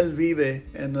y Él vive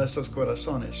en nuestros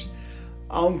corazones.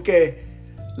 Aunque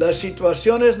las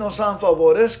situaciones nos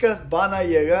favorezcan, van a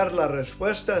llegar la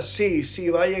respuesta. Sí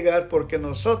va a llegar porque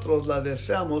nosotros la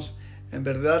deseamos. En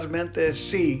verdaderamente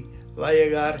sí va a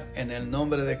llegar en el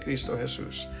nombre de Cristo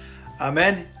Jesús.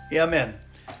 Amén y amén.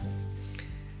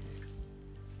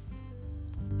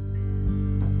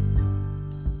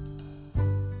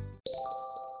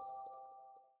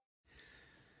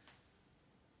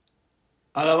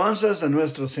 Alabanzas a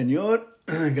nuestro Señor.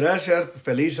 Gracias,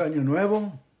 feliz año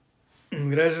nuevo.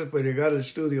 Gracias por llegar al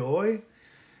estudio hoy.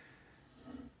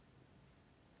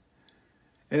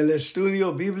 El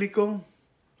estudio bíblico.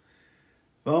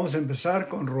 Vamos a empezar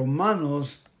con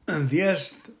Romanos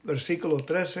 10, versículo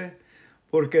 13.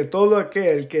 Porque todo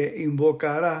aquel que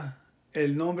invocará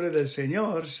el nombre del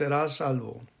Señor será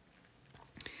salvo.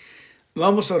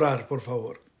 Vamos a orar, por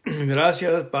favor.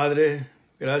 Gracias, Padre.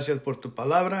 Gracias por tu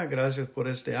palabra. Gracias por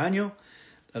este año.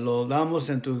 Te lo damos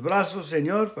en tus brazos,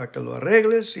 Señor, para que lo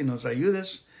arregles y nos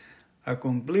ayudes a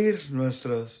cumplir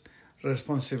nuestras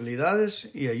responsabilidades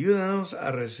y ayúdanos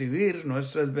a recibir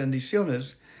nuestras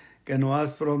bendiciones que nos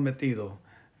has prometido.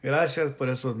 Gracias por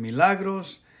esos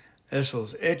milagros,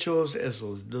 esos hechos,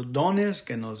 esos dones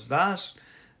que nos das.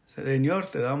 Señor,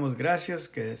 te damos gracias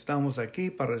que estamos aquí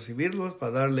para recibirlos,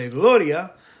 para darle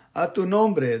gloria a tu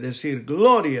nombre, decir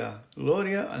gloria,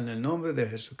 gloria en el nombre de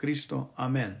Jesucristo.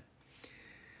 Amén.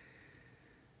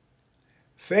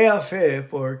 Fe a Fe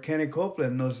por Kenny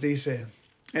Copeland nos dice: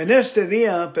 en este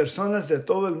día, personas de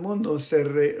todo el mundo se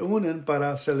reúnen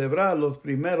para celebrar los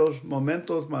primeros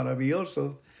momentos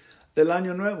maravillosos del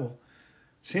Año Nuevo.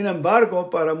 Sin embargo,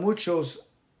 para muchas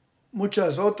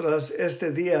otras,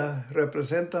 este día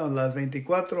representa las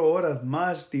 24 horas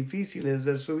más difíciles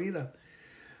de su vida.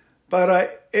 Para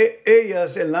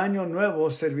ellas, el Año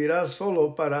Nuevo servirá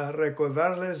solo para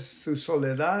recordarles su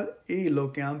soledad y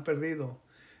lo que han perdido.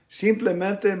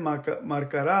 Simplemente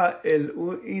marcará el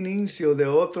inicio de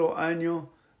otro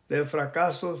año de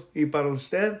fracasos. Y para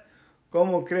usted,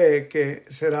 ¿cómo cree que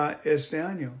será este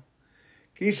año?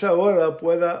 Quizá ahora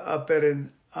pueda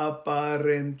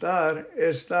aparentar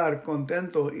estar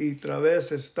contento y otra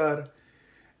vez estar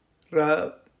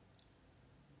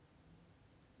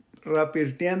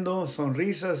repartiendo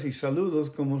sonrisas y saludos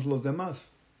como los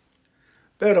demás.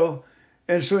 Pero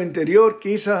en su interior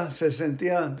quizá se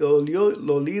sentía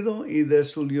dolido y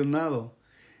desilusionado,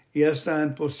 y es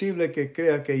tan posible que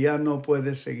crea que ya no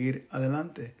puede seguir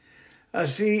adelante.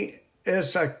 Así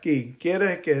es aquí.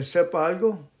 ¿Quiere que sepa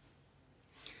algo?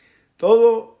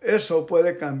 Todo eso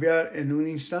puede cambiar en un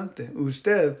instante.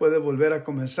 Usted puede volver a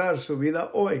comenzar su vida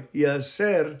hoy y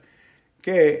hacer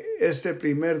que este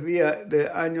primer día de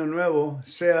Año Nuevo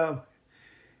sea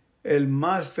el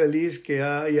más feliz que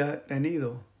haya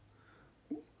tenido.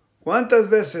 ¿Cuántas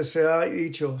veces se ha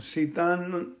dicho, si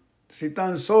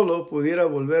tan solo pudiera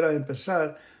volver a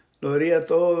empezar, lo haría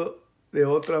todo de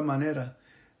otra manera?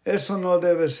 Eso no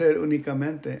debe ser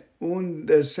únicamente un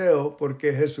deseo,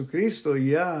 porque Jesucristo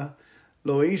ya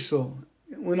lo hizo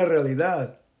una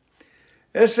realidad.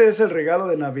 Ese es el regalo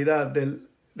de Navidad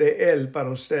de Él para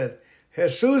usted.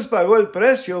 Jesús pagó el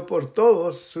precio por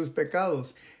todos sus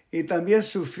pecados y también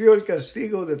sufrió el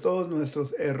castigo de todos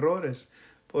nuestros errores.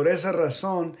 Por esa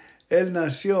razón, Él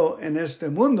nació en este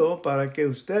mundo para que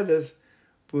ustedes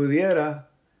pudieran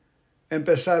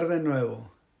empezar de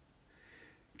nuevo.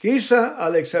 Quizá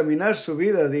al examinar su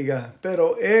vida diga,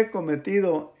 pero he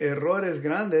cometido errores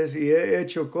grandes y he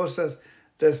hecho cosas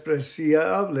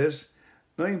despreciables.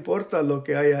 No importa lo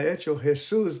que haya hecho,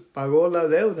 Jesús pagó la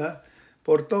deuda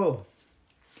por todo.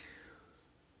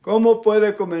 ¿Cómo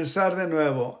puede comenzar de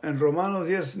nuevo? En Romanos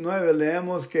 19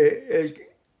 leemos que el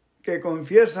que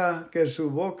confiesa que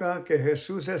su boca que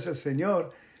Jesús es el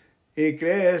Señor y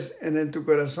crees en tu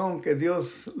corazón que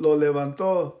Dios lo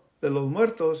levantó de los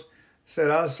muertos,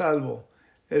 será salvo.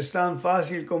 Es tan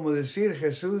fácil como decir,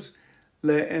 Jesús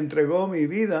le entregó mi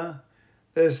vida,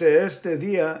 desde este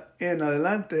día en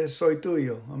adelante soy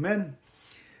tuyo. Amén.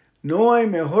 No hay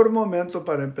mejor momento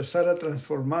para empezar a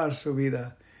transformar su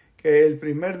vida que el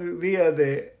primer día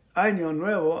de Año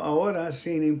Nuevo, ahora,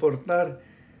 sin importar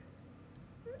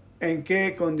en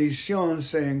qué condición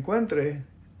se encuentre.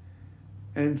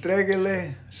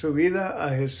 Entréguele su vida a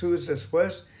Jesús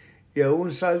después y a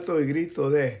un salto y grito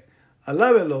de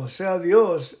alábelo, sea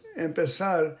Dios,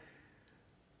 empezar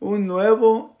un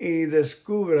nuevo y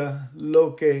descubra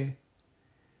lo que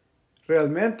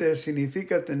realmente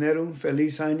significa tener un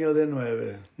feliz año de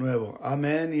nuevo.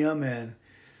 Amén y amén.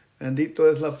 Bendito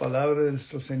es la palabra de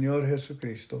nuestro Señor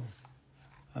Jesucristo.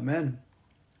 Amén.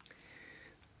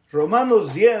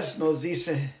 Romanos 10 nos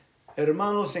dice,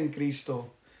 hermanos en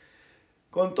Cristo,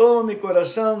 con todo mi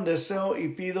corazón deseo y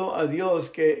pido a Dios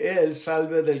que Él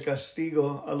salve del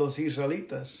castigo a los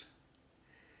israelitas.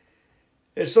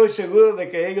 Estoy seguro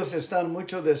de que ellos están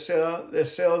muchos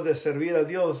deseos de servir a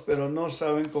Dios, pero no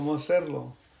saben cómo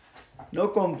hacerlo.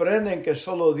 No comprenden que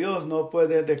solo Dios nos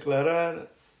puede declarar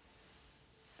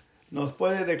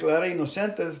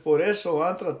inocentes, por eso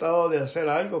han tratado de hacer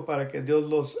algo para que Dios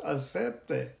los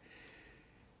acepte.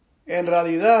 En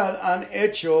realidad han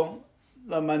hecho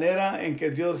la manera en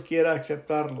que Dios quiera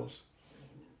aceptarlos.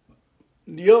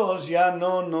 Dios ya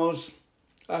no nos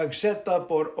acepta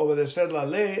por obedecer la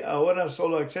ley, ahora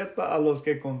solo acepta a los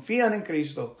que confían en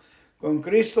Cristo. Con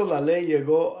Cristo la ley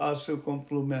llegó a su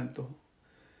cumplimiento.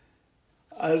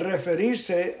 Al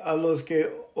referirse a los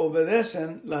que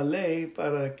obedecen la ley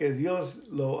para que Dios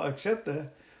lo acepte,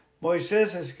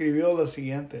 Moisés escribió lo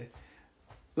siguiente: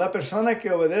 la persona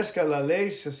que obedezca la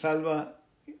ley se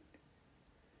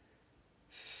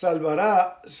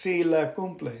salvará si la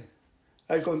cumple.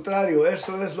 Al contrario,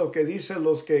 esto es lo que dicen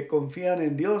los que confían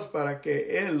en Dios para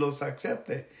que Él los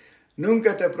acepte.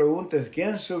 Nunca te preguntes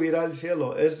quién subirá al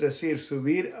cielo, es decir,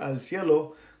 subir al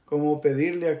cielo como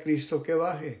pedirle a Cristo que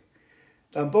baje.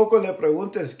 Tampoco le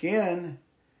preguntes quién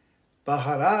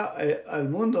bajará al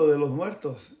mundo de los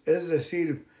muertos, es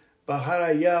decir, bajar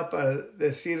allá para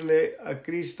decirle a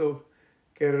Cristo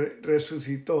que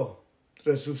resucite.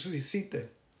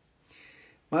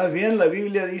 Más bien la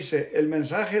Biblia dice, el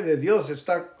mensaje de Dios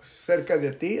está cerca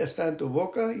de ti, está en tu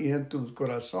boca y en tu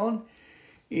corazón,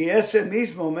 y ese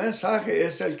mismo mensaje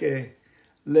es el que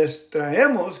les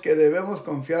traemos, que debemos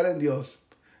confiar en Dios.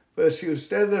 Pues si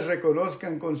ustedes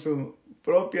reconozcan con su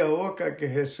propia boca que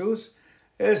Jesús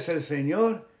es el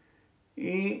Señor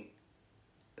y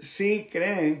si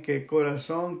creen que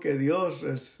corazón que Dios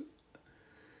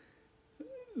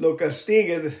lo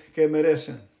castigue que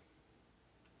merecen,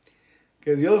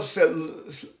 que Dios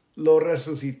lo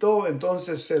resucitó,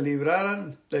 entonces se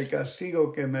librarán del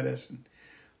castigo que merecen.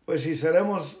 Pues si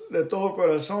seremos de todo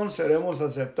corazón, seremos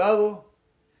aceptados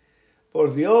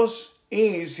por Dios,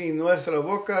 y si nuestra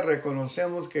boca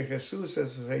reconocemos que Jesús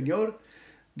es el Señor,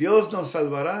 Dios nos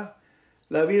salvará.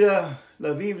 La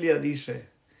Biblia dice,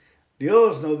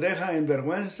 Dios nos deja en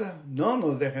vergüenza, no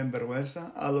nos deja en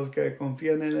vergüenza a los que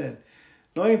confían en Él.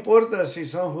 No importa si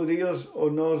son judíos o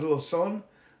no lo son,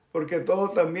 porque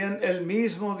todo también el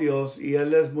mismo Dios, y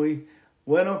Él es muy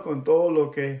bueno con todo lo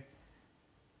que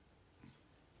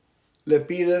le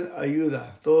piden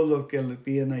ayuda, todo lo que le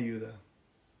piden ayuda.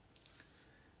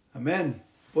 Amén.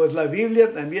 Pues la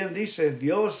Biblia también dice,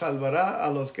 Dios salvará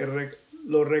a los que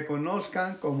lo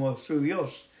reconozcan como su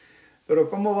Dios. Pero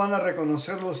 ¿cómo van a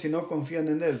reconocerlo si no confían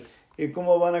en Él? ¿Y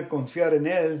cómo van a confiar en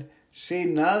Él si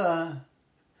nada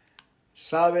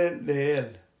saben de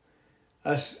Él?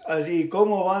 Así,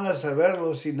 ¿cómo van a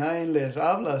saberlo si nadie les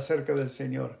habla acerca del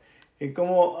Señor? ¿Y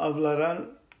cómo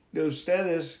hablarán de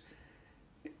ustedes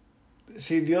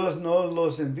si Dios no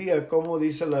los envía? Como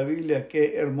dice la Biblia,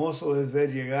 qué hermoso es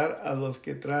ver llegar a los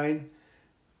que traen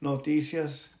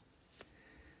noticias.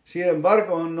 Sin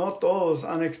embargo, no todos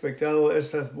han expectado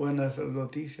estas buenas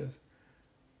noticias.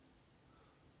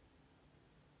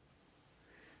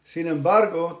 Sin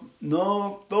embargo,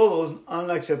 no todos han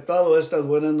aceptado estas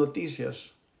buenas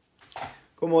noticias.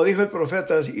 Como dijo el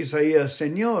profeta Isaías,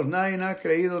 Señor, nadie ha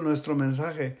creído nuestro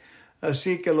mensaje.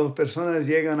 Así que las personas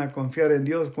llegan a confiar en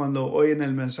Dios cuando oyen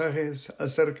el mensaje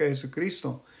acerca de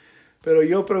Jesucristo. Pero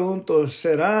yo pregunto,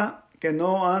 ¿será que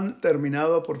no han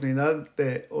terminado oportunidad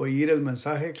de oír el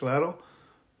mensaje? Claro,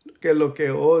 que lo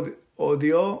que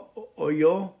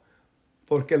oyó,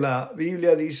 porque la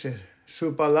Biblia dice,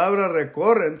 su palabra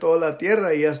recorre en toda la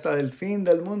tierra y hasta el fin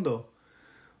del mundo.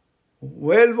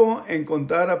 Vuelvo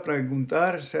a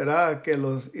preguntar, ¿será que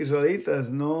los israelitas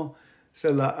no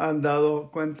se la han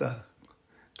dado cuenta?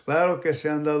 Claro que se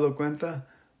han dado cuenta,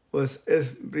 pues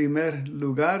es primer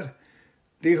lugar,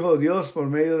 dijo Dios por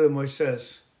medio de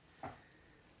Moisés.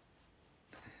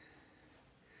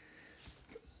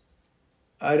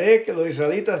 Haré que los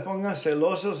israelitas pongan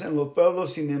celosos en los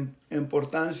pueblos sin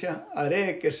importancia.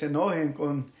 Haré que se enojen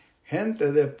con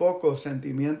gente de poco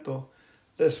sentimiento.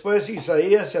 Después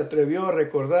Isaías se atrevió a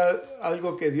recordar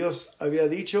algo que Dios había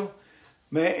dicho.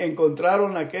 Me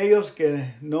encontraron aquellos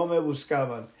que no me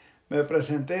buscaban. Me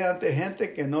presenté ante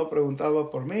gente que no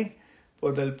preguntaba por mí.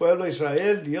 Pues del pueblo de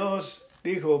Israel, Dios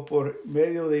dijo por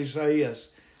medio de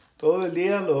Isaías, todo el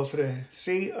día lo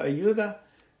ofrecí ayuda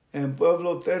en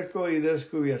pueblo terco y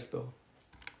descubierto.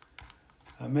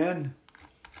 Amén.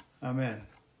 Amén.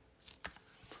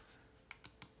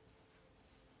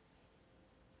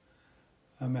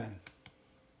 Amén.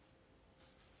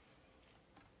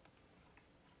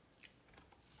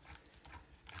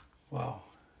 Wow.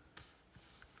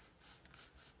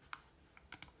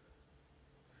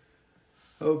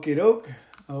 Okirok,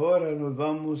 ahora nos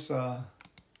vamos a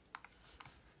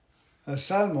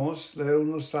Salmos, leer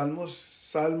unos salmos,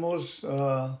 Salmos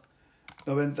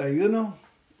 91,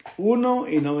 1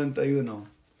 y 91.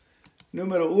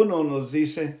 Número 1 nos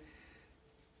dice,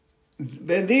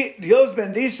 Dios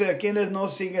bendice a quienes no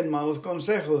siguen malos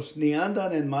consejos, ni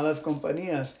andan en malas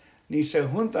compañías, ni se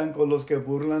juntan con los que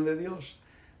burlan de Dios.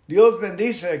 Dios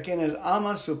bendice a quienes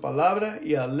aman su palabra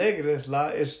y alegres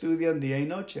la estudian día y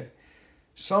noche.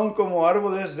 Son como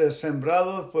árboles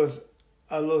sembrados, pues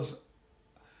a los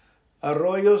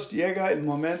arroyos llega el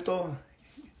momento,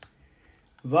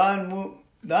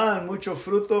 dan mucho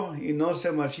fruto y no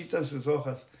se marchitan sus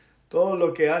hojas. Todo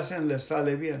lo que hacen les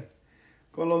sale bien.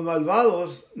 Con los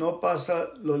malvados no pasa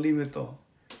lo límite.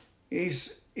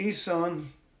 Y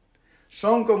son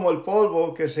como el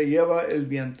polvo que se lleva el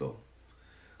viento.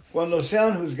 Cuando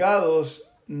sean juzgados,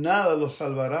 nada los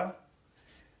salvará.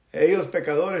 Ellos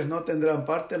pecadores no tendrán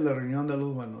parte en la reunión de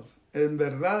los buenos. En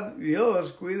verdad,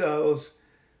 Dios cuida a los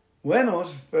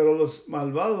buenos, pero los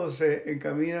malvados se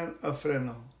encaminan a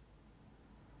freno.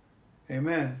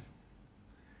 Amén.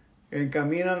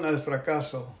 Encaminan al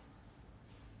fracaso.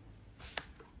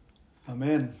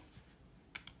 Amén.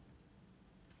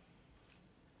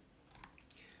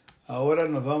 Ahora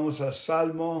nos vamos a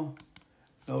Salmo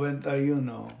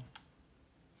 91.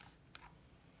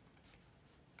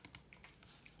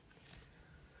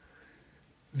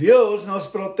 Dios nos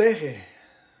protege.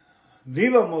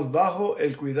 Vivamos bajo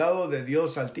el cuidado de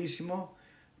Dios Altísimo.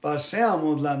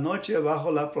 Paseamos la noche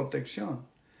bajo la protección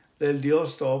del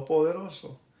Dios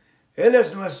Todopoderoso. Él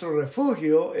es nuestro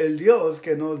refugio, el Dios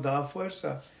que nos da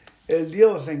fuerza, el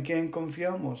Dios en quien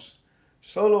confiamos.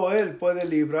 Solo Él puede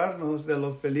librarnos de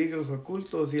los peligros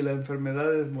ocultos y las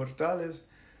enfermedades mortales.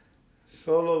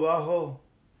 Solo bajo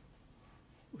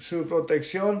su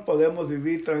protección podemos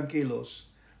vivir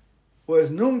tranquilos, pues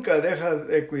nunca deja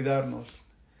de cuidarnos,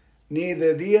 ni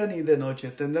de día ni de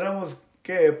noche. ¿Tendremos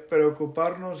que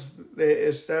preocuparnos de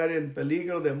estar en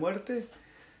peligro de muerte?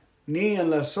 Ni en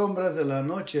las sombras de la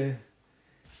noche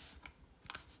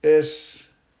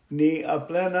ni a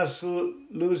plena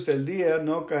luz del día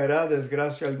no caerá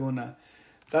desgracia alguna.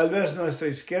 Tal vez nuestra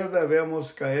izquierda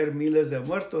veamos caer miles de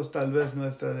muertos, tal vez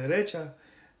nuestra derecha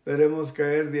veremos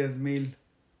caer 10,000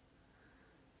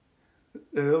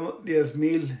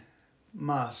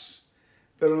 más.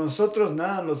 Pero nosotros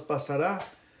nada nos pasará.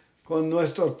 Con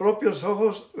nuestros propios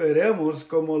ojos veremos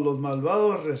cómo los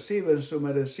malvados reciben su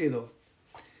merecido.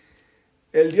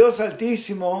 El Dios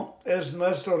Altísimo es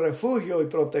nuestro refugio y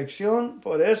protección,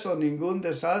 por eso ningún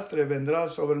desastre vendrá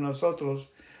sobre nosotros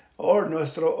o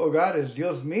nuestros hogares.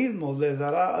 Dios mismo les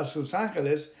dará a sus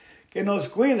ángeles que nos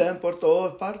cuiden por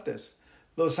todas partes.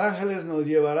 Los ángeles nos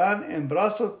llevarán en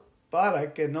brazos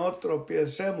para que no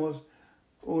tropiecemos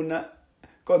con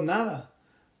nada.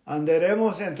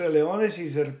 Andaremos entre leones y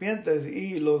serpientes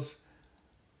y los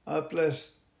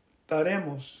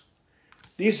aplastaremos.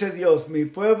 Dice Dios, mi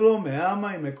pueblo me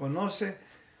ama y me conoce,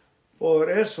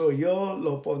 por eso yo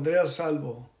lo pondré a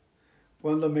salvo.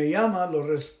 Cuando me llama,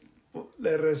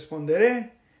 le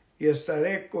responderé y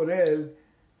estaré con él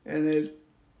en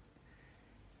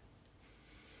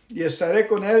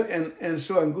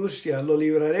su angustia. Lo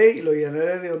libraré y lo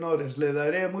llenaré de honores. Le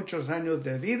daré muchos años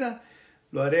de vida.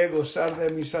 Lo haré gozar de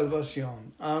mi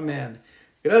salvación. Amén.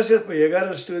 Gracias por llegar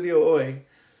al estudio hoy,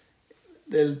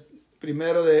 del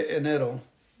 1 de enero.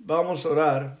 Vamos a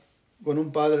orar con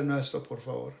un Padre Nuestro, por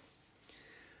favor.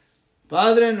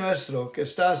 Padre nuestro que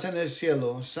estás en el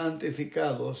cielo,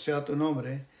 santificado sea tu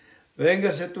nombre.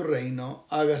 Véngase tu reino,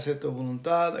 hágase tu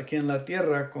voluntad aquí en la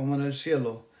tierra como en el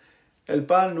cielo. El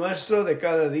pan nuestro de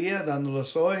cada día,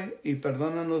 dándolos hoy, y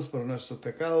perdónanos por nuestros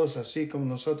pecados, así como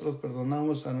nosotros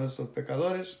perdonamos a nuestros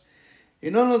pecadores.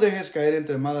 Y no nos dejes caer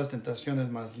entre malas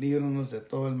tentaciones, mas líbranos de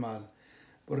todo el mal.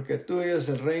 Porque tuyo es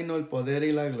el reino, el poder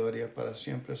y la gloria para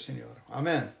siempre, Señor.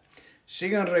 Amén.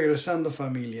 Sigan regresando,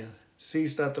 familia. Sí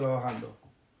está trabajando.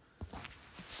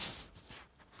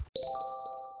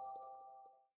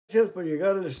 Gracias por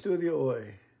llegar al estudio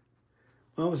hoy.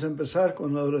 Vamos a empezar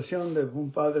con la oración de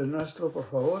un Padre Nuestro, por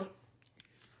favor.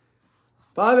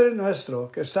 Padre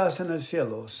nuestro que estás en el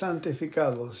cielo,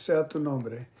 santificado sea tu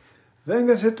nombre.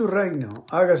 Véngase tu reino,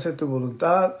 hágase tu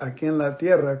voluntad aquí en la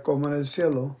tierra como en el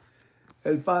cielo.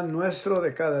 El pan nuestro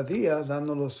de cada día,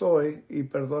 dándolos hoy, y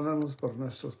perdónanos por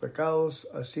nuestros pecados,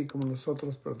 así como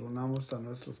nosotros perdonamos a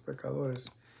nuestros pecadores.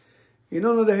 Y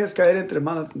no nos dejes caer entre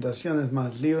malas tentaciones,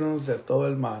 mas líbranos de todo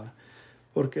el mal.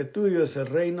 Porque tuyo es el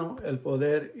reino, el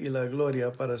poder y la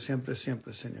gloria para siempre,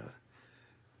 siempre, Señor.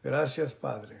 Gracias,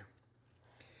 Padre.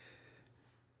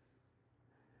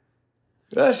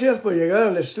 Gracias por llegar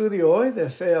al estudio hoy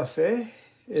de Fe a Fe,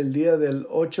 el día del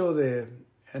 8 de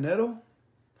enero.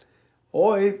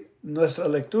 Hoy nuestra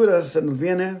lectura se nos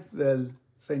viene del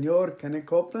señor Kenneth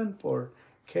Copeland por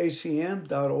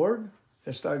kcm.org.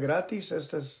 Está gratis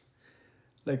estas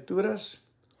lecturas.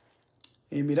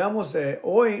 Y miramos de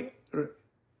hoy,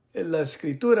 la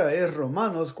escritura es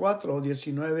Romanos 4,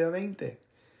 19 a 20.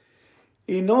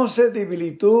 Y no se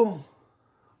debilitó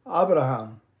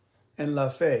Abraham en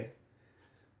la fe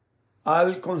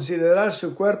al considerar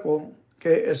su cuerpo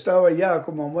que estaba ya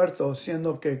como muerto,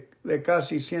 siendo que de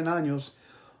casi 100 años,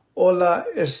 o la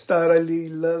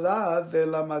esterilidad de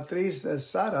la matriz de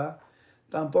Sara,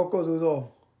 tampoco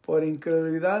dudó por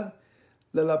incredulidad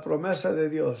de la promesa de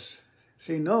Dios,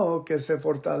 sino que se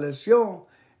fortaleció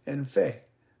en fe,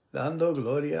 dando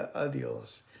gloria a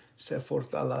Dios. Se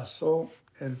fortaleció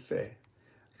en fe.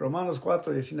 Romanos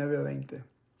 4, 19 a 20.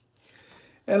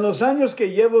 En los años que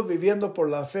llevo viviendo por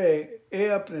la fe, he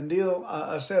aprendido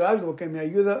a hacer algo que me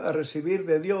ayuda a recibir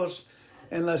de Dios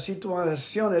en las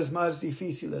situaciones más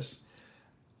difíciles.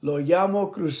 Lo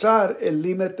llamo cruzar el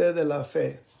límite de la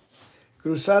fe.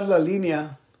 Cruzar la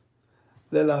línea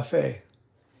de la fe.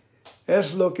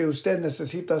 Es lo que usted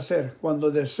necesita hacer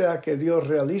cuando desea que Dios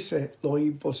realice lo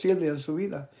imposible en su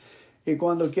vida y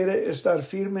cuando quiere estar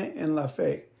firme en la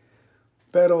fe.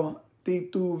 Pero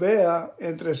titubea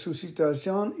entre su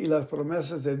situación y las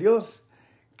promesas de Dios,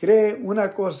 cree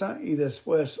una cosa y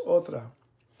después otra.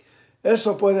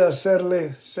 Eso puede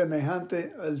hacerle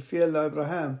semejante al fiel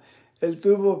Abraham. Él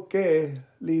tuvo que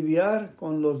lidiar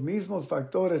con los mismos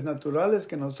factores naturales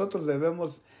que nosotros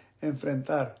debemos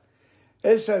enfrentar.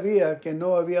 Él sabía que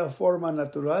no había forma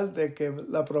natural de que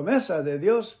la promesa de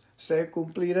Dios se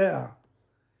cumpliera.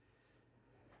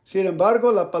 Sin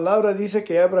embargo, la palabra dice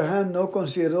que Abraham no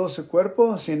consideró su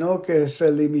cuerpo, sino que se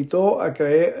limitó a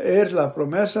creer la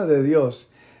promesa de Dios.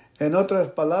 En otras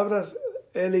palabras,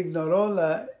 él ignoró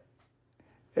la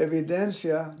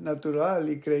evidencia natural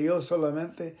y creyó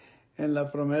solamente en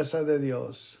la promesa de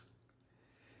Dios.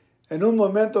 En un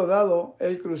momento dado,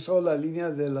 él cruzó la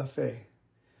línea de la fe.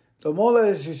 Tomó la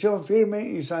decisión firme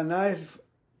y sana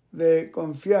de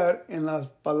confiar en la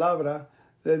palabra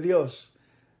de Dios.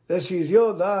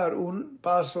 Decidió dar un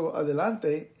paso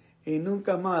adelante y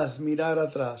nunca más mirar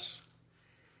atrás.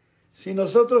 Si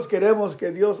nosotros queremos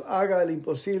que Dios haga el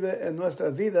imposible en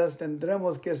nuestras vidas,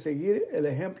 tendremos que seguir el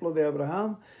ejemplo de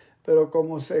Abraham. Pero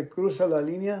 ¿cómo se cruza la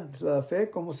línea de la fe?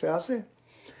 ¿Cómo se hace?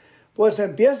 Pues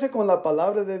empiece con la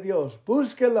palabra de Dios.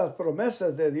 Busque las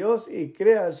promesas de Dios y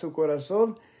crea en su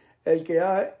corazón el que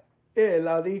Él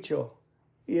ha dicho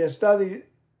y está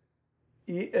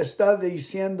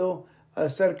diciendo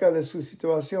acerca de su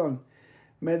situación.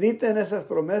 Medite en esas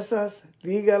promesas,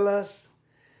 dígalas,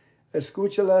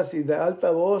 escúchalas y de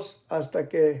alta voz hasta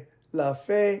que la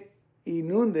fe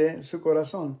inunde su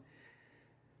corazón.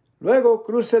 Luego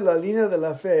cruce la línea de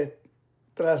la fe,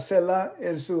 trácela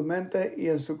en su mente y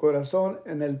en su corazón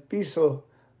en el piso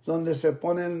donde se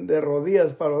ponen de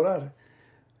rodillas para orar.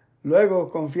 Luego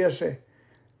confiese,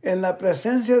 en la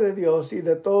presencia de Dios y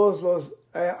de todos los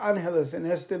ángeles en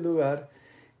este lugar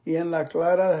y en la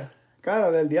clara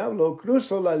cara del diablo,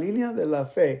 cruzo la línea de la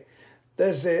fe.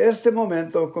 Desde este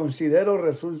momento considero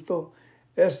resuelto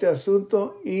este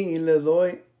asunto y le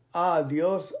doy a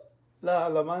Dios la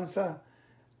alabanza,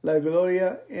 la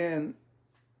gloria en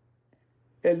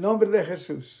el nombre de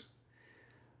Jesús.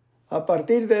 A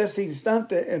partir de ese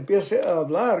instante empiece a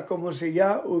hablar como si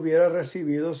ya hubiera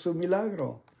recibido su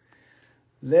milagro.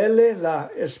 Dele la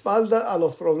espalda a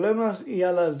los problemas y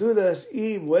a las dudas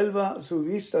y vuelva su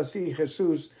vista hacia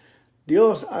Jesús.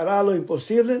 Dios hará lo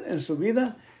imposible en su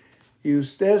vida y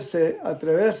usted se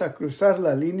atreve a cruzar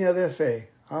la línea de fe.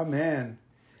 Amén.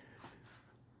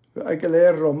 Hay que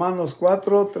leer Romanos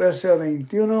 4, 13 a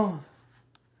 21.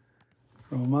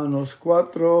 Romanos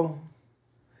 4,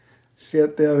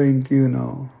 7 a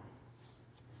 21.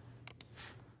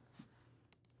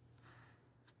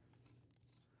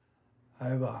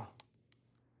 Ahí va.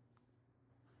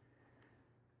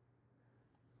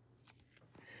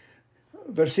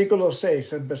 Versículo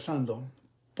 6, empezando.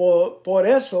 Por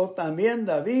eso también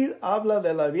David habla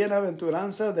de la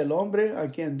bienaventuranza del hombre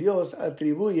a quien Dios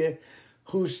atribuye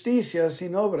justicia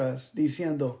sin obras,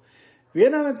 diciendo,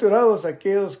 bienaventurados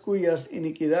aquellos cuyas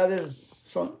iniquidades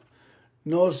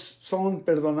no son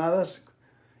perdonadas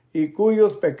y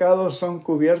cuyos pecados son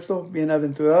cubiertos.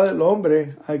 Bienaventurado el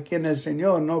hombre a quien el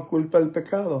Señor no culpa el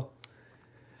pecado.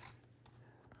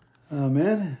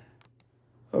 Amén.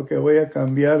 Ok, voy a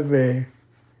cambiar de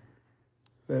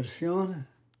versión.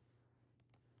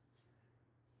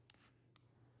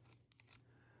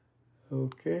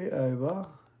 Ok, ahí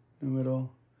va.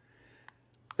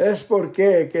 Es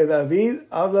porque que David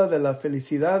habla de la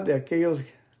felicidad de aquellos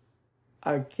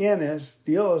a quienes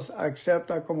Dios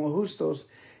acepta como justos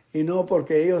y no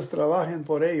porque ellos trabajen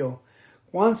por ello.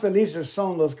 Cuán felices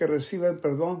son los que reciben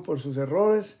perdón por sus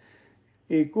errores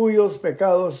y cuyos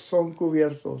pecados son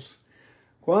cubiertos.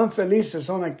 Cuán felices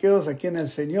son aquellos a quienes el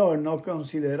Señor no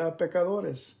considera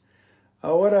pecadores.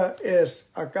 Ahora,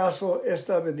 ¿es acaso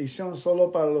esta bendición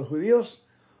solo para los judíos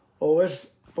o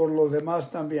es por los demás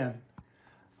también?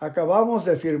 Acabamos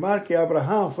de afirmar que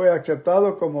Abraham fue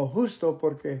aceptado como justo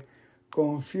porque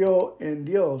confió en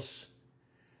Dios.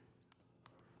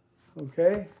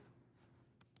 ¿Ok?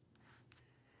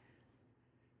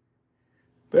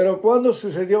 Pero ¿cuándo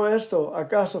sucedió esto?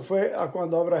 ¿Acaso fue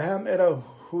cuando Abraham era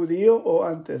judío o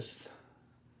antes?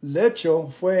 De hecho,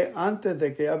 fue antes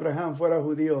de que Abraham fuera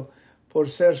judío, por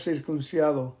ser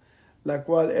circuncidado, la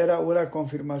cual era una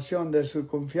confirmación de su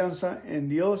confianza en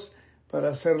Dios para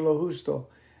hacerlo justo.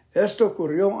 Esto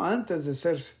ocurrió antes de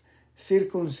ser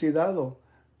circuncidado,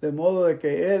 de modo de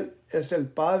que Él es el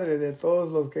Padre de todos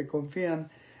los que confían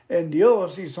en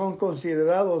Dios y son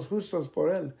considerados justos por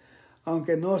Él,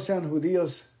 aunque no sean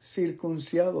judíos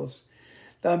circuncidados.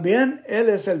 También Él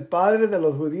es el Padre de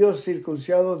los judíos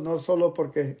circuncidados, no solo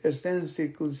porque estén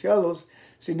circuncidados,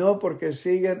 sino porque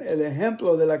siguen el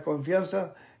ejemplo de la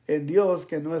confianza en Dios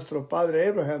que nuestro padre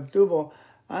Abraham tuvo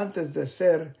antes de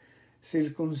ser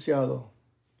circuncidado.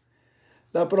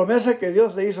 La promesa que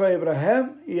Dios le hizo a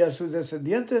Abraham y a sus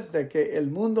descendientes de que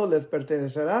el mundo les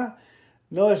pertenecerá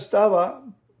no estaba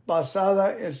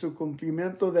basada en su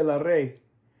cumplimiento de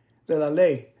la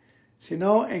ley,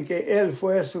 sino en que Él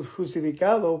fue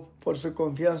justificado por su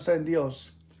confianza en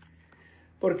Dios.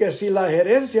 Porque si la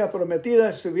herencia prometida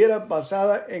estuviera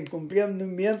basada en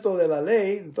cumplimiento de la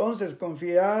ley, entonces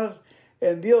confiar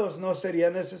en Dios no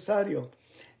sería necesario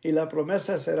y la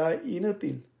promesa será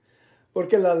inútil.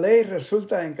 Porque la ley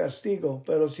resulta en castigo,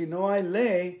 pero si no hay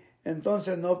ley,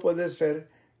 entonces no puede ser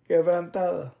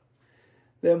quebrantada.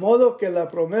 De modo que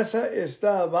la promesa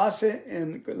está a base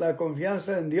en la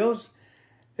confianza en Dios,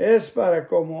 es para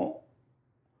como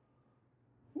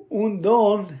un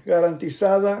don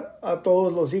garantizada a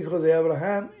todos los hijos de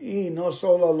Abraham y no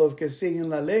solo a los que siguen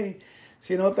la ley,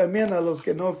 sino también a los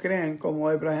que no creen como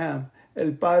Abraham,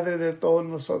 el padre de todos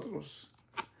nosotros.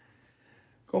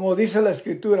 Como dice la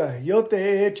Escritura, yo te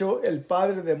he hecho el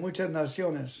padre de muchas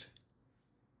naciones.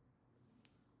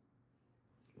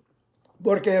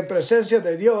 Porque en presencia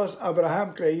de Dios,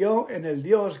 Abraham creyó en el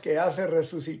Dios que hace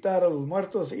resucitar a los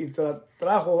muertos y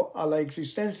trajo a la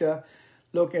existencia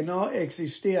lo que no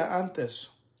existía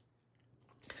antes.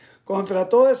 Contra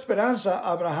toda esperanza,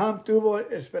 Abraham tuvo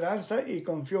esperanza y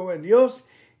confió en Dios,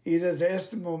 y desde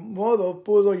este modo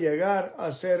pudo llegar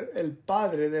a ser el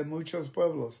padre de muchos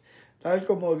pueblos, tal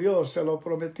como Dios se lo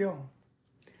prometió.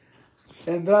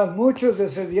 Tendrás muchos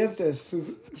descendientes.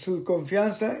 Su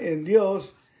confianza en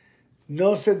Dios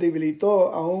no se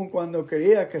debilitó aun cuando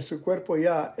creía que su cuerpo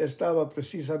ya estaba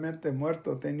precisamente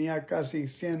muerto. Tenía casi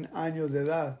 100 años de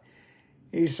edad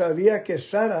y sabía que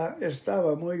Sara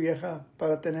estaba muy vieja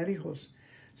para tener hijos,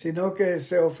 sino que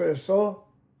se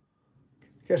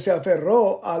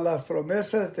aferró a las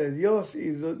promesas de Dios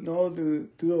y no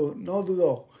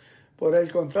dudó. Por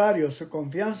el contrario, su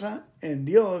confianza en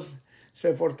Dios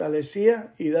se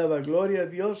fortalecía y daba gloria a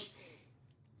Dios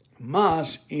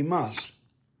más y más.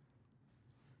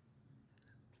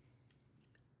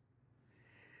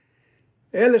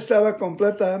 Él estaba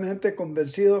completamente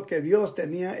convencido que Dios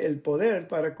tenía el poder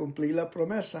para cumplir la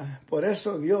promesa. Por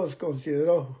eso Dios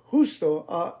consideró justo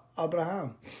a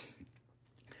Abraham.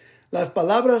 Las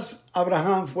palabras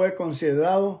Abraham fue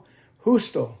considerado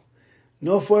justo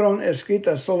no fueron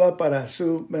escritas solo para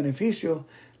su beneficio,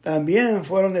 también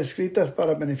fueron escritas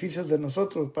para beneficios de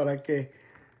nosotros, para que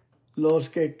los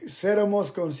que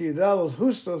seremos considerados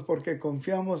justos porque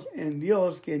confiamos en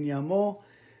Dios, quien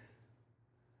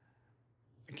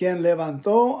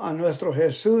levantó a nuestro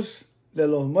Jesús de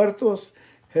los muertos.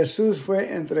 Jesús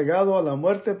fue entregado a la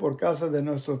muerte por causa de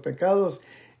nuestros pecados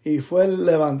y fue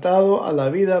levantado a la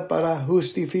vida para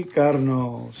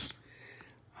justificarnos.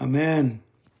 Amén.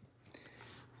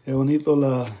 Qué bonito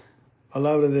la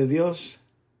palabra de Dios.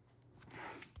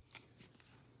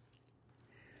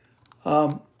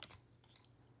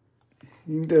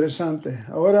 Interesante.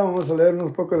 Ahora vamos a leer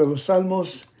un poco de los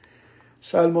Salmos.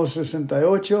 Salmo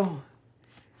 68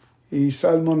 y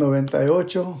Salmo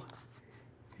 98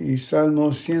 y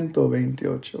Salmo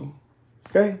 128.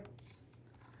 ¿Ok?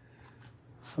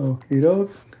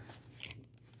 Okirok.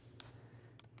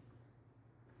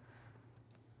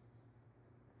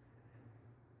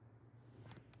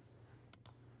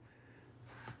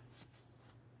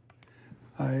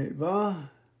 Ahí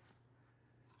va.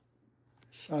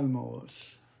 Salmo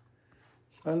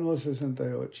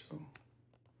 68.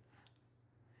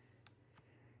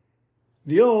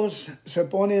 Dios se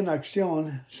pone en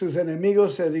acción, sus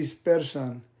enemigos se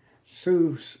dispersan,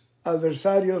 sus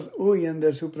adversarios huyen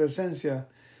de su presencia.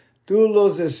 Tú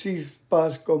los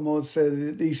disipas como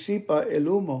se disipa el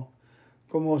humo,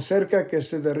 como cerca que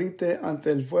se derrite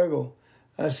ante el fuego.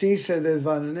 Así se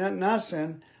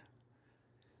desvanecen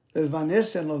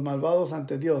los malvados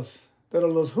ante Dios, pero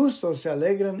los justos se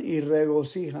alegran y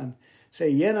regocijan,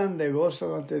 se llenan de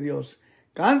gozo ante Dios.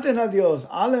 Canten a Dios,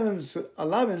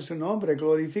 alaben su nombre,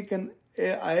 glorifiquen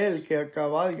a Él que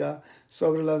cabalga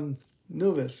sobre las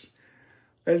nubes.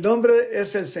 El nombre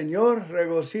es el Señor,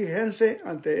 regocíjense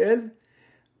ante Él,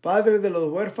 Padre de los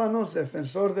huérfanos,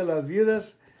 defensor de las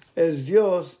viudas, es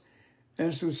Dios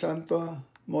en su santa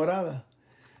morada.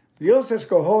 Dios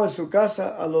escogió en su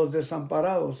casa a los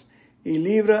desamparados y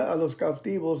libra a los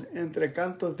cautivos entre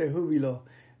cantos de júbilo,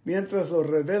 mientras los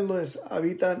rebeldes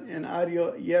habitan en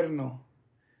área yermo.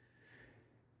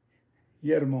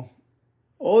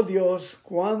 Oh Dios,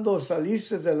 cuando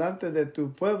saliste delante de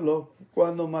tu pueblo,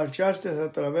 cuando marchaste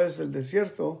a través del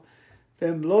desierto,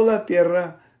 tembló la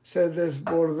tierra, se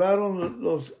desbordaron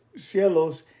los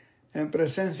cielos en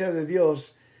presencia de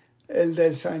Dios, el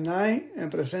del Sinai en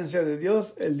presencia de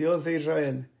Dios, el Dios de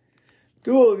Israel.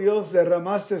 Tú, oh Dios,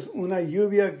 derramaste una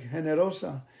lluvia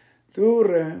generosa. Tú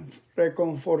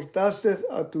reconfortaste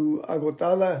a tu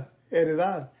agotada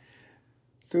heredad.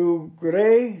 Tu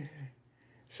grey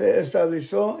se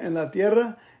estableció en la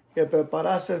tierra que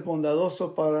preparaste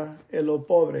bondadoso para el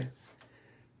pobre.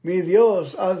 Mi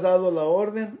Dios, has dado la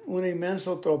orden, un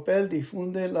inmenso tropel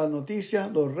difunde la noticia,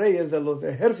 los reyes de los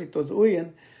ejércitos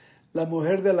huyen, la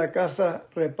mujer de la casa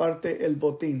reparte el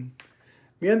botín.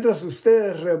 Mientras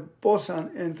ustedes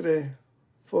reposan entre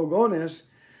fogones,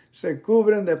 se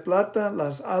cubren de plata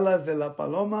las alas de la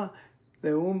paloma,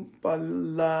 de un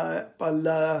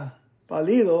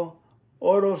pálido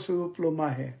oro su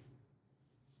plumaje.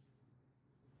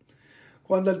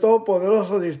 Cuando el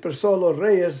Todopoderoso dispersó a los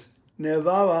reyes,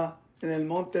 nevaba en el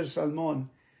monte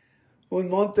Salmón. Un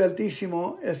monte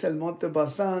altísimo es el monte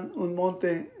Basán, un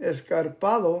monte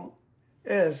escarpado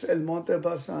es el monte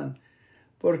Basán.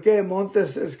 ¿Por qué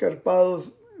montes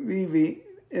escarpados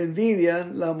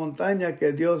envidian la montaña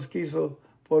que Dios quiso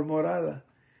por morada?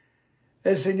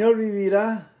 El Señor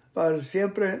vivirá para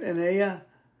siempre en ella.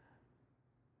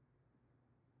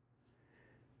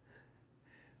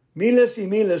 Miles y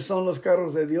miles son los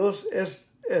carros de Dios.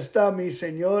 Está mi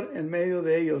Señor en medio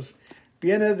de ellos.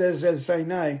 Viene desde el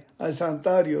Sinai al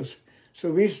santuario.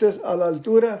 Subiste a la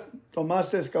altura,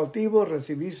 tomaste cautivos,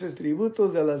 recibiste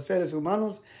tributos de los seres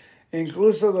humanos, e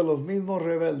incluso de los mismos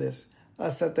rebeldes,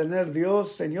 hasta tener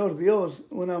Dios, Señor Dios,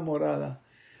 una morada.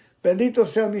 Bendito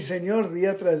sea mi Señor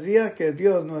día tras día, que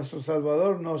Dios nuestro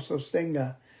Salvador nos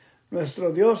sostenga.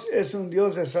 Nuestro Dios es un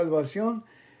Dios de salvación.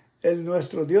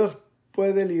 Nuestro Dios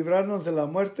puede librarnos de la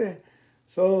muerte.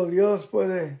 Solo Dios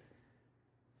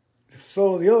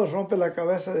rompe la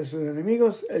cabeza de sus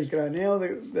enemigos, el cráneo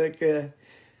de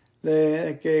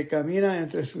que camina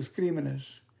entre sus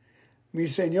crímenes. Mi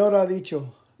Señor ha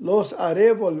dicho, los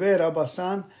haré volver a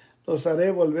Basán, los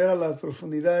haré volver a las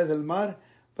profundidades del mar,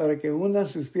 para que hundan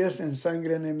sus pies en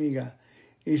sangre enemiga,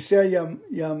 y sea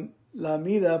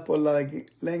lamida por la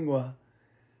lengua.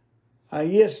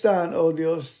 Ahí están, oh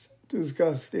Dios, tus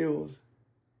castigos.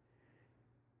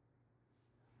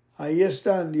 Ahí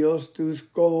están, Dios, tus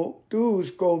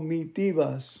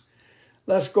comitivas.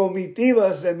 Las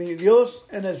comitivas de mi Dios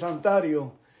en el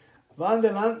santuario. Van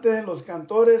delante los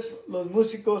cantores, los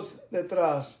músicos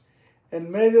detrás, en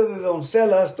medio de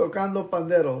doncellas tocando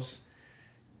panderos.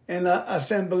 En la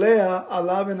asamblea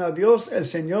alaben a Dios el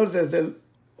Señor desde el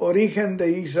origen de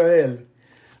Israel.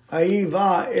 Ahí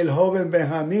va el joven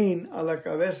Benjamín a la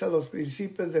cabeza de los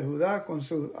príncipes de Judá con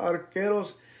sus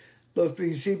arqueros, los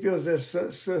principios de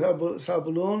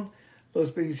Zabulón,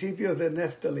 los principios de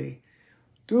Neftali.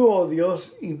 Tú, oh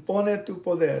Dios, impone tu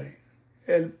poder,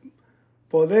 el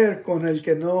poder con el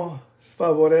que nos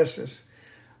favoreces.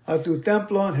 A tu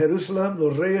templo en Jerusalén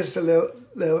los reyes se le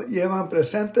llevan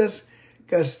presentes,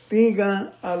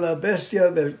 castigan a la bestia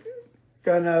del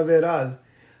canaveral,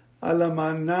 a la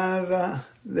manada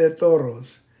de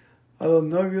toros, a los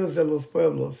novios de los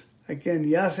pueblos, a quien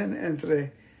yacen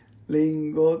entre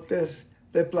lingotes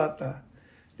de plata.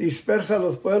 Dispersa a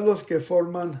los pueblos que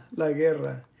forman la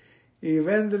guerra, y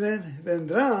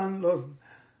vendrán los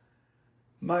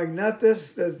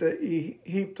magnates desde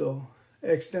Egipto.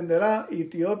 Extenderá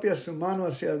Etiopía su mano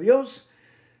hacia Dios.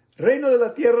 Reino de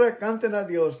la tierra, canten a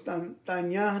Dios,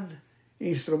 tañan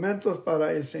instrumentos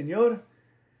para el Señor,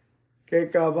 que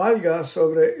cabalga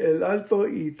sobre el alto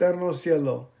y eterno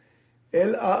cielo.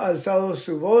 Él ha alzado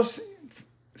su voz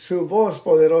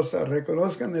poderosa.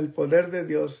 Reconozcan el poder de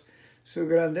Dios. Su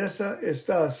grandeza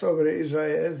está sobre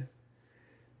Israel.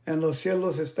 En los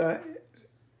cielos está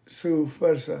su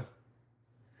fuerza.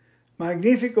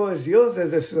 Magnífico es Dios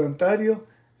desde su santuario.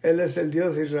 Él es el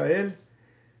Dios de Israel,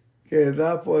 que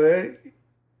da poder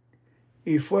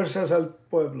y fuerzas al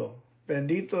pueblo.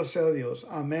 Bendito sea Dios.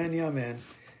 Amén y amén.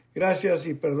 Gracias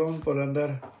y perdón por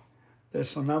andar de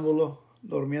sonámbulo,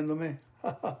 durmiéndome.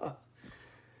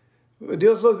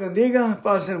 Dios los bendiga,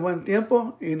 pasen buen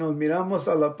tiempo y nos miramos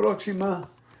a la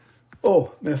próxima.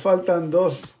 Oh, me faltan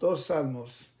dos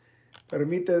salmos.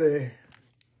 Permite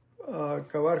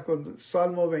acabar con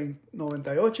Salmo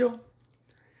 98.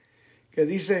 que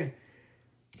dice,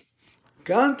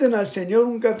 canten al Señor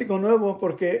un cántico nuevo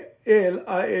porque Él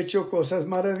ha hecho cosas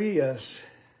maravillas.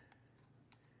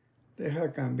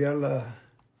 Deja cambiar la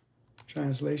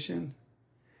translation.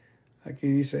 Aquí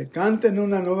dice, canten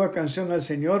una nueva canción al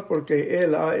Señor porque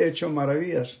Él ha hecho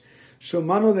maravillas. Su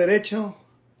mano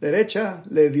derecha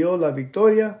le dio la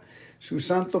victoria, su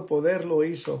santo poder lo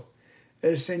hizo.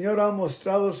 El Señor ha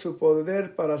mostrado su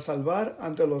poder para salvar.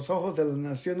 Ante los ojos de las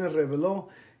naciones reveló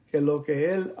que lo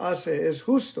que Él hace es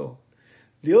justo.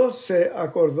 Dios se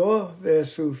acordó de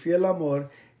su fiel amor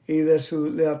y de su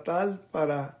lealtad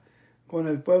para con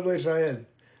el pueblo de Israel.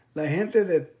 La gente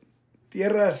de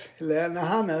tierras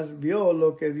lejanas vio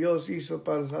lo que Dios hizo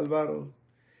para salvarlos.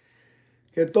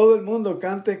 Que todo el mundo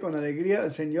cante con alegría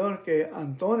al Señor, que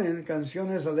entonen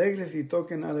canciones alegres y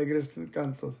toquen alegres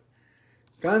cantos.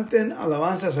 Canten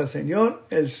alabanzas al Señor,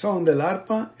 el son del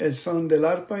arpa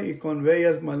y con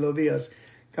bellas melodías.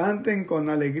 Canten con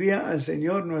alegría al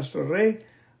Señor nuestro Rey,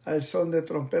 al son de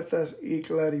trompetas y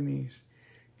clarines.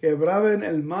 Que braven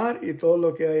el mar y todo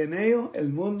lo que hay en ello, el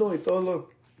mundo y todo lo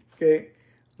que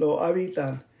lo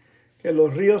habitan. Que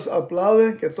los ríos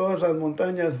aplauden, que todas las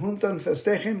montañas juntas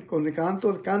festejen con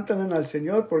cantos, canten al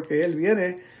Señor, porque Él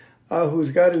viene a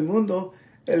juzgar el mundo.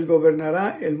 Él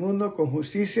gobernará el mundo con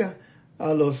justicia,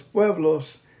 a los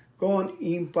pueblos con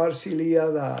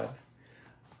imparcialidad.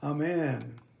 Amén.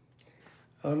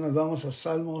 Ahora nos vamos a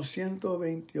Salmo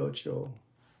 128.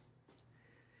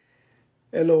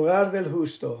 El hogar del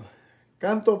justo.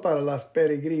 Canto para los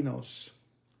peregrinos.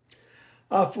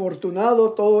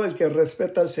 Afortunado todo el que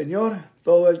respeta al Señor,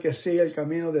 todo el que sigue el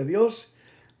camino de Dios.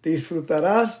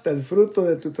 Disfrutarás del fruto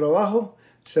de tu trabajo,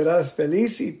 serás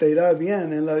feliz y te irá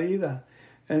bien en la vida.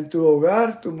 En tu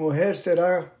hogar tu mujer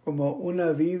será como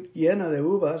una vid llena de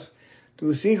uvas,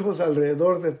 tus hijos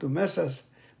alrededor de tus mesas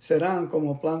serán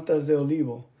como plantas de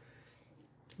olivo.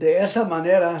 De esa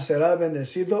manera será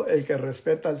bendecido el que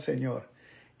respeta al Señor.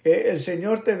 Que el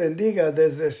Señor te bendiga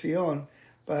desde Sión,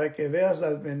 para que veas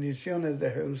las bendiciones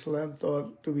de Jerusalén toda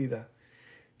tu vida.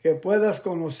 Que puedas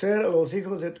conocer a los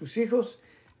hijos de tus hijos,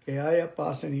 que haya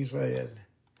paz en Israel.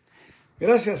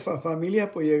 Gracias,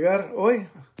 familia, por llegar hoy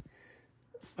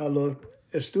a los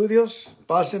estudios.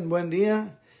 Pasen buen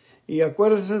día y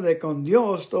acuérdense de que con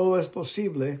Dios todo es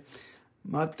posible.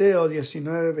 Mateo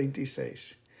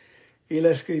 19:26. Y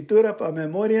la escritura para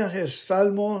memoria es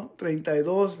Salmo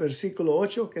 32, versículo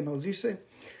 8, que nos dice,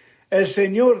 el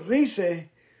Señor dice,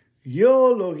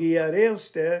 yo lo guiaré a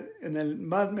usted en el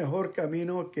más mejor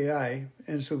camino que hay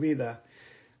en su vida.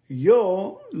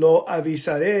 Yo lo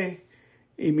avisaré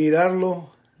y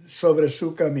mirarlo sobre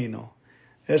su camino.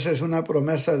 Esa es una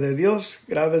promesa de Dios.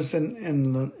 Grábense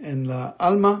en la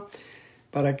alma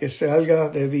para que se haga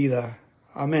de vida.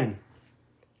 Amén.